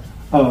wing out,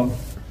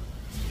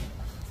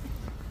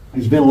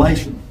 is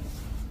ventilation.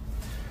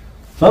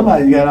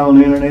 Somebody got on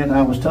the internet, and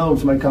I was told,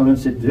 somebody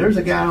commented and said, there's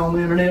a guy on the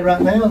internet right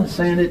now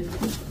saying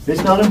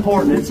it's not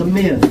important, it's a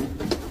myth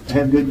to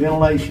have good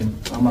ventilation.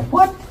 I'm like,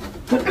 what?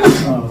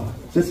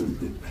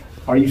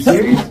 Are you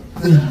serious?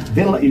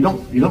 You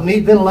don't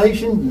need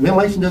ventilation?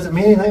 Ventilation doesn't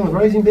mean anything with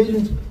raising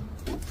pigeons?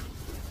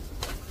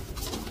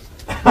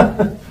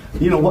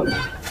 You know what?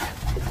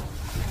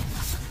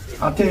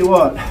 I'll tell you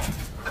what,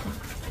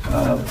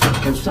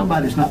 if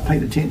somebody's not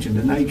paying attention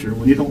to nature,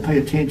 when you don't pay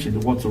attention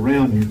to what's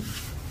around you,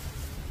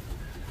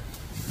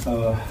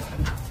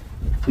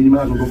 then you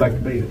might as well go back to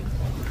bed.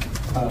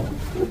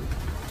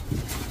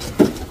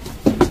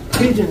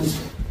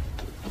 Pigeons,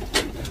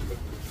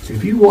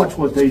 if you watch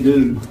what they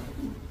do,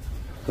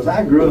 because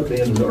I grew up at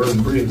the end of the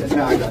urban bridge, that's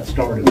how I got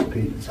started with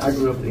pigeons. I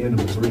grew up at the end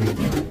of the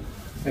bridge,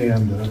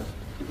 and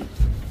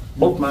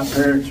both my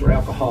parents were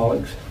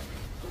alcoholics.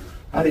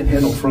 I didn't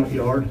have no front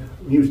yard.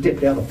 When you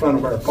stepped out the front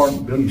of our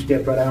apartment building, you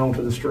stepped right out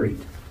onto the street.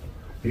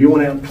 If you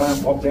went out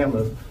and walked down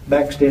the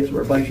back steps of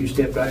our place, you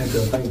stepped right into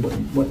a thing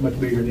wasn't much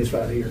bigger than this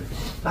right here.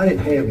 I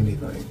didn't have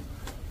anything,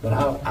 but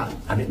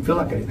I didn't feel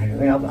like I didn't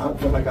have anything. I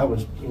felt like I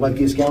was the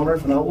luckiest guy on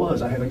earth, and I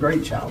was. I had a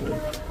great childhood.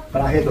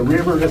 But I had the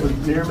river that was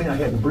near me, I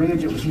had the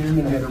bridge that was near me,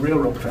 and I had the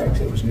railroad tracks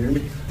that was near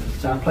me.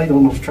 So I played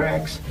on those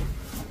tracks,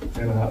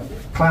 and I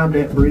climbed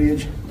that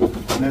bridge,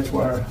 and that's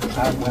where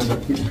I wound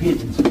up getting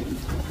pigeons.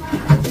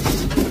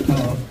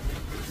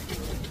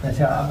 That's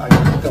how I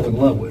fell in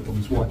love with them,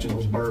 was watching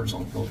those birds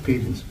on those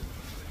pigeons.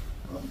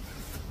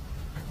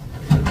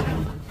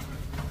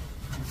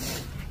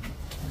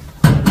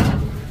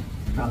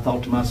 I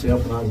thought to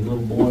myself when I was a little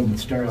boy and would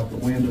stare out the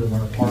window of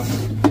our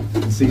apartment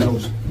and see a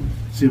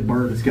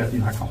bird that's got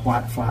like a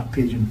white flight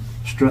pigeon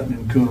strutting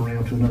and cooing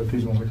around to another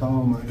pigeon. I was like,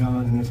 oh my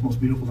God, and that's the most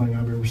beautiful thing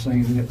I've ever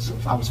seen. And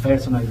I was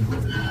fascinated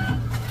with it.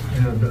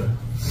 And I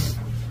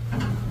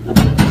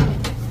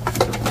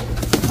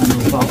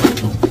never thought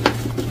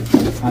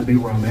I'd be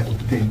where I'm at with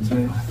the pigeons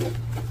now.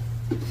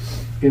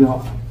 You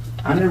know,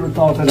 I never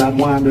thought that I'd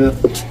wind up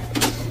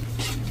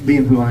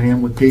being who I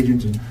am with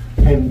pigeons, and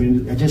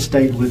I just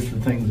stayed with the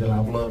things that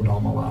I've loved all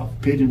my life.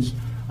 Pigeons,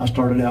 I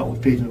started out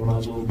with pigeons when I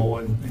was a little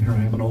boy, and here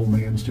I am, an old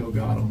man, still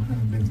got them, and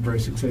I've been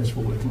very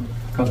successful with them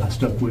because I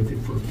stuck with it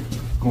for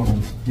going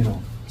on,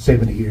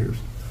 70 years.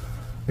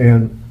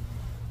 And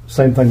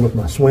same thing with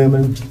my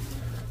swimming.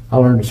 I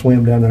learned to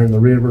swim down there in the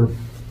river,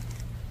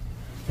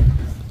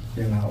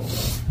 and I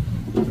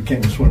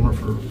became a swimmer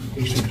for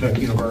Eastern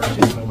Kentucky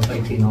University. I with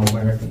 18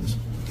 All-Americans,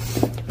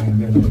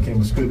 and then I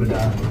became a scuba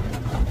diver.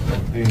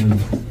 And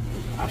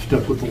I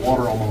stuck with the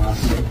water all my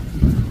life.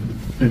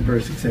 Been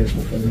very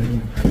successful for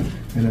them.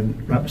 And then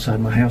right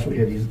beside my house, we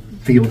had these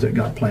fields that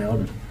got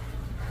plowed.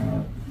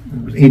 There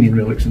was Indian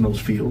relics in those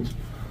fields,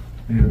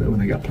 and when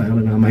they got plowed.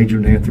 And I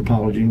majored in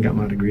anthropology and got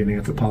my degree in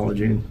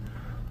anthropology,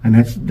 and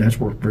that's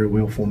worked very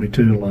well for me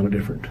too. In a lot of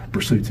different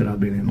pursuits that I've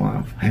been in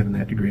life, having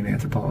that degree in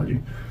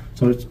anthropology.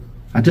 So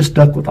I just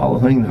stuck with all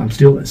the things. I'm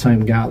still that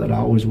same guy that I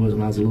always was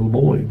when I was a little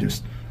boy.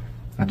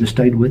 I just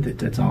stayed with it.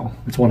 That's all.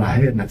 It's what I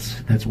had, and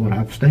that's what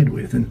I've stayed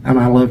with. And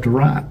I love to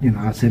write.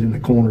 I sit in the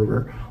corner of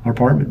our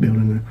apartment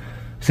building and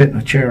sit in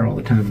a chair all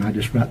the time, and I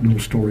just write little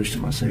stories to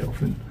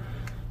myself. And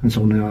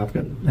so now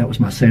that was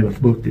my 7th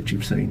book that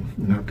you've seen,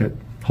 and I've got,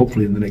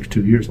 hopefully in the next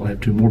 2 years I'll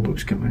have 2 more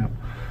books come out.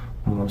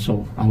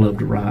 So I love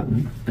to write,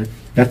 and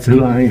that's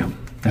who I am.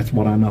 That's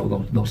what I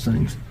know. Those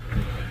things.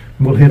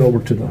 And we'll head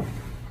over to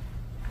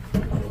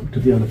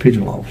the other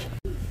pigeon lofts.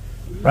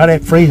 Right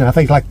at freezing. I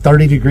think it's like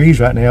 30 degrees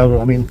right now.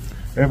 I mean,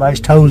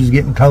 everybody's toes is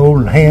getting cold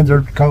and hands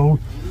are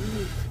cold,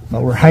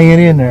 but we're hanging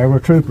in there. We're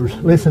troopers.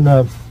 Listen,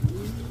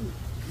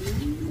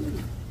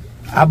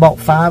 I bought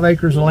 5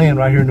 acres of land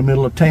right here in the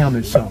middle of town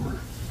this summer,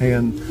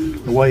 and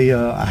the way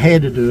I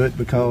had to do it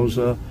because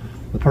the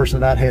person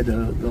that I'd had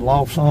the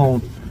lofts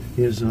on,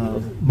 his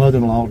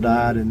mother-in-law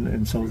died,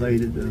 and so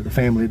the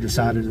family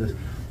decided to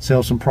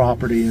sell some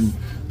property, and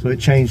so it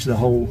changed the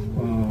whole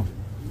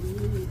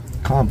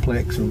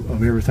complex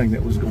of everything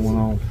that was going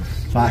on.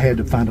 So I had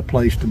to find a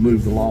place to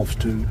move the lofts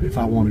to if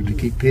I wanted to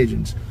keep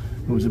pigeons.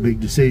 It was a big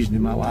decision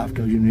in my life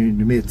because in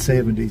the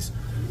mid-70s,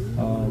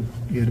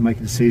 you had to make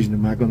a decision,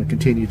 am I going to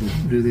continue to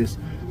do this?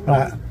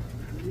 But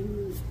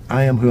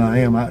I am who I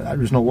am.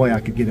 There's no way I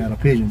could get out of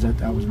pigeons.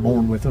 I was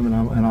born with them,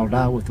 and I'll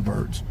die with the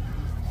birds.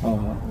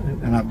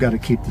 And I've got to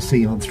keep the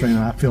Sions strain.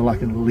 I feel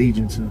like an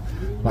allegiance,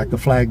 like the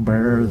flag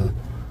bearer, the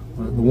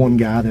one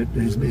guy that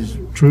is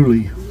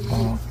truly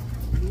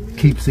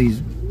keeps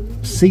these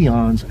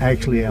Sions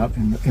actually out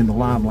in the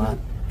limelight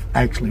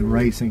actually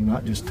racing,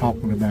 not just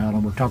talking about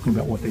them or talking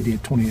about what they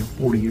did 20 or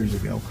 40 years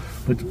ago,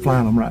 but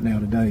flying them right now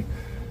today.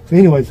 So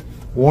anyways,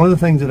 one of the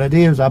things that I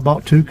did is I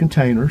bought 2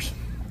 containers,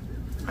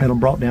 had them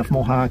brought down from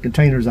Ohio.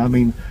 Containers, I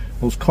mean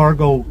those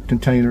cargo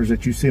containers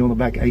that you see on the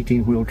back of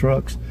 18-wheel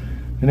trucks,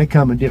 and they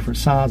come in different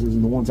sizes,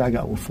 and the ones I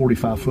got were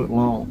 45 foot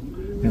long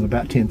and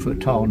about 10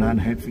 foot tall,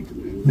 9.5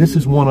 feet. This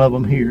is one of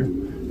them here,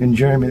 and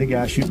Jeremy, the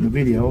guy shooting the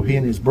video, he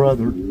and his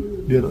brother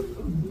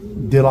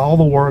did all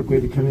the work. We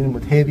had to come in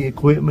with heavy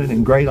equipment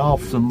and grade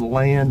off some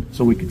land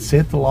so we could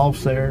set the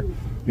lofts there.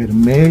 We had to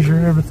measure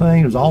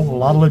everything. It was all a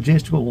lot of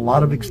logistical, a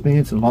lot of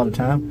expense, and a lot of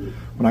time.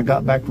 When I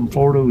got back from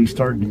Florida, we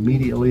started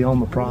immediately on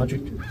the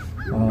project.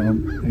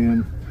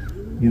 And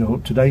you know,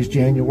 today's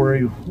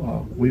January.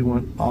 We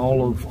went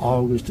all of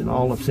August and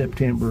all of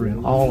September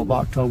and all of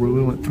October.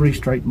 We went 3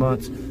 straight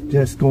months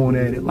just going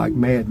at it like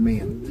mad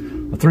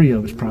men. 3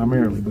 of us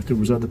primarily, but there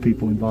was other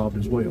people involved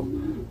as well.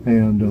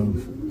 And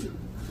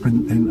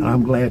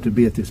I'm glad to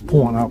be at this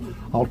point.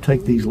 I'll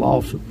take these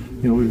lofts.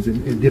 You know, it was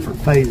in different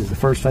phases. The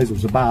first phase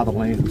was to buy the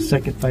land. The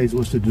second phase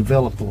was to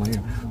develop the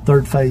land.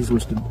 Third phase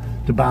was to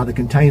buy the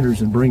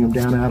containers and bring them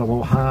down out of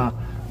Ohio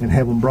and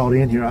have them brought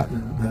in here.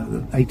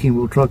 The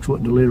 18-wheel trucks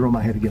wouldn't deliver them.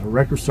 I had to get a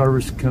wrecker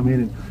service to come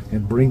in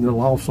and bring the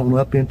lofts on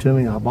up into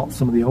me. I bought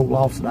some of the old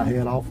lofts that I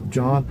had off of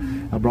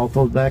John. I brought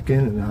those back in,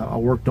 and I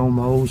worked on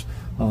those,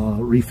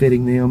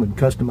 refitting them and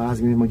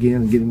customizing them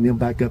again and getting them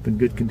back up in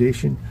good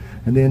condition.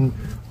 And then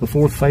the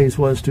 4th phase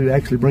was to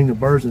actually bring the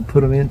birds and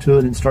put them into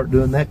it and start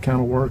doing that kind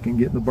of work and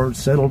getting the birds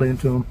settled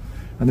into them.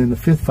 And then the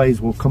 5th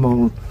phase will come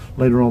on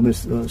later on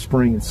this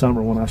spring and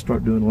summer when I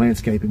start doing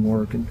landscaping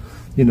work and,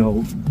 you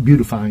know,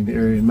 beautifying the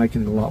area and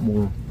making it a lot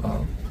more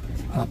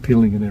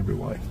appealing in every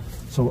way.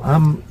 So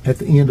I'm at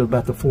the end of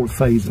about the 4th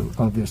phase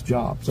of this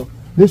job. So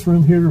this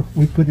room here,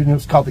 we put in,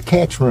 it's called the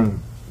catch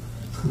room,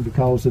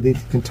 because the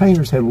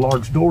containers have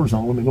large doors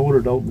on them. In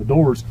order to open the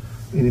doors,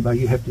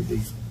 you have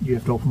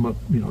to open them up,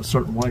 you know, a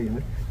certain way.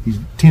 And these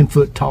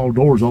 10-foot tall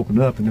doors open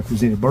up, and if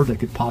there's any birds that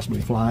could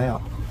possibly fly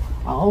out.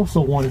 I also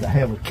wanted to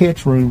have a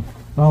catch room.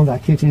 Not only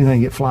did I catch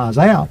anything that flies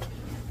out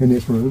in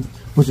this room,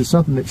 which is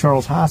something that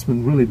Charles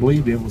Heitzman really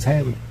believed in, was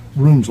having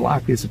rooms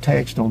like this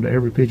attached onto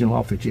every pigeon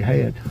loft that you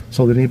had,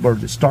 so that any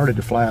bird that started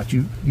to fly out,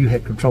 you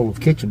had control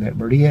of catching that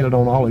bird. He had it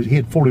on all his, he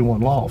had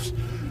 41 lofts.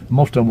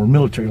 Most of them were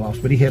military lofts,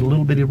 but he had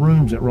little bitty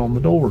rooms that were on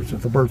the doors.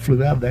 If the bird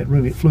flew out of that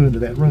room, it flew into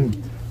that room.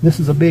 This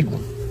is a big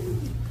one.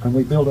 And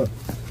we built a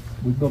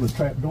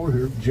trap door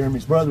here.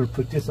 Jeremy's brother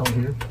put this on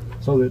here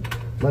so that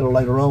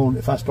later on,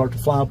 if I start to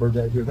fly birds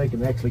out here, they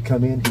can actually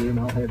come in here, and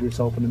I'll have this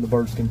open and the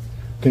birds can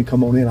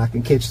come on in. I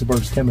can catch the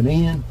birds coming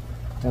in,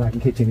 and I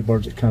can catch any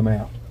birds that come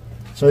out.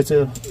 So it's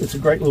a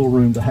great little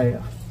room to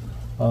have.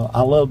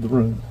 I love the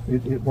room.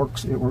 It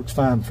works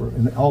fine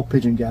and all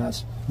pigeon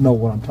guys know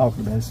what I'm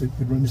talking about. It's a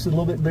good room. It's a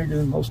little bit bigger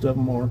than most of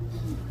them are.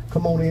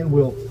 Come on in.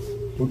 We're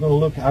going to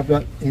look. I've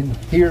got in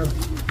here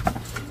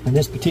in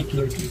this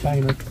particular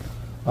container.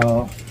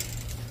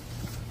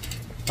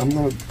 I'm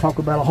going to talk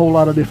about a whole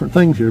lot of different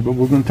things here, but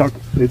we're going to talk.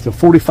 It's a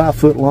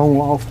 45-foot long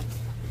loft,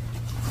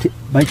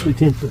 basically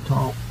 10 foot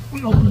tall.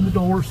 We open the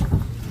doors.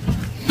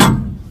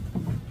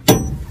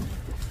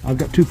 I've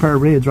got 2 pair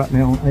of reds right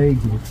now on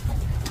eggs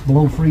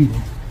below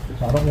freezing,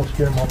 so I don't want to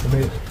scare them off the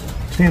bed.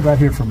 Stand right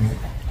here for a minute.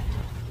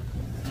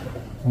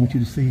 I want you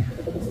to see.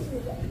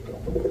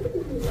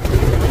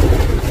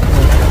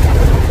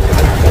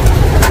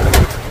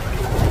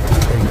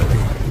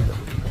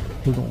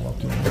 We're going to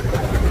walk in.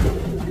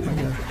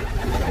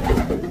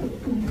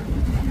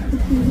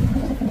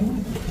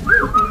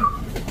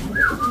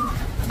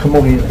 Come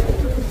on in.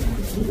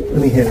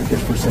 Let me hit it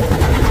just for a second.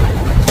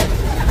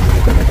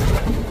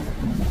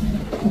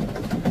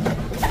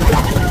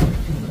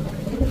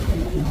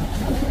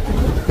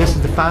 This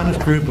is the finest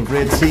group of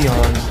red Sions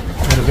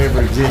that have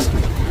ever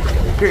existed.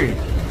 Period.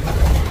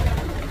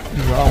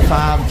 These are all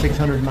 500- and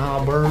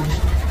 600-mile birds.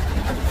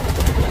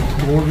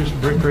 Gorgeous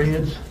brick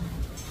reds.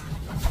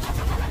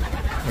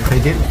 If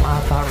they didn't fly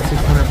 500 or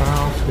 600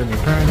 miles, then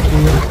their parents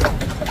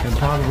did, and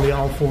probably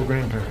all 4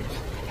 grandparents.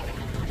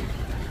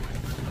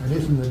 And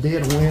this is in the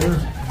dead of winter,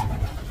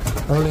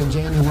 early in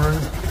January.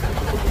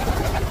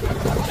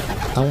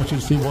 I want you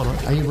to see what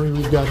an aviary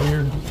we've got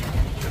here.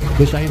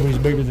 This aviary is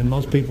bigger than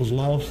most people's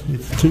lofts.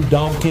 It's 2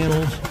 dog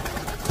kennels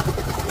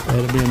that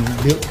have been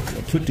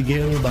put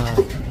together by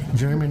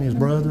Jeremy and his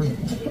brother.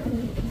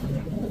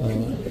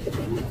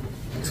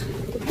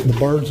 The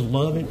birds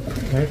love it.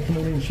 Come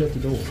on in and shut the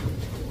door.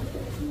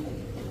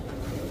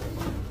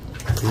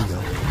 There you go.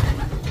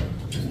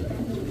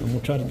 I'm going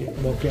to try to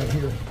walk out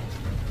here.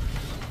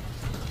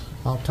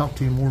 I'll talk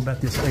to you more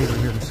about this aviary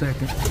here in a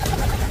second.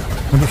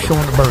 I'm just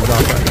showing the birds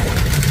off right now.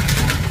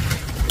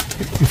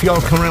 If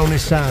y'all come around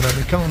this side of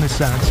it, come on this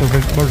side so the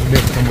birds will be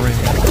able to come around.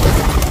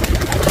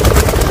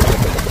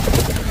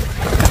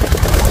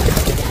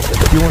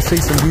 If you want to see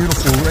some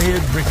beautiful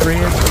red, brick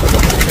red,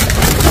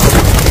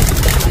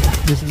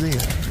 this is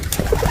it.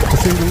 I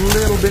seem a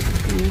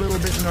little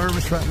bit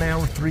nervous right now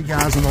with 3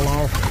 guys in the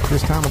loft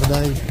this time of the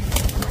day.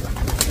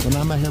 When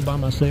I'm out here by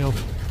myself,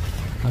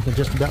 I can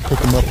just about pick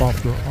them up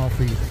off the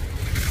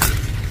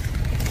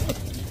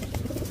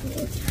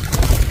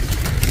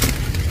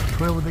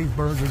Twelve of these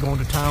birds are going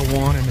to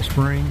Taiwan in the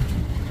spring.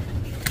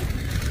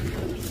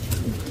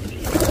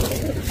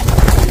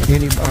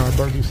 Any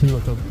bird you see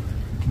with a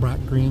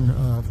bright green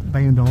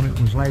band on it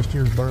was last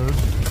year's bird.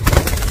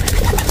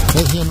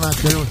 That hen right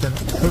there with that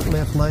hook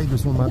left leg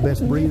was one of my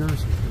best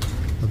breeders.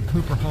 A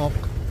Cooper hawk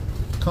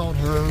caught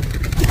her,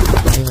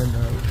 and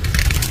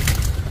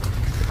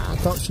I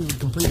thought she would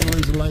completely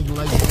lose the leg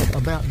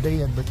about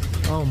dead, but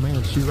oh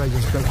man, she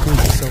raises great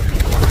creatures. So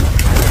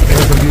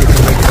there's a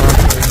beautiful leg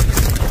right there.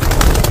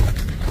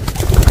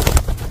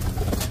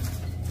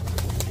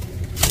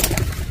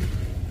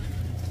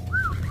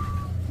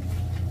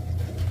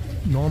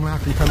 Normally I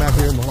can come out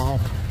here in the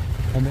loft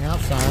on the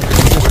outside and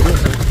just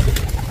whistle,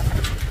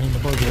 and the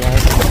birds will all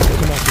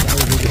come out to the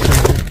AV to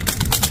sing.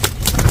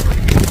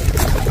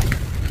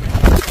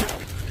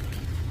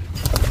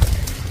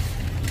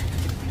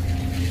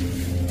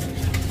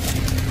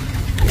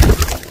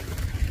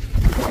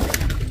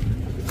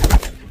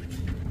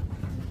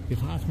 If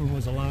Heitzman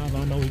was alive,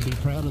 I know he'd be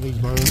proud of these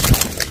birds.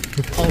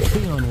 If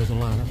Lofts-January was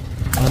alive,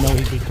 I know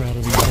he'd be proud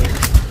of these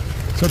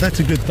birds. So that's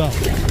a good thought.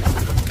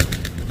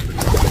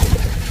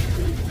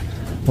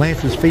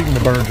 Lance is feeding the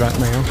birds right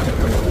now.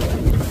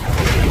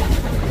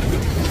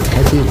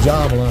 That's his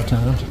job a lot of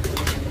times.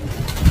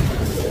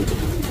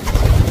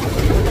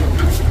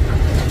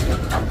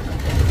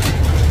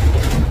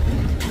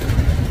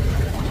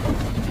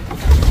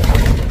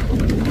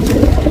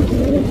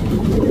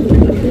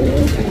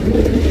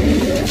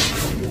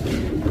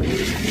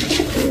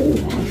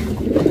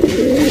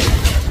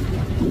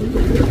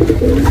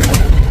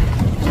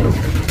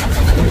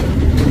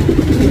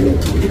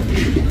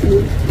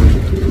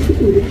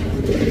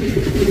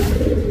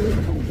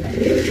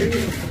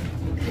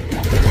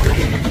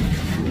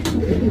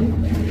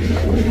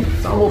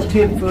 It's almost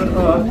 10 foot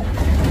up.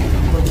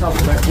 We'll talk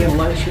about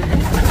ventilation.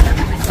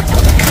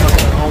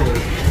 All the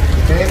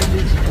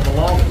advantages of a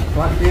loft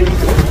like this.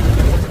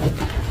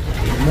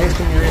 The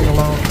nesting you're in the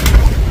loft.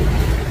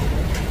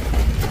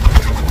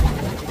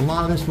 A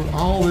lot of this,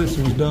 all this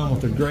was done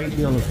with a great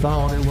deal of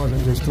thought. It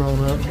wasn't just thrown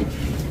up.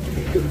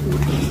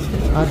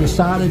 I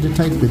decided to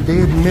take the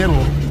dead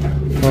middle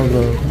of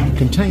the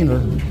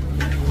container.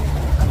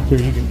 Here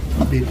you can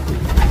be.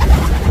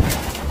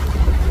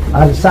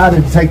 I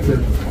decided to take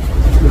the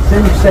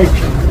center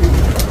section.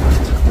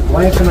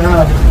 Lance and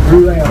I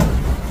drew out.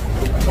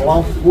 The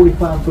loft is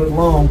 45 foot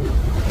long,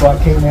 so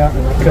I came out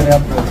and I cut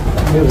out the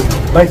middle,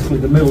 basically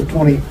the middle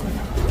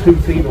 22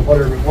 feet or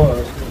whatever it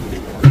was.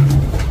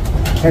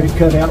 Had it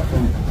cut out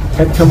and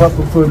had to come up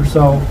a foot or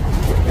so,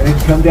 and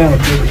it come down a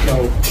foot or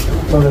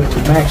so that it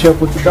would match up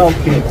with the dog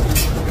kennel.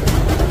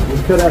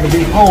 We cut out a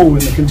big hole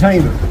in the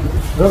container.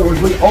 In other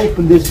words, we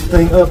opened this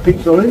thing up.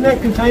 So isn't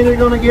that container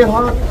going to get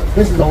hot?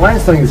 This is the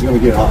last thing that's going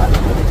to get hot.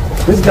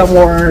 This has got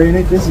more air in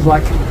it. This is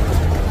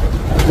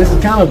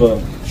kind of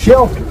a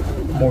shelter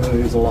more than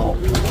it is a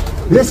loft.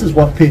 This is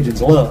what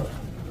pigeons love.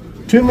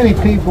 Too many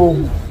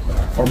people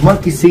are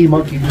monkey see,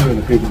 monkey do in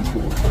the pigeon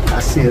school. I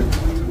said,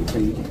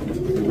 they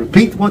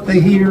repeat what they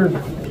hear.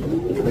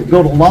 They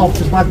go to loft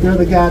just like the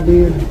other guy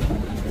did.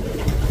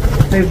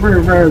 They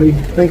very rarely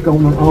think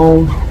on their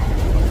own.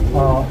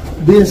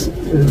 This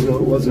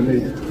was a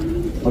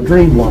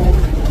dream loft.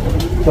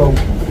 So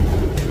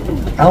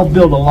I'll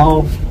build a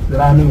loft that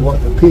I knew what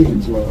the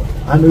pigeons love.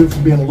 I knew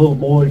from being a little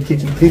boy,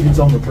 catching pigeons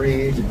on the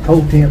bridge and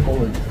Cold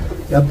Temple and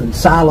up in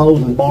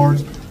silos and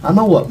barns. I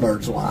know what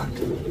birds liked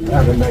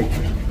out of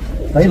nature.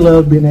 They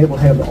loved being able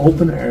to have the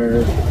open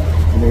air,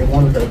 and they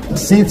wanted a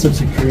sense of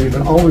security,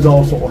 but always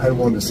also had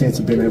wanted a sense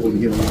of being able to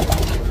get away.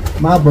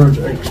 My birds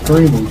are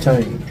extremely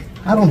tame.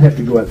 I don't have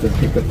to go out there and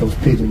pick up those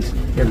pigeons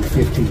every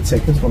 15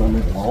 seconds when I'm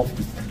in the loft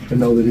to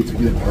know that it's a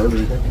good bird or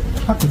anything.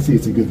 I can see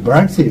it's a good bird.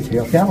 I can see it's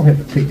healthy. I don't have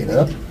to pick it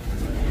up.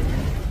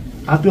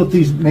 I built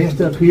these nests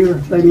up here.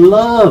 They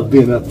love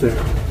being up there.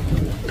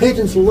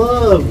 Pigeons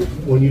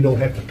love when you don't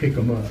have to pick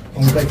them up,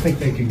 only they think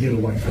they can get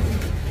away from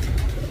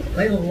it.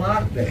 They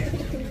like that.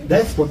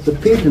 That's what the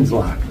pigeons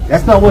like.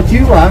 That's not what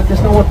you like.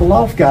 That's not what the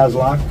loft guys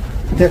like.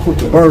 But that's what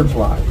the birds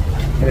like.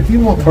 And if you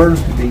want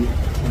birds to be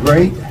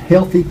great,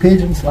 healthy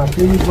pigeons like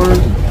these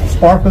birds,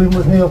 sparkling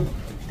with health,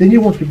 then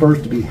you want your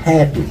birds to be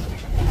happy.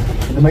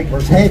 And to make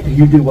birds happy,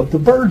 you do what the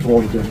birds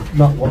want to do,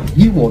 not what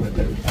you want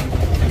to do.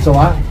 So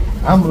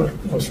I'm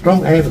a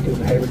strong advocate of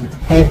having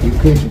happy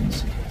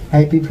pigeons.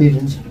 Happy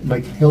pigeons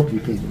make healthy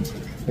pigeons.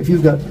 If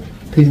you've got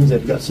pigeons that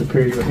have got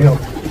superior health,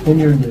 then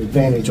you're in the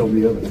advantage over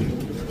the other two.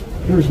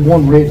 There's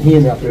one red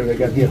hen out there that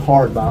got hit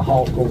hard by a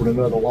hawk over in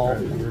another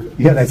loft.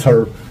 Yeah, that's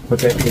her. But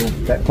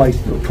that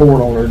place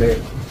tore on her neck.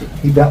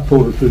 He about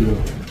pulled her through the.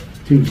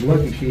 She was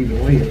lucky she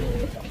even lived.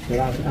 But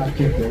I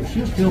kept her.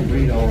 She'll still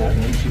breed all right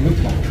now. She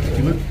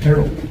looked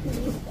terrible.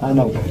 I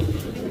know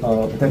that.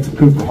 But that's a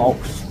Cooper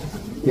Hawks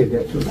did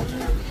that to her.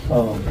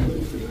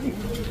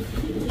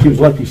 She was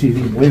lucky she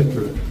even lived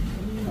through it.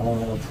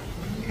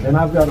 And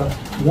I've got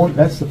one.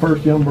 That's the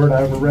first young bird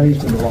I ever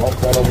raised in the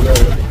loft right over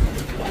there.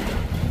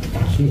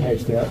 She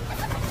hatched out.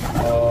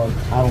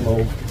 I don't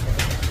know,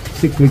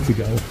 6 weeks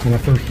ago when I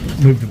first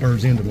moved the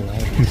birds into the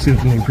loft. You see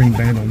this little green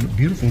band on it,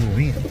 beautiful little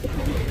hen.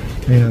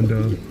 And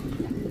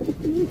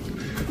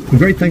the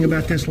great thing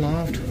about this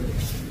loft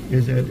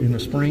is that in the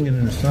spring and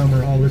in the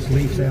summer, all this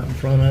leaves out in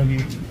front of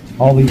you,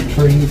 all these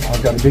trees.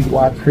 I've got a big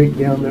wide creek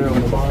down there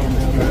on the bottom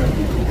down there.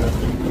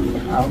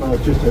 I don't know,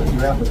 it's just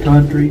you're out in the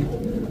country.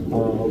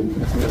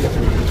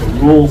 It's a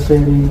rural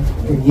setting,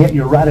 and yet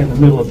you're right in the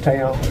middle of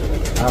town.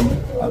 I'm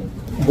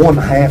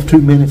 1.5, 2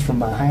 minutes from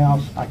my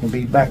house. I can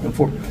be back and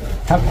forth.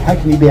 How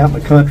can you be out in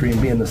the country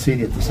and be in the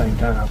city at the same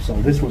time? So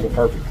this was a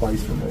perfect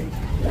place for me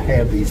to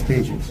have these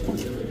pigeons.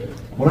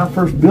 When I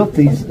first built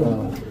these,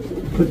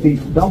 put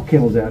these dog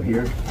kennels out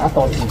here, I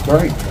thought it was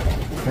great,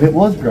 and it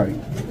was great.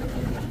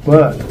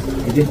 But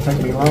it didn't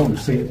take me long to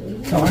see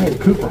it. So I had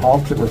Cooper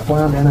hawks that were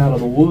flying in out of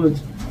the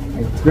woods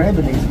and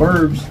grabbing these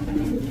birds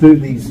through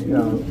these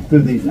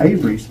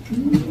aviaries.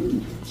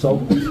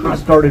 So I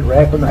started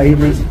wrapping the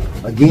aviaries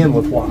again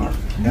with wire,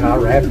 and I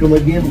wrapped them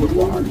again with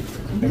wire.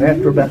 And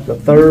after about the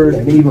third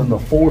and even the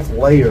fourth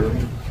layer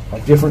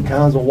of different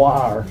kinds of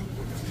wire,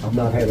 I've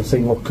not had a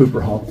single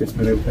Cooper hawk that's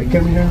been able to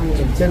come in here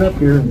and sit up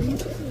here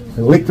and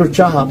lick their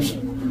chops,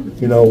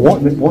 you know,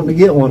 wanting to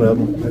get one of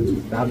them.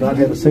 And I've not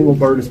had a single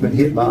bird that's been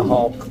hit by a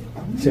hawk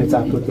since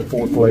I put the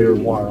fourth layer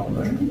of wire on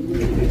there.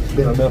 It's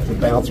been enough to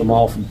bounce them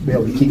off and be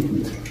able to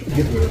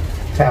get their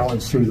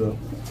talons through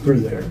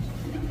there.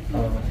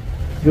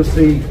 You'll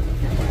see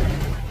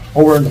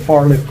over in the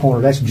far left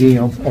corner, that's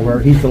Jim. Over there,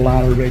 he's the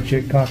lighter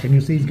red-cheeked cock, and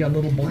you'll see he's got a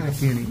little black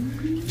in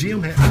him.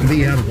 Jim happens to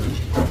be out of a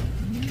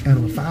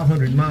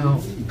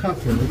 500-mile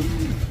cockroach,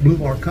 blue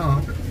bar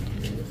cock,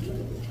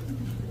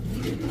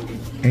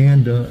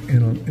 and a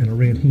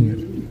red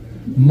hen.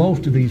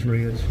 Most of these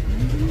reds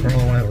are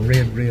all out of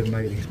red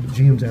maties, but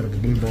Jim's out of a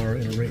blue bar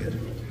and a red.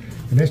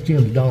 And that's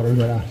Jim's daughter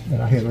that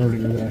I had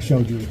earlier that I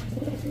showed you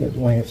that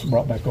Lance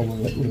brought back over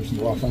and let loose in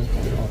the loft.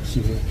 I'll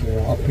see her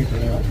there. I'll pick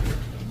her out.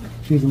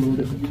 She's a little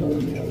different color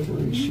than the other.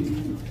 Where is she?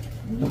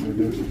 Over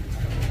there.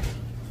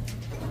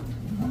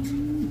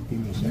 Give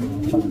me a second.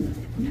 I'll find her.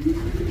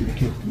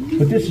 Okay.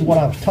 But this is what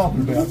I was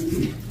talking about.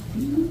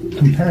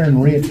 Comparing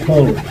red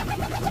color.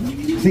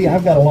 See,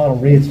 I've got a lot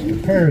of reds to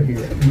compare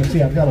here. And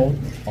see, I've got a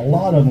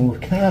lot of them are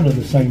kind of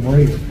the same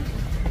red.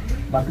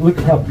 Like, look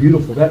at how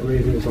beautiful that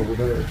red is over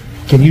there.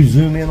 Can you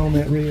zoom in on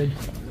that red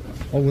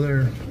over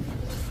there?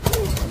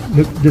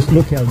 Just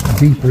look how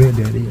deep red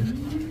that is.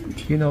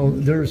 You know,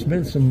 there's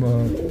been some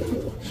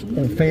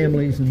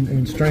families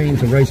and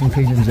strains of racing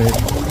pigeons that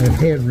have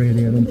had red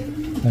in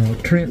them.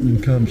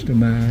 Trenton comes to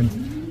mind,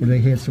 where they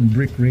had some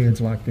brick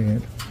reds like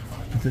that.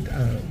 But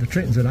the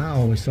Trentons that I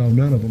always saw,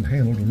 none of them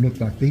handled or looked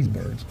like these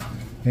birds.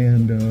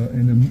 And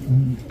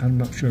I'm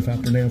not sure if I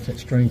pronounced that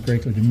strain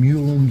correctly, the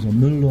Mulans or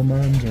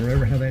Mulamans or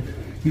ever how that,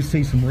 you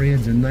see some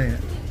reds in that.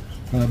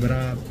 But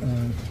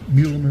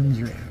Mulamans,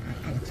 or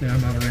I would say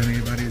I'm not around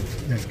anybody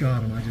that's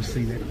got them, I just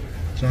see that.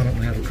 So I don't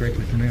know how to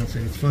correctly pronounce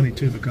it. It's funny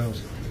too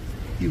because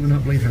you would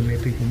not believe how many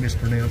people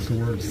mispronounce the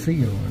word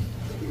Sion.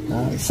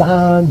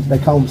 Sign, they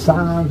call them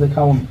signs, they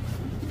call them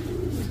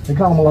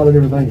a lot of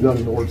different things other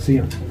than the word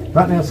Sion.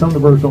 Right now some of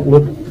the birds don't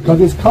look, because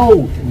it's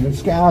cold and the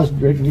sky's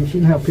drinking. You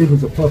shouldn't have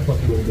pigeons that puff up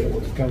a little bit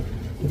when it's cold.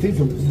 But these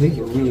are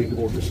really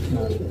gorgeous,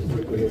 nice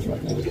brick reds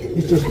right now.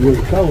 It's just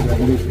really cold right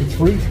now. It's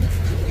freezing.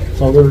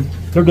 So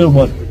they're doing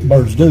what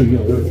birds do, you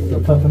know, they're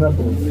puffing up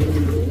a little bit.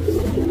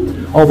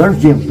 Oh,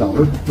 there's Jim's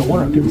daughter. The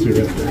one I couldn't see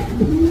right there.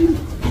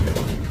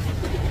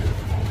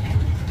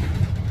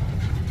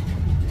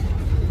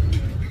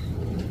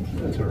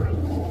 That's her.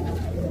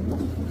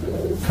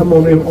 Come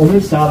on in. On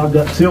this side, I've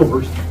got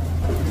silvers.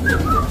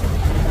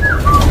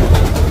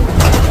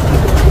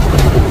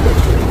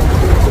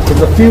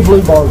 There's a few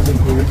blue bars in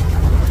here.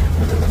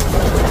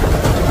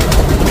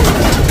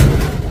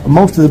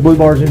 Most of the blue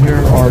bars in here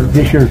are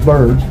this year's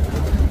birds.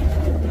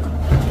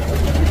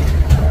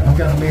 I've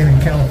got a man in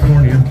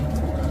California.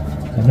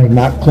 His name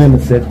Mike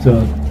Clements. That I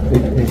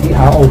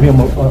owe him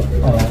a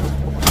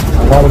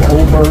lot of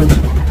old birds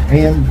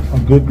and a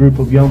good group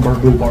of young bird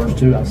blue bars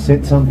too. I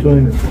sent some to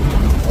him.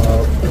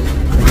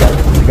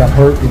 They got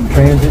hurt in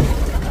transit.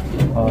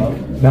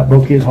 About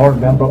broke his heart.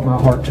 About broke my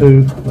heart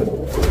too. But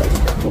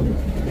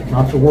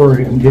not to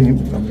worry. I'm getting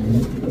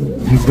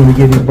him. He's going to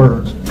get his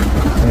birds,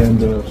 and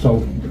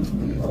so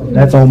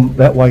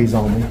that weighs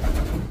on me.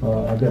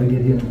 I've got to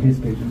get him his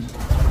pigeons.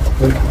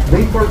 But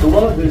these birds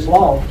love this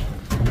loft.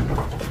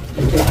 I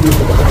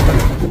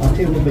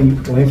tell them to be,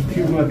 well, if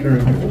you go out there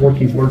and work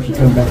these birds to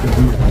come back and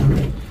do that.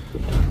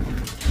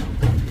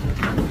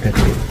 That's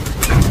it.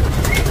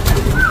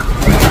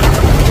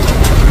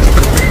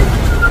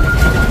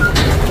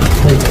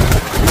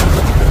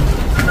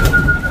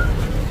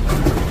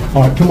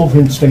 All right, come over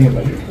here and stand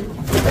right here.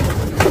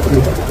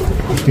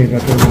 Stand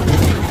right there.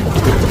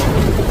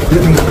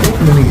 Let me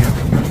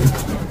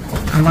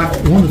I like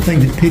one of the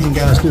things that pigeon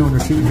guys do when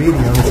they're shooting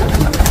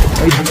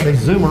videos, they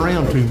zoom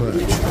around too much.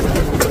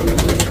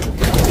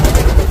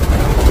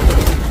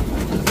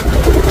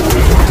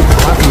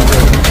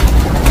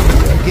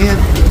 Again,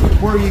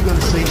 where are you going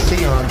to see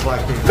Sions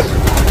like this?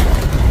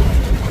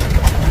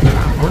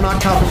 we're not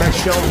talking about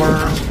show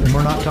birds, and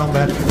we're not talking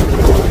about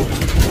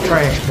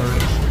trash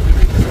birds.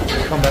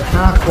 We're talking about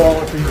high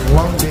quality,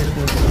 long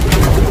distance,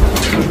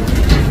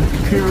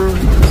 pure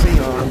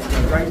Sions,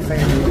 a great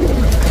family,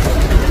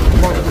 the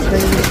most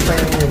distinguished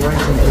family of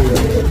racing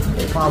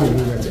pigeons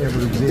probably that's ever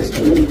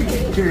existed.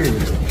 Period.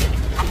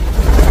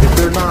 If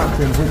they're not,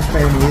 then which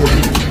family is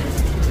it?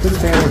 This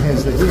family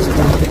has the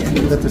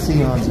history that the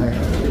Sions have.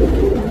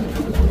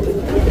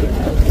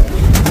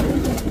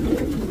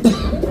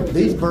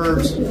 These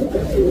birds,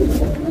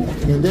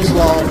 in this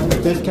loft,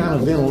 with this kind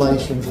of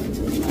ventilation, have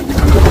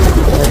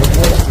an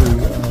extra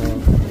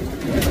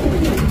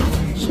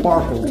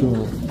sparkle to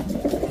them.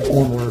 That's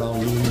one word I'll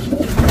use.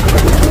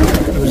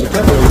 There's a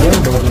couple of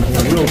young birds in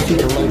here, real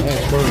super late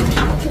hatch birds.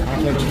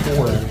 I'll take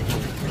 4 of them.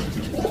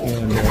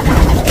 And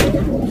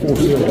 4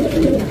 silver.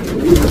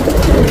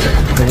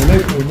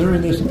 When they're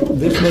in this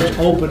much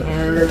open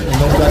air and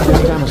they've got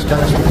this kind of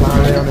space to fly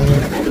around in,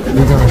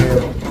 you're going to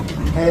have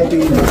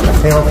happy,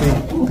 healthy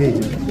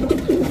pigeons.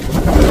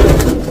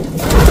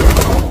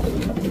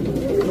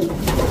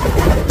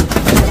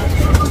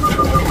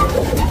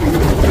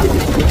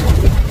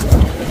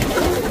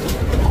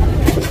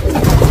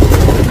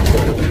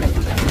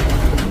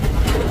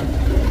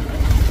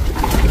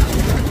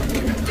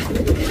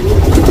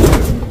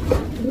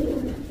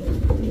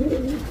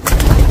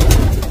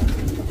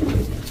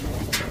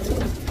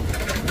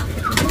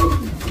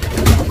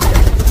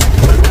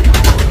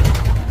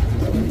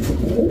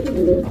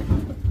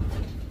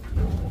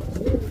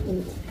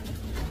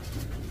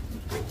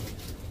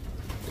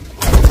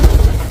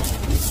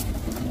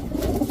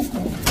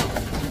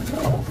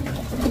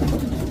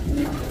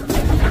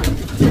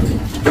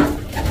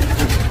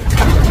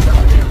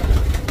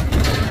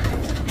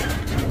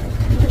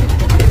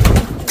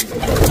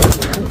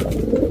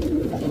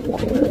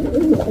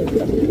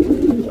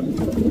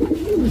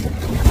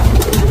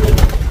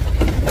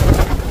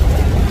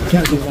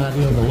 Can't get right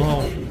near the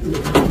law.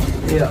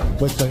 Yeah.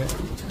 What's that?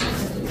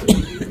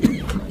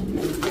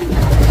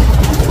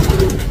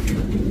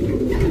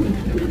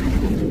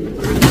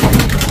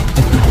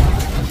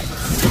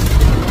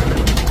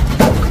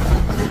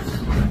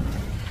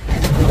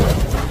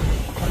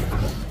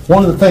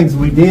 One of the things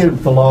we did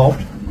with the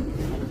loft,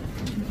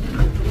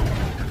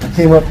 I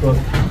came up with,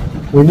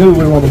 we knew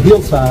we were on the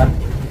hillside,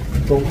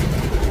 so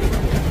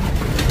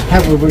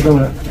how were we going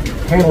to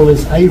handle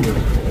this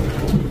aviary?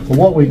 So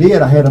what we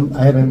did, I had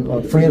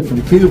a friend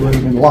from Cuba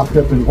who'd been locked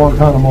up in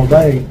Guantanamo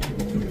Bay,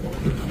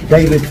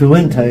 David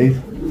Fuentes,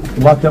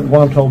 locked up in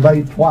Guantanamo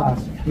Bay twice.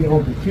 He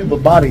owns a Cuba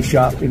body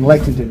shop in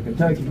Lexington,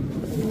 Kentucky.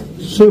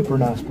 Super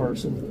nice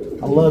person.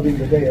 I love him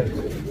to death.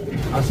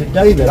 I said,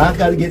 David, I've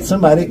got to get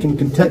somebody that can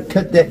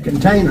cut that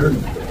container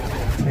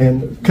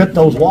and cut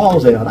those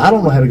walls out. I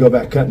don't know how to go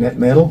about cutting that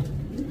metal.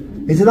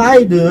 He said,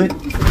 I do it.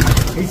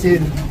 He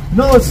said,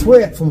 no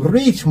sweat from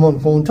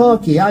Richmond,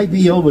 Kentucky. I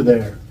be over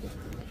there.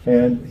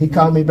 And he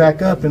called me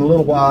back up in a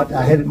little while.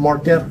 I had it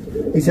marked up.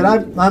 He said,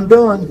 I'm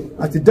done.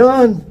 I said,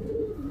 done?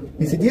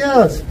 He said,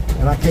 yes.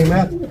 And I came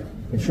out,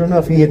 and sure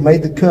enough, he had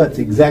made the cuts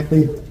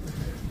exactly.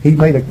 He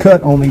made a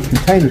cut on these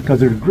containers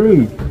because they're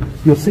grooved.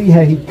 You'll see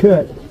how he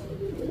cut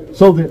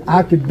so that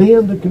I could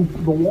bend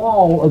the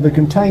wall of the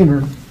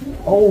container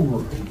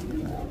over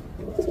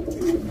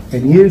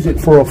and use it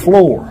for a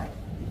floor.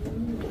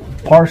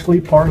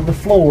 Partially part of the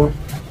floor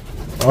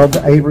of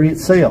the aviary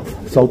itself.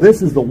 So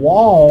this is the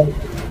wall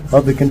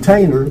of the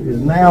container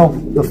is now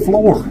the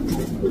floor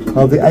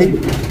of the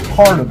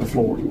part of the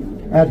floor.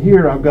 Out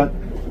here I've got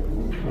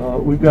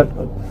we've got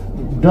a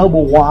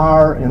double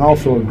wire and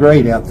also a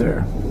grate out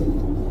there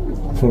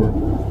for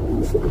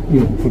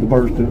for the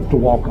birds to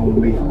walk on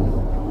and be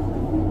on.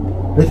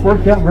 It's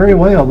worked out very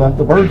well.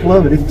 The birds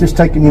love it. It's just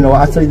taking,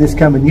 I say this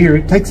coming year,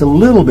 it takes a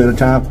little bit of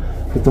time,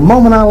 but the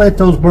moment I let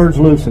those birds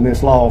loose in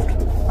this loft,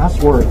 I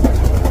swear,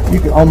 you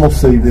can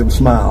almost see them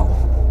smile.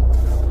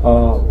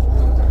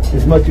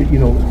 As much as,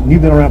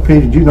 you've been around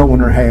pigeons, you know when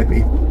they're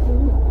happy.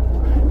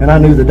 And I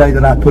knew the day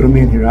that I put them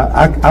in here,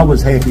 I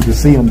was happy to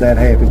see them that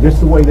happy. Just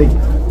the way they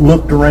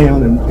looked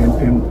around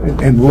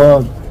and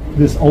loved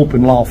this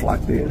open loft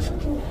like this.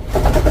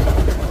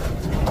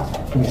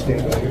 Let me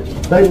stand right here.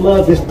 They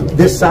love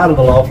this side of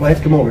the loft. Lance,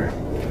 come over here.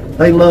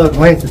 They love,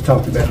 Lance has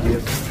talked about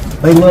this.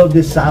 They love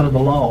this side of the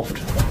loft,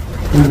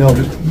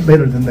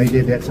 better than they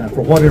did that side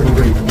for whatever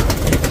reason.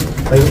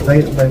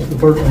 The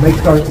birds, when they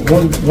start,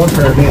 one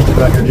pair of dances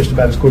right here just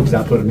about as quick as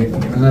I put them in.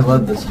 And they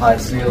love this high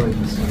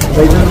ceilings.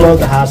 They do love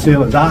the high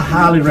ceilings. I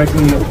highly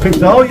recommend you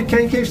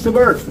can't catch the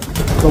bird.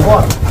 So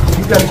what?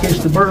 You've got to catch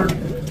the bird,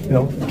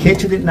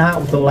 catch it at night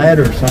with a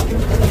ladder or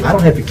something. I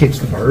don't have to catch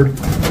the bird.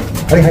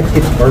 I have to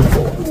catch the bird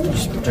for it.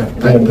 Just put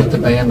the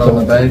band on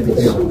the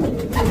babies.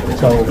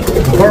 So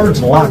the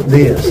birds like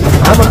this.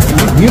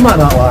 You might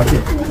not like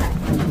it,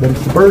 but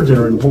it's the birds that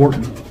are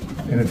important.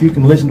 And if you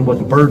can listen to what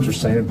the birds are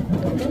saying,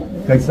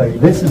 they say,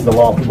 this is the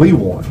loft we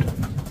want.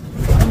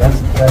 And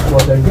that's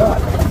what they've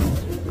got.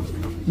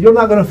 You're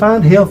not going to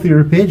find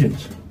healthier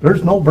pigeons.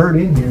 There's no bird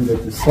in here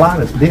that's the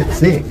slightest bit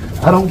sick.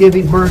 I don't give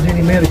these birds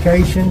any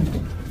medication.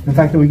 In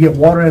fact, we get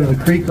water out of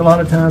the creek a lot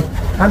of times.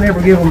 I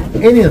never give them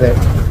any of that.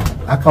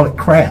 I call it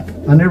crap.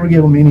 I never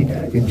give them any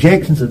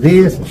injections of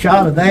this, and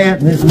shot of that,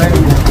 and this and that.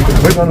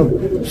 We're going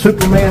to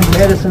Superman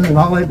medicine and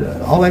all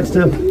that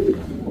stuff.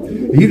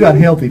 You got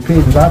healthy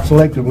pigeons. I've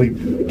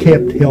selectively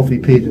kept healthy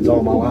pigeons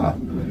all my life.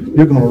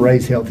 You're going to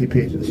raise healthy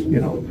pigeons,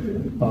 you know.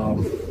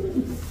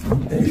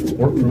 It's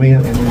worked for me,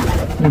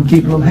 and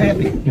keeping them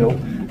happy, you know.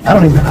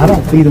 I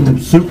don't feed them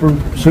super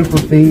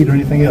feed or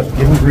anything else.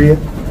 Give them grit.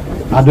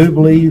 I do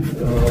believe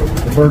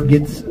the bird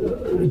gets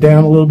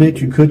down a little bit.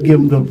 You could give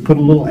them to put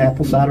a little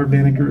apple cider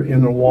vinegar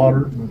in their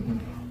water.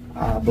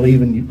 I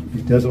believe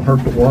it doesn't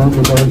hurt the worm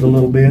the birds a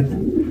little bit.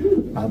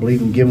 I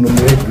believe in giving them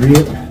red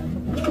grit.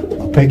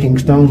 Pecking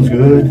stone's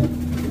good.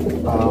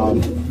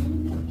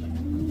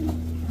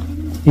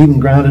 Even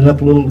grinding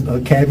up a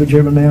little cabbage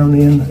every now and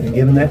then and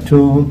giving that to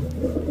them.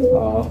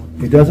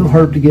 It doesn't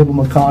hurt to give them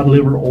a cod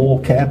liver oil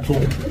capsule.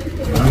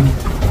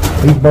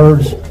 These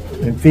birds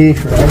and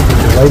fish are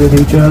actually related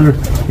to each other.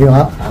 You know,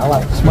 I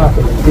like to smile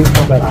when people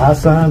talk about eye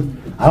sign.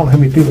 I don't know how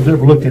many people have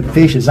ever looked at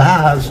fish's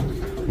eyes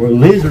or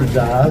lizard's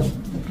eyes.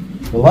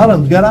 A lot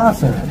of them got eye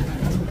sign.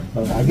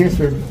 I guess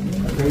they're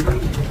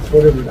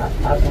whatever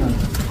eye sign.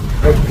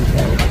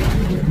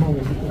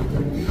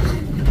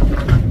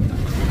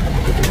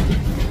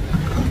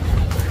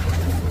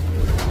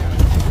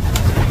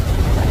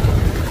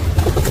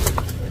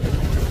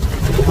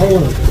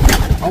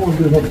 I want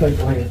to do another thing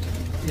for him.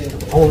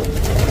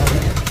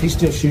 He's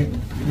still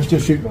shooting. We're still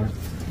shooting on him.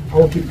 I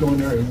want you to go in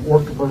there and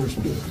work the birds.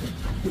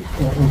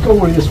 Go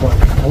over this way.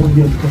 I want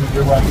you to come in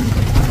here right.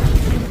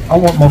 I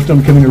want most of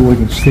them coming here where we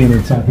can stand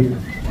inside here.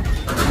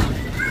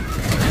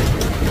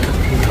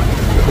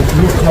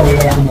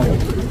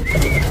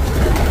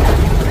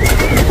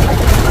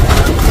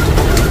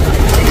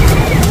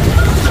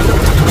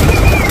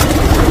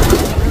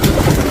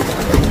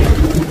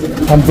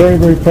 I'm very,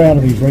 very proud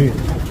of these reds.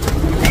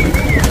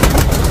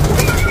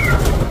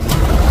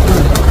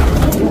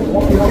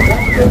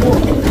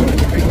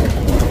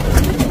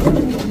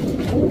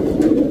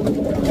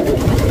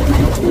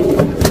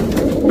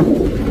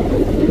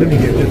 Let me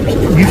get this.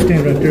 You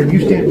stand right there. You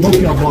stand. Both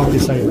of y'all block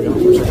this area. I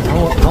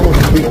want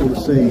the people to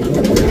see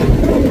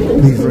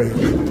these reds.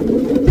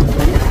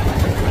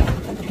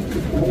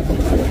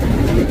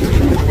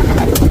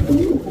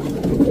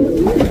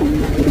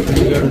 When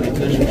you go to the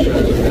fishing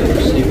shows, you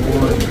never see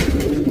one.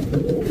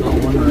 Not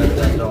one red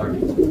that dark.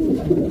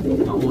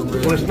 Not one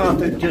red. Well, it's not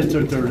that just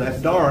that they're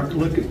that dark.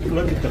 Look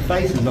at the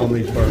faces on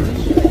these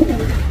birds.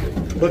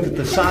 Look at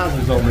the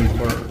sizes on these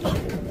birds.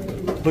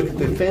 Look at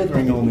the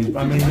feathering on these.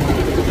 I mean,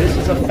 this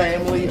is a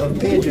family of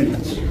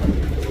pigeons.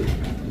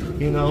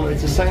 You know,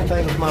 it's the same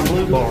thing with my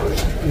blue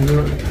bars.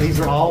 These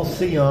are all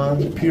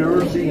Sions,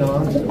 pure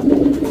Sions.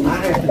 I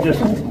have to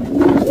just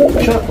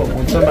chuckle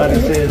when somebody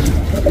says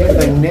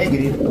anything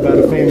negative about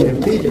a family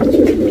of pigeons.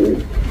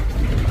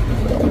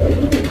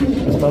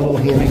 That's my little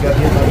hen. He got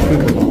hit by a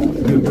cooper ball.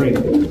 Good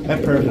breeding.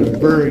 That pair is a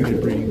very good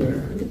breeding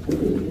pair.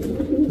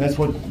 That's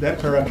what that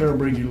pair right there will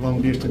breed you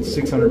long distance,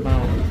 600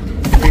 miles.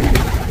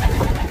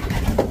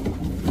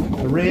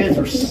 The reds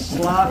are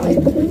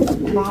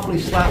probably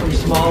slightly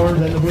smaller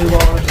than the blue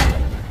bars.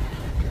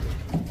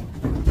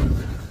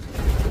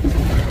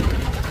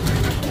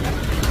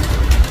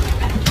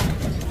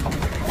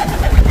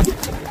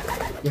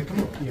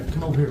 Yeah,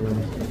 come over here,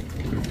 Lenny.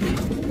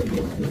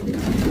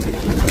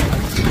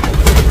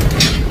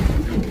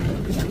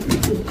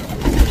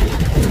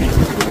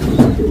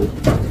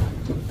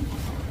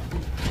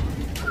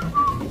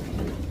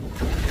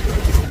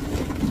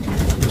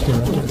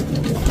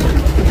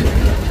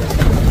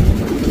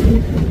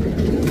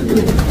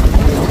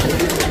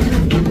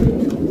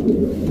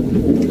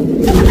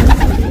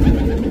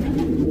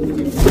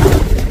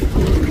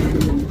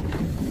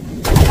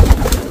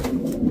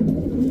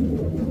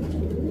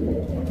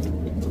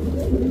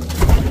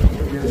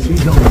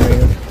 She's on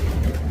red.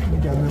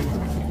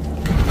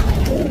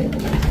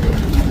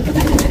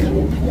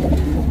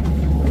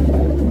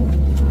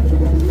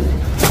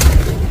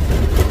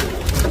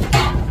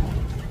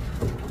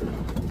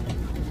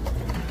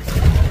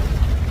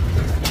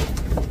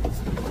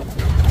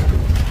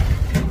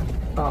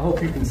 I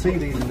hope you can see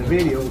these in the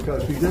video,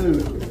 because if you do,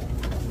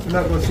 you're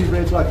not going to see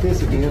reds like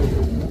this again.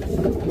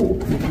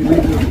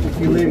 If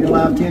you live your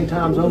life 10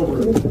 times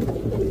over,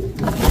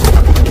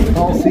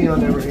 Paul Sion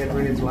never had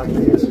reds like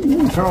this.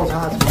 Charles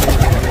Heitzman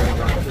never had reds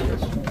like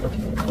this.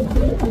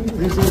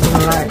 This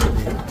isn't an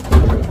accident.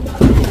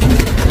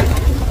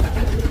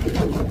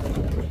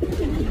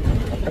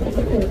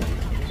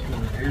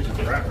 Here's a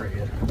bright red.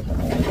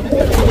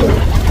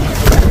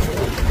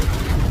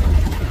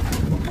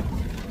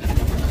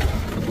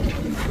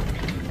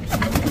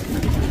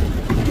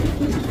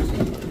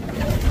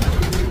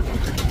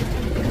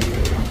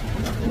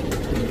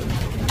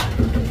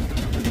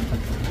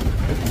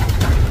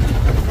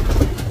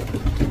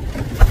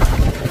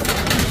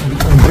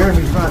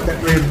 Jeremy's right, that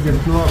red is going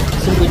to come off.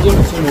 See the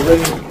difference in the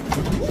red?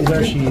 See,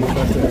 there she is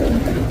right there.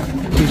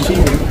 You see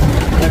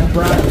that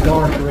bright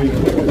dark red.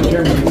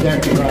 Jeremy's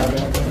exactly right about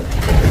that.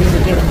 See the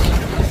difference?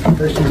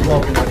 There she's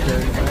walking up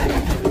there.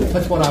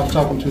 That's what I was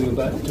talking to him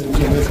about.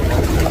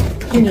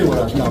 He knew what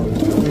I was talking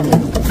about.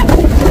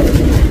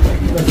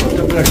 That's what,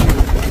 there.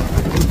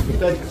 If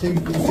that, see, you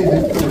can see the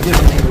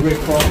difference in the red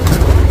cloth.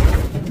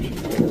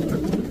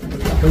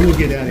 But we'll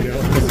get out of here.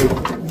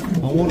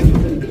 I wanted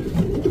to.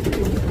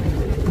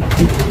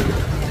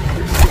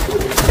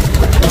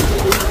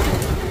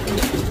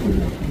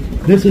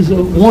 This is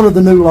one of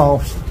the new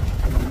lofts.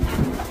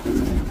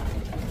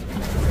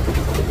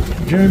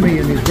 Jeremy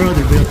and his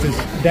brother built this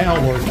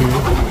dowel work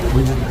here.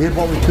 We did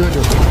what we could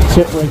to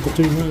separate the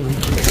two rooms.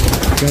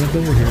 Got a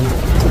door here.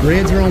 The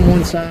reds are on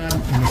one side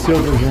and the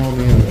silvers are on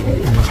the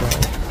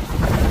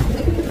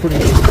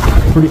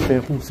other. Pretty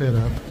simple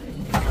setup.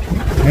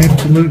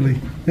 Absolutely.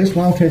 This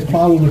loft has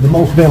probably the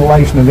most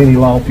ventilation of any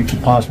loft you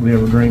could possibly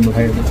ever dream of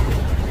having.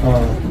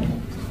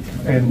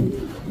 And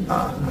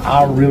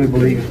I really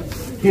believe it.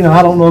 You know,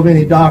 I don't know of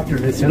any doctor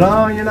that said,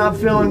 oh, you're not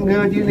feeling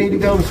good, you need to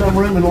go to some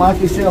room and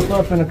lock yourself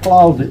up in a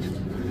closet.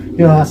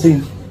 You know,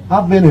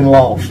 I've been in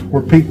lofts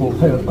where people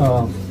have,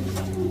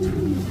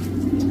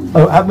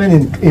 I've been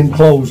in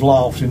enclosed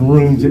lofts in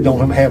rooms that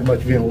don't have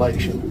much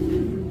ventilation.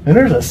 And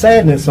there's a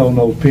sadness on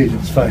those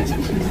pigeons'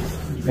 faces.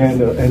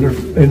 And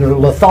they're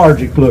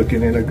lethargic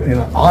looking and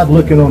odd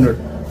looking on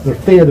their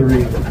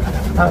feathery.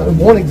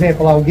 One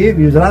example I'll give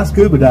you is that I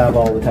scuba dive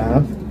all the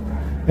time.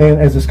 And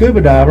as a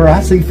scuba diver,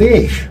 I see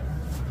fish.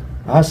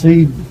 I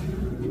see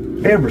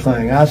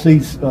everything. I see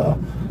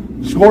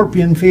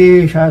scorpion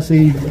fish. I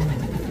see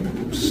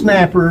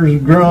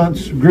snappers,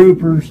 grunts,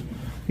 groupers.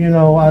 You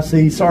know, I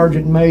see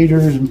sergeant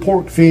majors and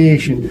pork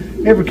fish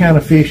and every kind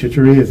of fish that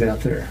there is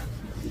out there.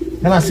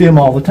 And I see them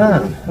all the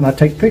time. And I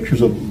take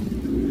pictures of them.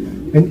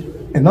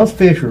 And those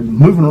fish are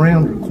moving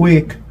around. They're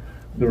quick.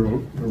 They're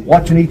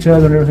watching each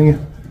other and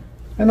everything.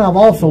 And I've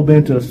also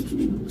been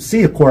to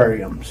sea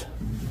aquariums.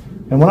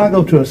 And when I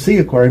go to a sea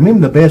aquarium,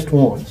 even the best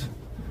ones,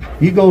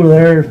 you go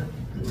there,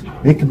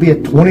 it could be a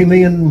 20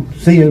 million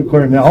sea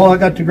aquarium. Now, oh, I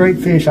got the great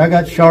fish, I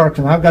got sharks,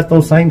 and I've got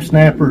those same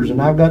snappers,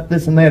 and I've got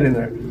this and that in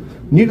there.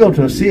 When you go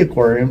to a sea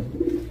aquarium,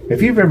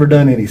 if you've ever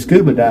done any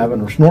scuba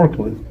diving or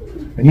snorkeling,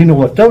 and you know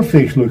what those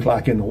fish look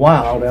like in the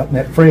wild, out in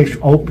that fresh,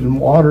 open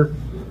water,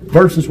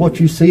 versus what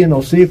you see in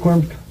those sea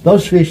aquariums,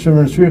 those fish are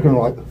in the sea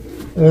aquarium like,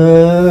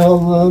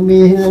 let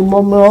me hear my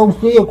own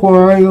sea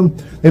aquarium.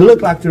 They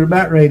look like they're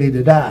about ready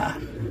to die.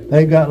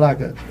 They've got like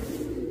a,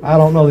 I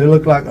don't know, they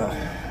look like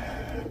a,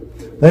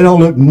 they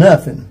don't look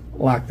nothing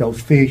like those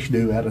fish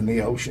do out in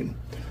the ocean.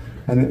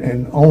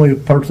 And only a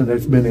person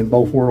that's been in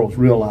both worlds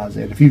realize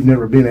that. If you've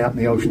never been out in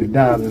the ocean and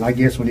dived, then I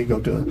guess when you go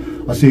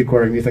to a sea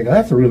aquarium, you think, oh,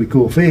 that's a really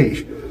cool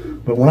fish.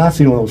 But when I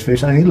see one of those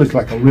fish, I mean, he looks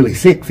like a really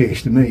sick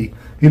fish to me.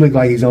 He looks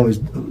like he's on his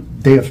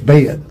death's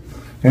bed.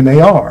 And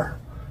they are.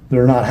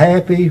 They're not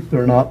happy.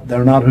 They're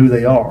not who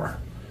they are.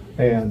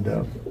 And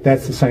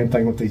that's the same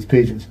thing with these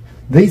pigeons.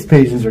 These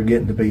pigeons are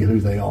getting to be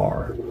who they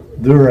are.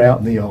 They're out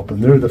in the open.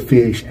 They're the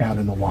fish out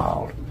in the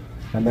wild.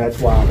 And that's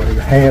why they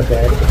have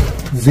that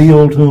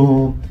zeal to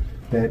them,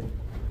 that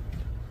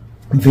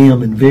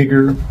vim and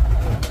vigor,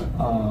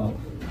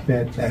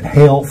 that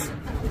health,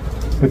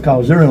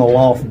 because they're in a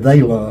loft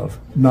they love,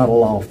 not a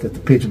loft that the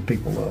pigeon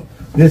people love.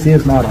 This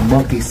is not a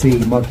monkey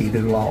see, monkey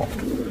do loft.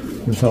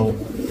 And so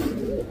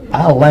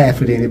I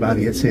laugh at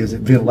anybody that says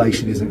that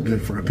ventilation isn't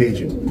good for a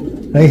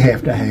pigeon. They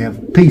have to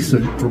have pea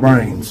soup for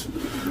brains.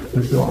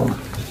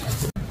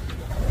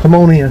 Come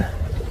on in.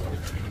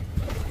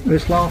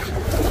 This loft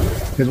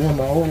is one of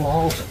my old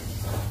lofts.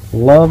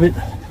 Love it.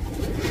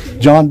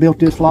 John built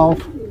this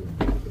loft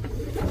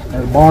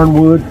out of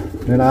barnwood,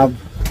 and I've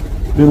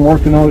been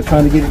working on it,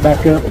 trying to get it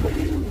back up.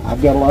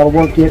 I've got a lot of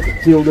work yet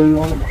to still do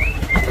on it.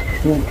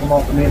 Can't come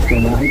off the nest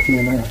one. I hate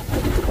seeing that.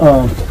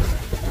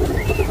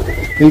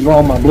 These are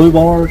all my blue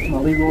bars, my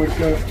Leroy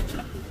stuff.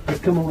 Let's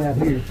come on out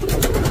here.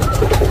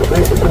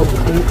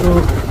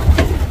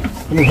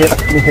 Let me hit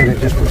it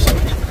just for a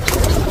second.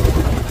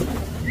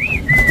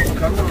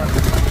 Come on.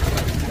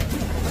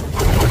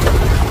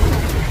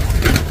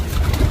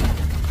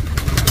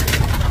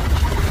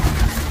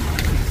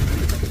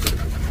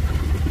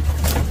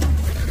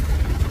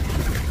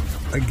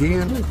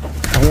 Again,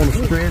 I want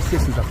to stress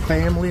this is a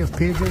family of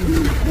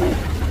pigeons.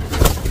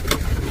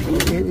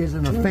 It is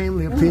in a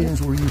family of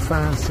pigeons where you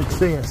find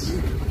success,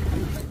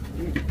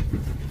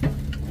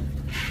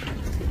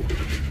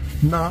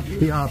 not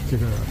the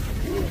opposite of.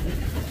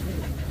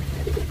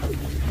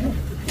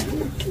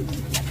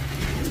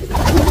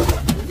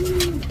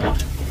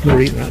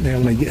 They're eating right now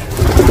when they get.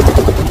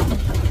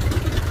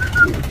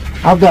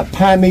 I've got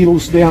pine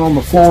needles down on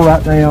the floor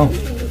right now.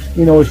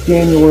 You know, it's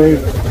January.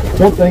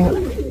 One thing,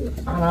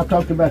 and I've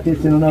talked about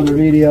this in another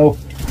video,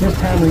 this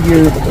time of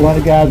year, a lot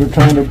of guys are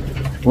trying to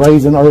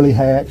raise an early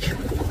hatch.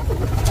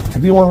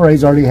 If you want to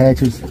raise early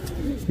hatches,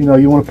 you know,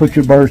 you want to put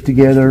your birds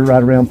together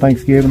right around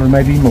Thanksgiving or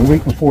maybe even a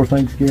week before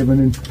Thanksgiving,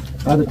 and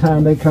by the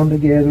time they come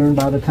together and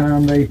by the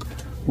time they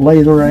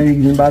lay their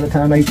eggs and by the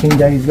time 18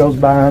 days goes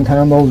by and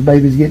time those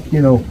babies get,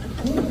 you know,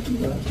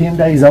 10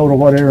 days old or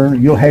whatever,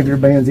 you'll have your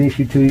bands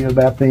issued to you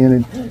about then,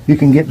 and you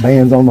can get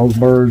bands on those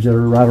birds that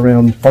are right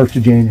around 1st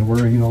of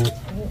January, you know,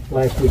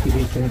 last week of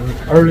December.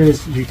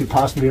 Earliest you could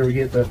possibly ever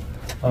get the,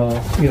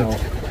 you know,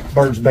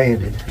 birds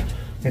banded.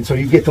 And so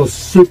you get those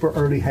super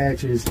early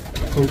hatches,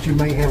 which you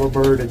may have a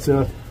bird that's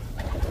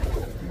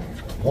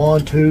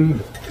 1, 2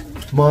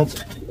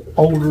 months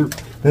older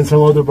than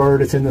some other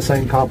bird that's in the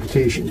same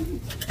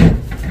competition.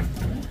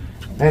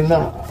 And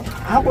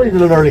I believe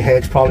that an early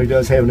hatch probably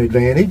does have an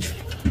advantage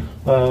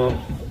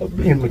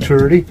in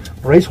maturity.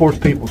 Racehorse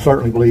people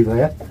certainly believe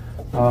that.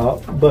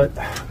 But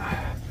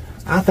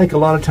I think a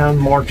lot of times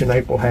March and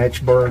April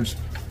hatch birds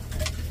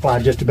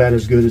fly just about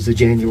as good as the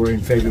January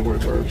and February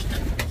birds.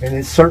 And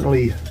it's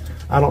certainly,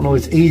 I don't know,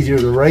 it's easier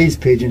to raise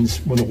pigeons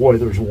when the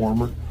weather's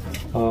warmer.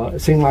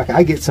 It seems like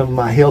I get some of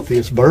my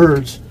healthiest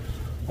birds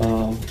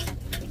a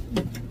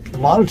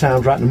lot of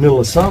times right in the middle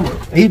of summer,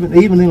 even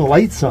in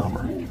late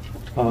summer,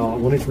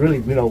 when it's really,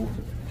 you know,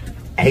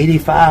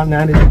 85,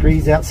 90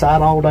 degrees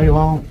outside all day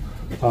long.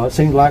 It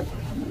seems like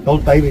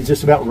those babies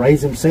just about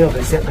raise themselves.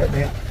 They set that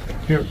down.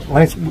 Here,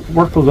 Lance,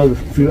 work those other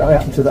few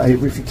out into the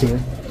aviary if you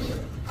can.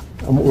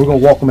 We're going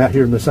to walk them out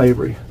here in this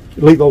aviary.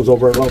 Leave those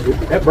over a little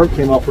bit. That bird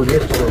came off her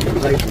nest over in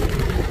this aviary.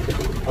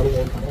 I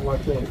don't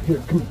like that.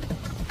 Here, come on.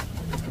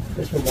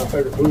 This is one of my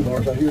favorite blue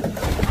bars right here.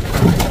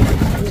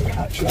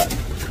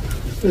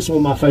 This is one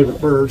of my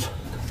favorite birds.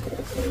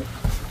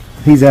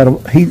 He's out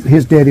of,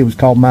 his daddy was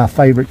called My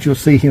Favorite. You'll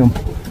see him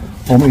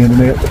on the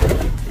internet.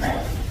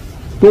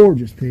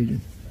 Gorgeous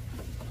pigeon.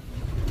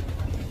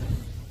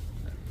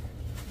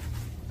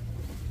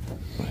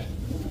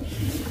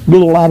 A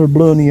little lighter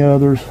blue than the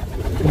others.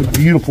 With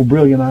beautiful,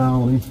 brilliant eye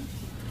on him.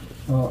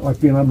 Like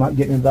being, I'm not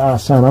getting into the eye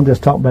sign. I'm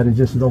just talking about it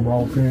just as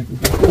overall appearance.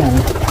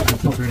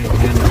 That's a pretty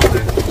hand up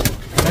there.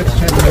 That's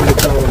the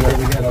color that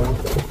we got over.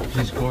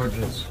 She's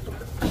gorgeous.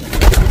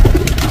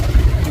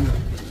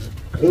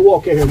 We'll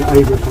walk out here in the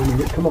aviary for a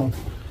minute. Come on.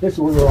 This is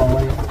where we're all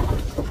at.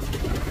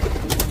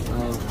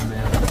 Oh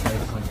man,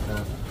 face like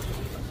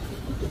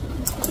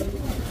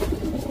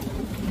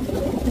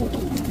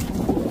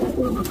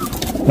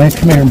that. Lance,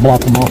 come here and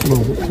block them off a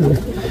little bit too.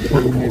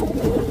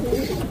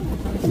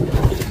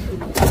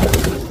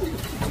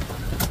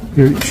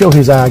 Here, show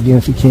his eye again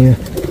if you can.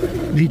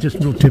 He's just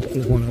real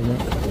typical of what I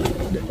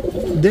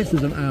want. This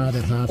is an eye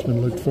that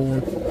Heitzman looked for.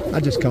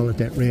 I just call it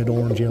that red,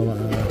 orange, yellow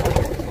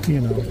eye,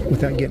 you know,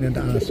 without getting into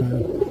eye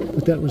sign.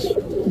 But that was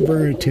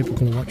very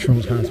typical of what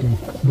Charles Heitzman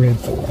bred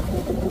for.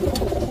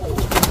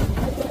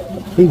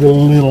 He's a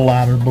little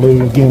lighter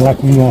blue. Again,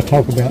 like when I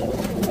talk about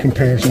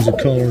comparisons of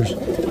colors,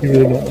 you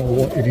really don't know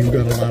what, if you've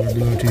got a lighter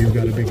blue until you've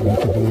got a big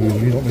bunch of blue.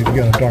 You don't know if you've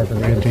got a darker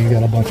red until you've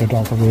got a bunch of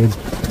darker reds.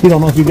 You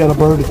don't know if you've got a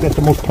bird that's got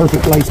the most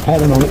perfect lace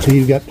pattern on it till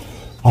you've got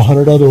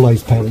 100 other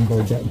lace pattern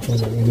birds out in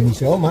front of it. And then you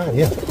say, oh my,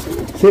 yeah.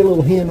 See a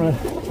little hen right?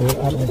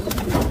 I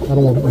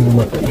don't want to bring them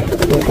up there. I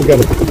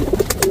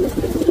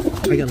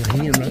got a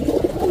hen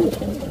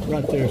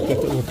right there. It's got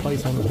that little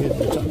place on the head.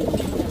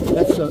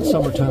 That's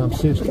summertime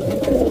sister.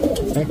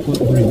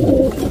 Excellent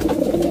breeding.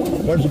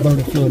 There's a bird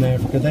that flew in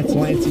Africa. That's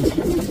Lance's.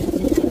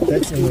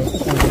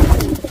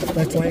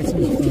 That's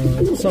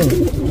Lance's son.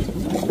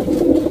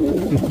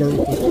 This bird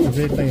with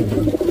the red band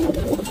on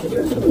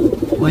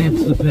it.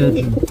 Lance the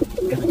pigeon.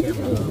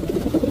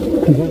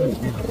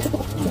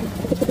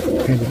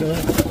 Hand it up.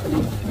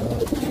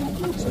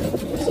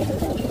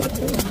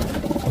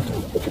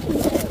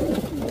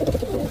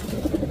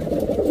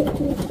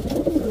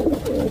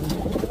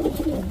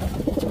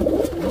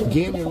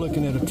 Again, you're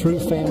looking at a true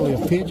family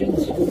of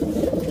pigeons,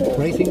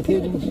 racing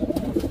pigeons,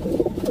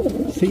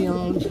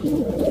 Sions.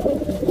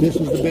 This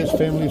is the best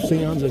family of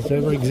Sions that's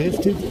ever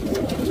existed,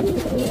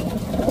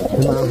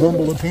 in my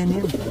humble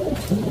opinion.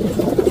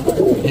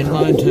 In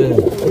mine too.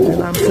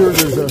 And I'm sure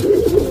there's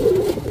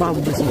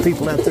probably some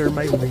people out there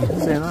maybe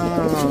saying,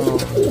 oh,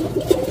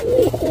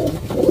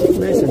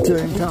 listen to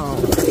him talk.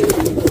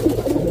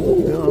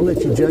 I'll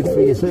let you judge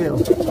for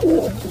yourself.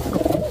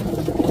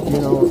 You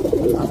know,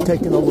 I've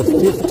taken over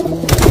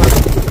 15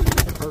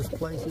 first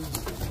places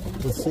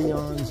with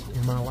Sions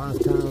in my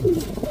lifetime.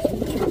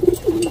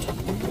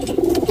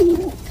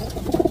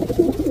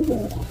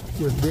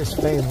 With this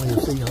family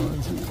of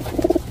Sions.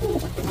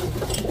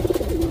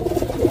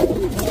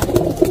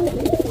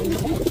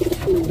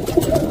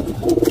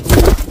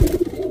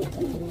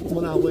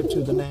 When I went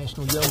to the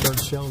National Yellowbird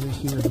Show this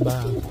year to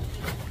buy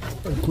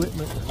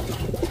equipment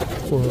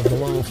for the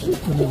Lofts,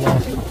 the new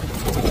Lofts,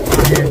 I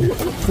had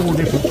 4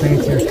 different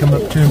fanciers come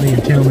up to me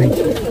and tell me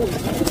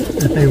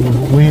that they were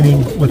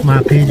winning with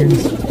my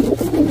pigeons.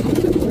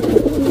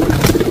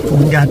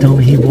 One guy told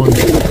me he won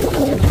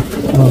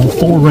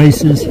 4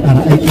 races out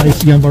of 8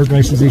 races, young bird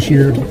races this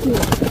year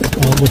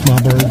with my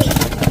birds.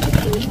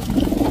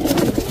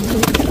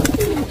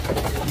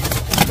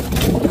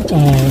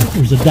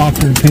 There's a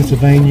doctor in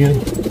Pennsylvania,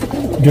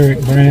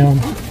 Derek Brown.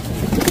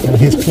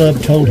 His club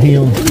told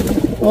him,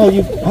 no.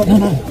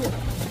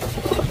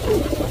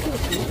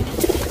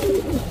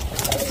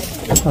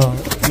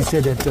 He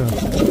said that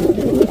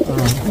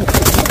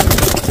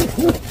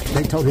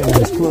they told him in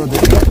his club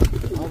that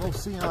all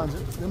those Sions,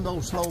 them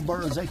those slow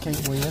birds, they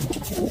can't win.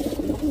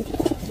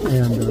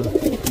 And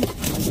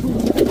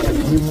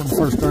he won the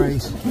first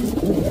race.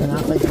 And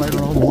I think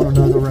later on won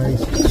another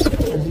race.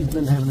 And he's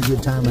been having a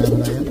good time out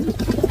of that.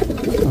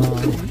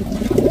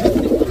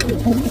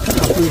 I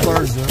flew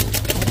birds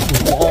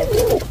with Walt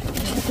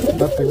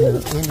up in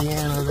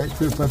Indiana. That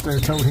group up there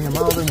told him,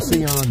 all them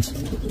Sions,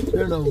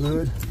 they're no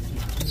good.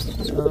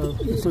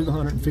 Flew the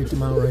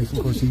 150-mile race. Of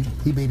course, he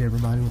beat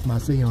everybody with my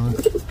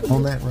Sions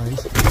on that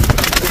race.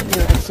 You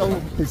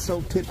know, it's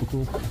so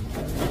typical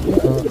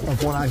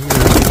of what I hear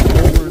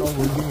over and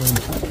over again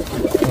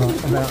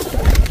about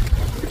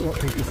what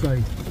people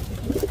say.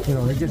 You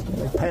know, they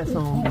pass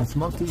on this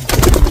monkey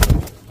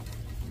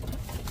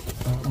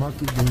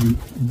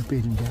in the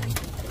pigeon game.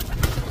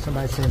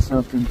 Somebody says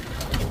something,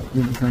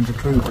 then it becomes a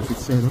truth if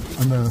it's said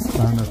enough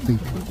by enough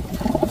people.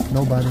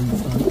 Nobody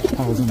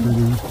pausing to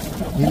do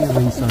any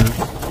research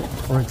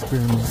or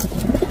experiment.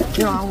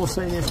 You know, I will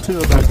say this too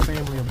about the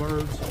family of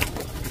birds.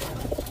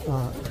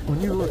 When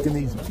you look in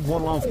these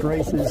one-loft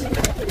races,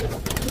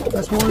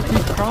 that's one or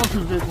two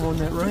crosses that won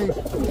that race.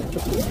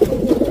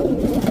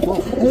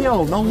 Well,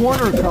 hell, no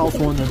wonder a cross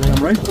won the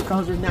damn race,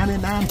 because there's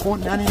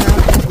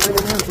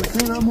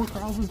 99.99% of them were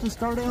crosses to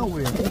start out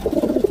with.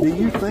 Do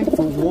you think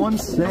for 1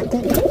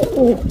 second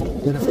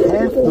that if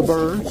half the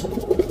birds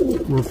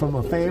were from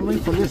a family,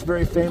 from this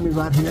very family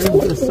right here,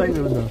 let's say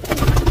they're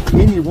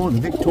any one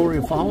of the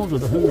Victoria Falls or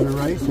the Hoosier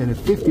race, and if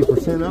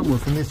 50% of them were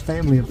from this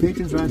family of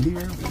pigeons right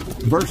here,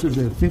 versus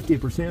the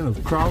 50%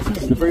 of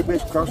crosses, the very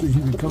best crosses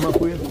you could come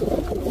up with,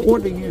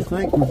 what do you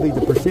think would be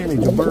the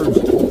percentage of birds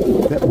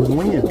that would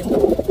win?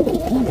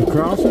 The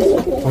crosses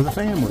or the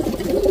family?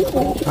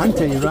 I can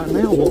tell you right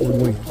now what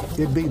would win.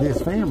 It'd be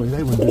this family.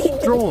 They would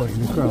destroy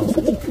the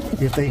crosses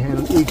if they had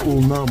an equal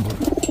number.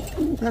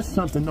 That's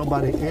something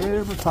nobody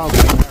ever talks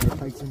about or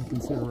takes into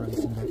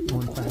consideration, that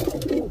one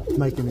factor,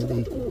 making it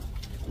equal.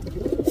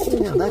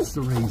 Yeah, that's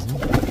the reason.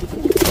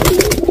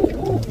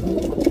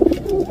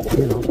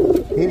 You know,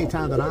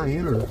 anytime that I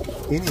enter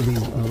any of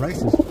these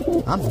races,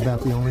 I'm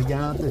about the only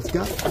guy that's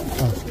got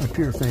a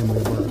pure family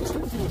of birds.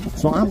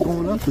 So I'm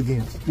going up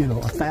against,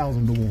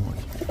 1,000 to 1.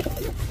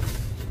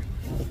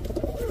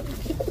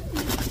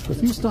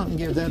 If you stop and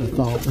give that a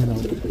thought,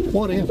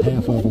 what if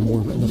half of them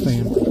were in the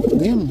family?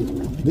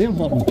 Then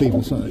what would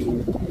people say?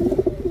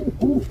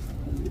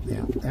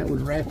 Yeah, that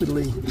would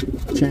rapidly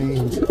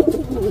change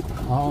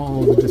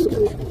all the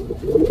discussion.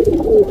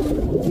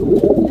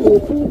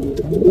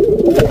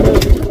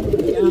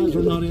 Guys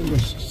are not into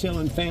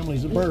selling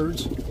families of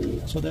birds,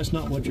 so that's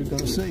not what you're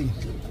going to see.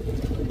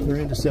 They're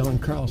into selling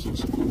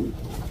crosses.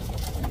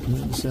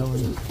 They're into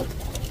selling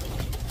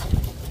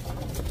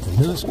the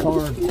newest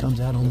card that comes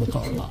out on the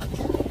card lot.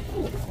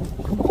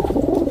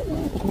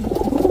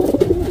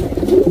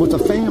 With a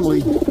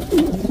family,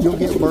 you'll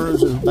get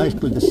birds that are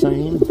basically the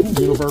same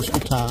universal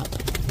type,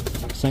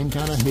 same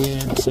kind of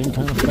head, same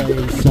kind of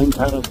face, same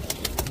kind of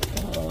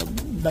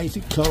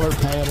basic color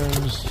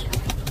patterns,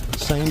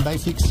 same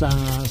basic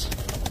size,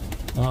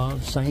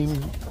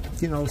 same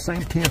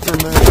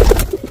temperament,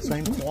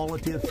 same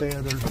quality of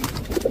feathers.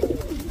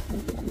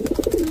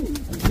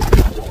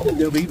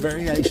 There'll be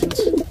variations.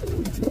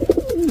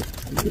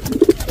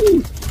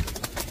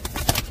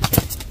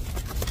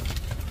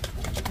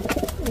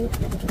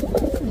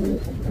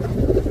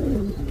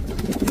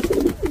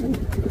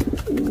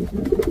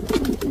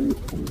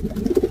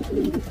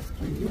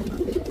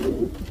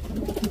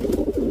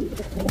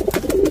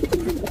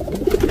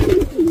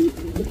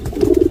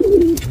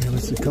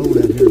 Cold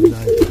out here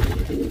today.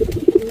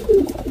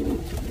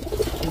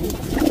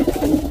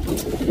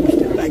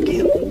 Step back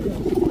in.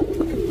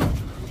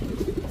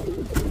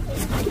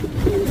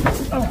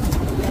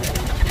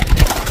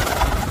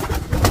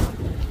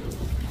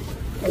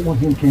 That one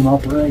him came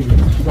off the range.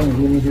 She's going to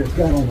get in here. It's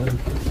got on there.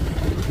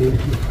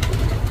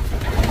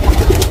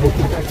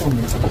 Back on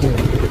there.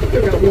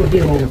 Still got one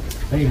him on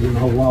hanging the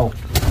whole wall.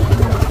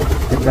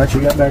 Got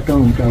you got back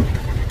on, so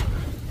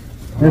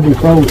they'll be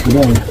froze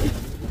today.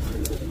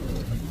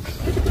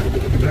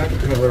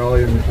 Covered all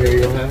your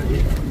material, haven't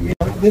you?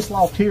 Yeah, this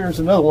loft here is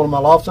another one of my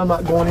lofts. I'm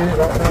not going in it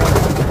right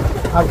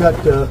now. I've got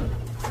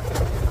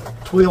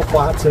 12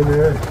 whites in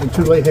there and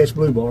 2 lay-hatch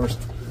blue bars.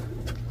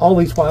 All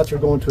these whites are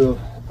going to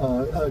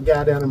a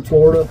guy down in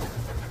Florida,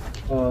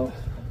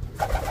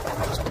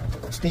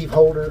 Steve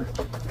Holder.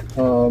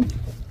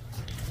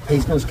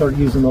 He's going to start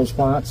using those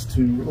whites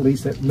to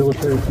lease at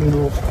military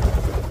funerals.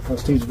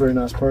 Steve's a very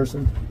nice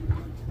person,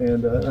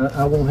 and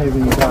I won't have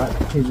any white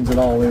pigeons at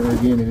all ever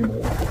again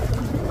anymore.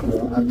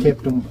 I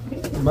kept them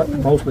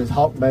mostly as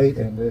hawk bait,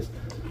 and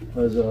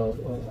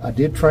I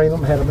did train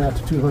them, had them out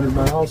to 200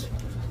 miles,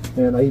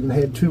 and I even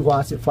had 2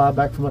 whites that fly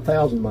back from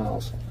 1,000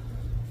 miles,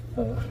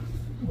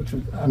 which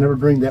I never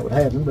dreamed that would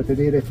happen, but they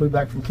did. They flew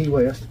back from Key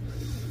West,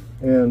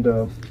 and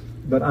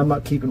but I'm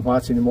not keeping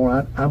whites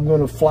anymore. I'm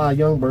going to fly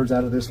young birds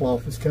out of this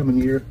loft this coming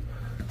year.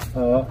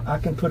 I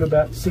can put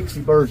about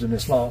 60 birds in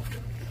this loft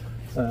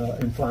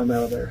and fly them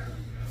out of there.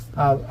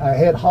 I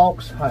had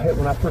hawks.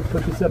 When I first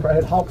put this up, I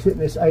had hawks hitting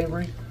this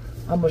aviary.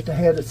 I must have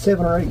had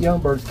 7 or 8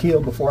 young birds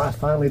killed before I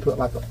finally put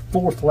like a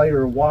 4th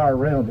layer of wire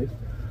around it.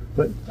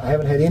 But I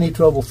haven't had any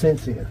trouble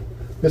since then.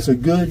 It's a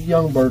good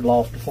young bird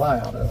loft to fly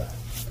out of.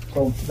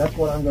 So that's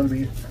what I'm going to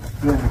be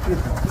doing with this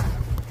one.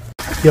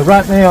 Yeah,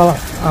 right now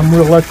I'm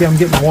real lucky. I'm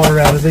getting water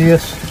out of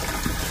this.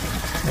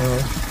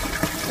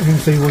 You can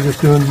see we're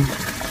just doing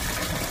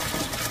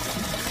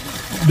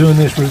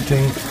this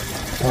routine,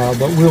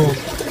 but we'll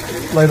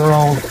later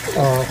on.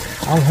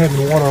 I'm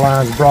having water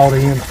lines brought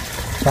in.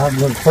 So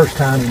for the first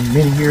time in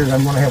many years,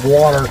 I'm going to have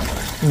water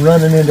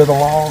running into the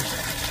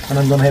lofts, and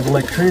I'm going to have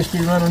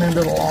electricity running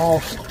into the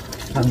lofts.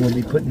 I'm going to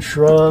be putting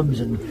shrubs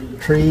and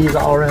trees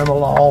all around the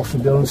lofts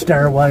and building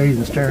stairways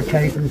and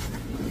staircases.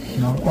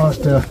 You know, it wants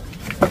to.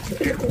 I'm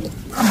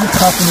just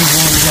topping these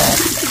ones off.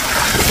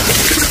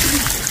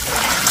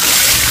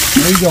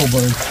 There you go,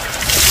 buddy.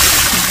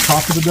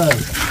 Top of the day.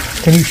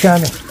 Can you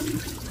shine it?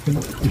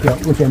 Look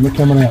at them, they're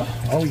coming out.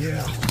 Oh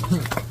yeah.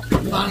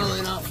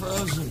 Finally not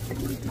frozen.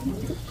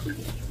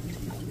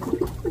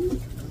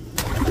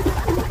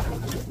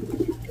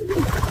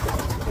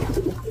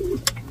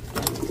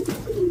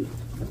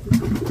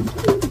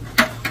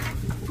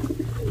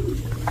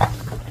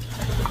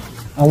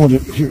 I want to,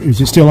 is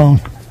it still on?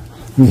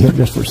 Let me hit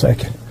just for a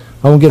second.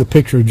 I want to get a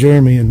picture of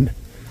Jeremy and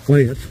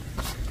Wes.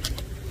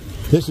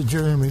 This is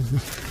Jeremy.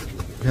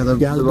 Yeah, the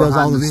guy that does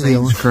all the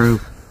videos. Crew.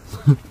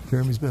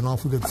 Jeremy's been an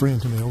awful good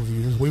friend to me over the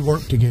years. We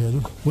work together.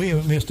 We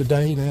haven't missed a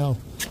day now.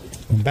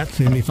 About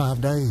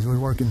 75 days. We're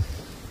working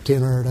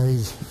 10-hour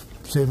days,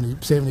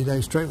 70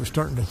 days straight. We're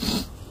starting to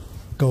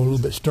go a little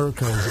bit stir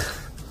crazy.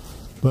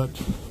 But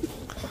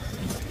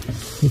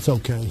it's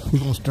okay. We're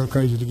going to stir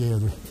crazy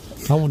together.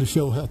 I want to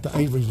show what the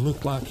aviaries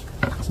look like.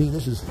 See,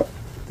 this is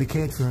the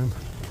catch room.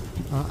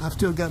 I've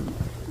still got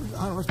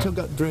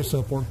dress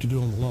up work to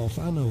do on the loft.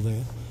 I know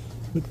that.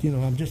 But, you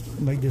know, I've just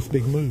made this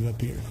big move up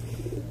here.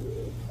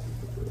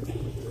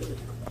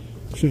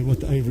 Show you what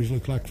the aviaries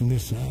look like from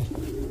this side.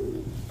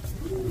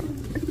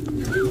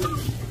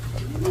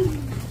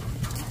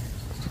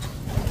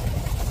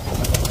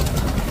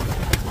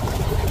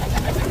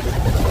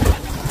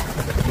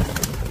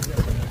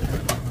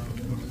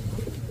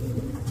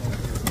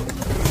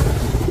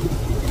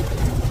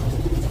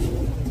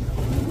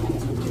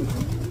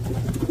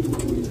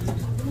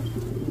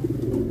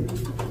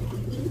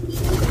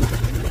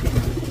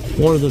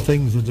 One of the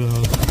things that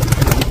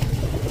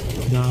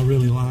I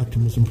really liked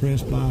and was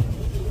impressed by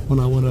when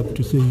I went up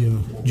to see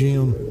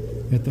Jim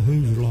at the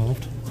Hoosier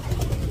Loft,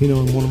 you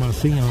know, in one of my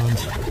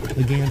Sions,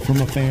 again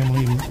from a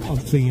family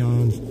of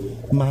Sions,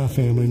 my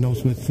family, No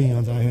Sweat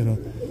Sions, I had a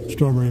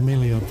Strawberry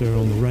Millie up there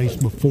on the race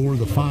before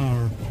the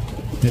fire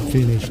that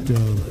finished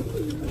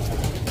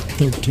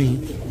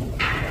 13th.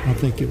 I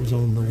think it was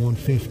on the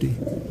 150.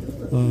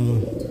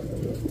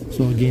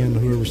 So again,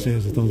 whoever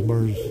says that those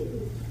birds,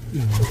 you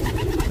know,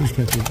 just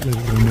have to let it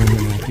remember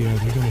that, yeah,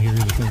 they're going to hear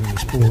anything in the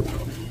sport.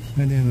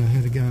 And then I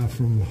had a guy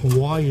from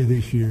Hawaii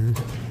this year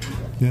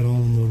that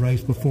on the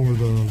race before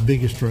the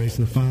biggest race,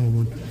 the final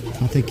one,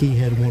 I think he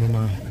had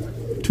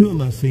two of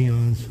my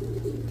Sions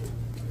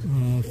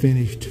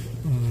finished,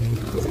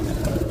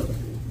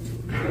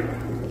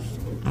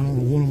 I don't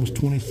know, one of them was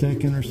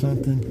 22nd or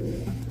something,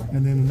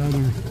 and then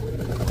another,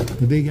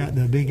 the Big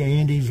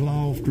Andy's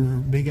Loft or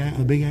Big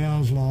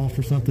Al's Loft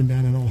or something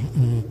down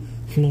in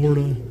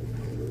Florida.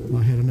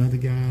 I had another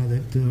guy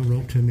that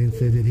wrote to me and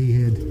said that he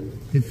had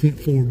sent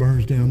 4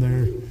 birds down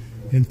there,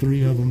 and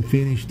 3 of them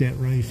finished that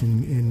race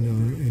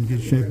in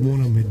good shape.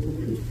 One of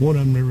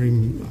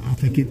them, I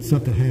think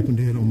something happened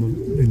to it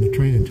in the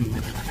training time,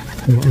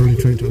 early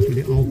training times.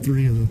 But all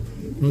 3 of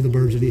the other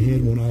birds that he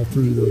had went all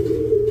through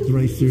the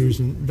race series,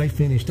 and they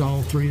finished.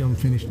 All 3 of them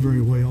finished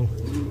very well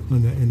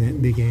in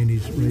that Big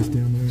Andy's race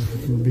down there,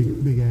 or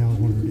Big Al,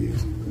 whatever it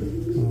is.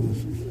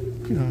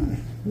 You know,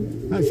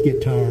 I just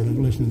get tired of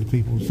listening to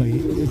people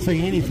say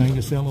anything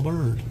to sell a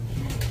bird.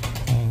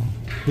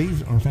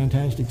 These are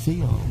fantastic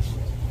Sions,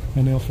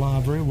 and they'll fly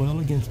very well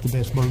against the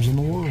best birds in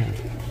the world.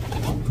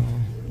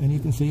 And you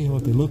can see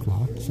what they look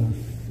like. So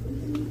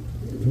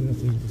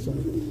that's easy to say.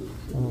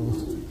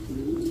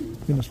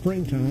 In the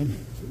springtime,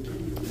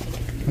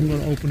 I'm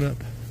going to open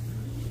up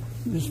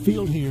this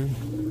field here.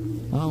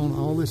 I own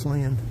all this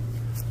land.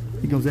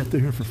 It goes out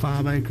through here for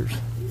 5 acres.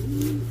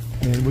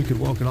 And we could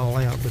walk it all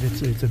out, but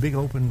it's a big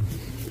open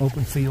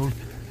field.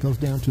 Goes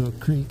down to a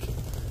creek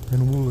in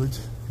the woods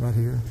right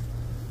here,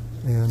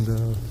 and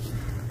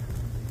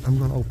I'm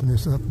going to open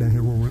this up down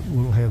here where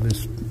we'll have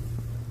this,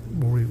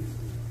 where we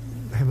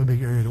have a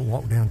big area to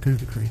walk down to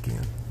the creek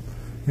in.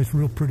 It's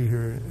real pretty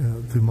here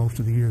through most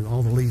of the year.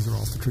 All the leaves are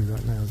off the tree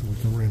right now as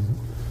we're in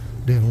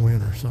dead of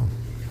winter. So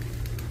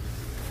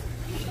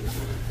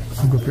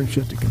I'm going to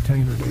shut the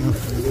container down.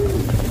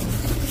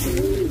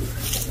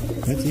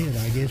 That's it,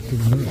 I guess,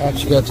 pretty much. I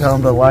just got to tell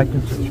them to like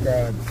and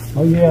subscribe.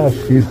 Oh yeah,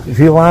 if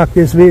you like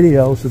this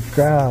video,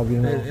 subscribe. You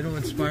know, it'll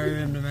inspire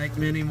him to make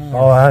many more.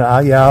 Oh,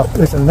 yeah.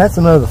 Listen, that's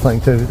another thing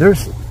too.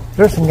 There's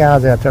some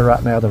guys out there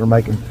right now that are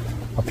making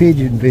a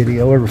pigeon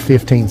video every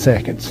 15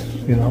 seconds.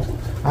 You know,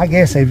 I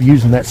guess they're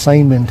using that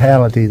same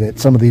mentality that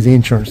some of these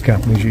insurance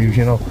companies use.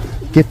 You know,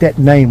 get that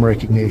name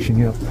recognition.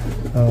 You know,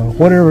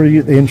 whatever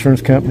the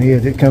insurance company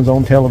is, it comes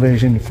on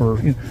television for.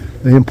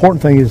 The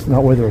important thing is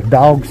not whether a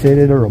dog said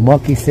it or a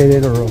monkey said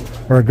it or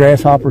a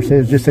grasshopper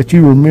said it, just that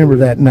you remember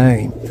that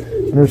name.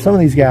 And there's some of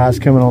these guys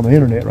coming on the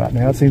internet right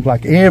now. It seems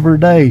like every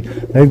day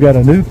they've got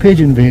a new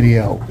pigeon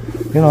video.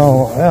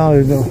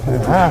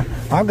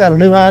 I've got a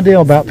new idea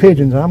about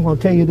pigeons, and I'm going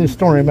to tell you this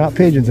story about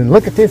pigeons, and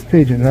look at this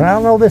pigeon, and I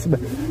don't know this. But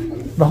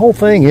the whole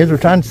thing is they're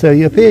trying to sell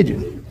you a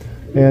pigeon,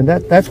 and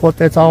that's what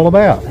that's all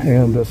about.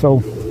 And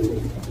so,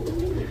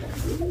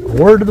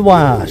 word to the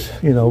wise,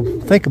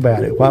 think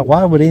about it.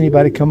 Why would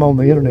anybody come on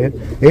the internet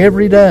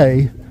every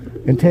day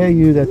and tell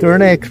you that they're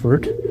an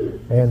expert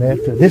and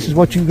that this is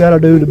what you've got to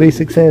do to be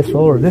successful,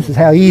 or this is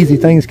how easy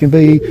things can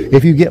be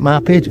if you get my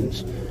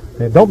pigeons?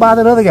 And don't buy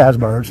that other guy's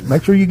birds.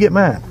 Make sure you get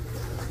mine.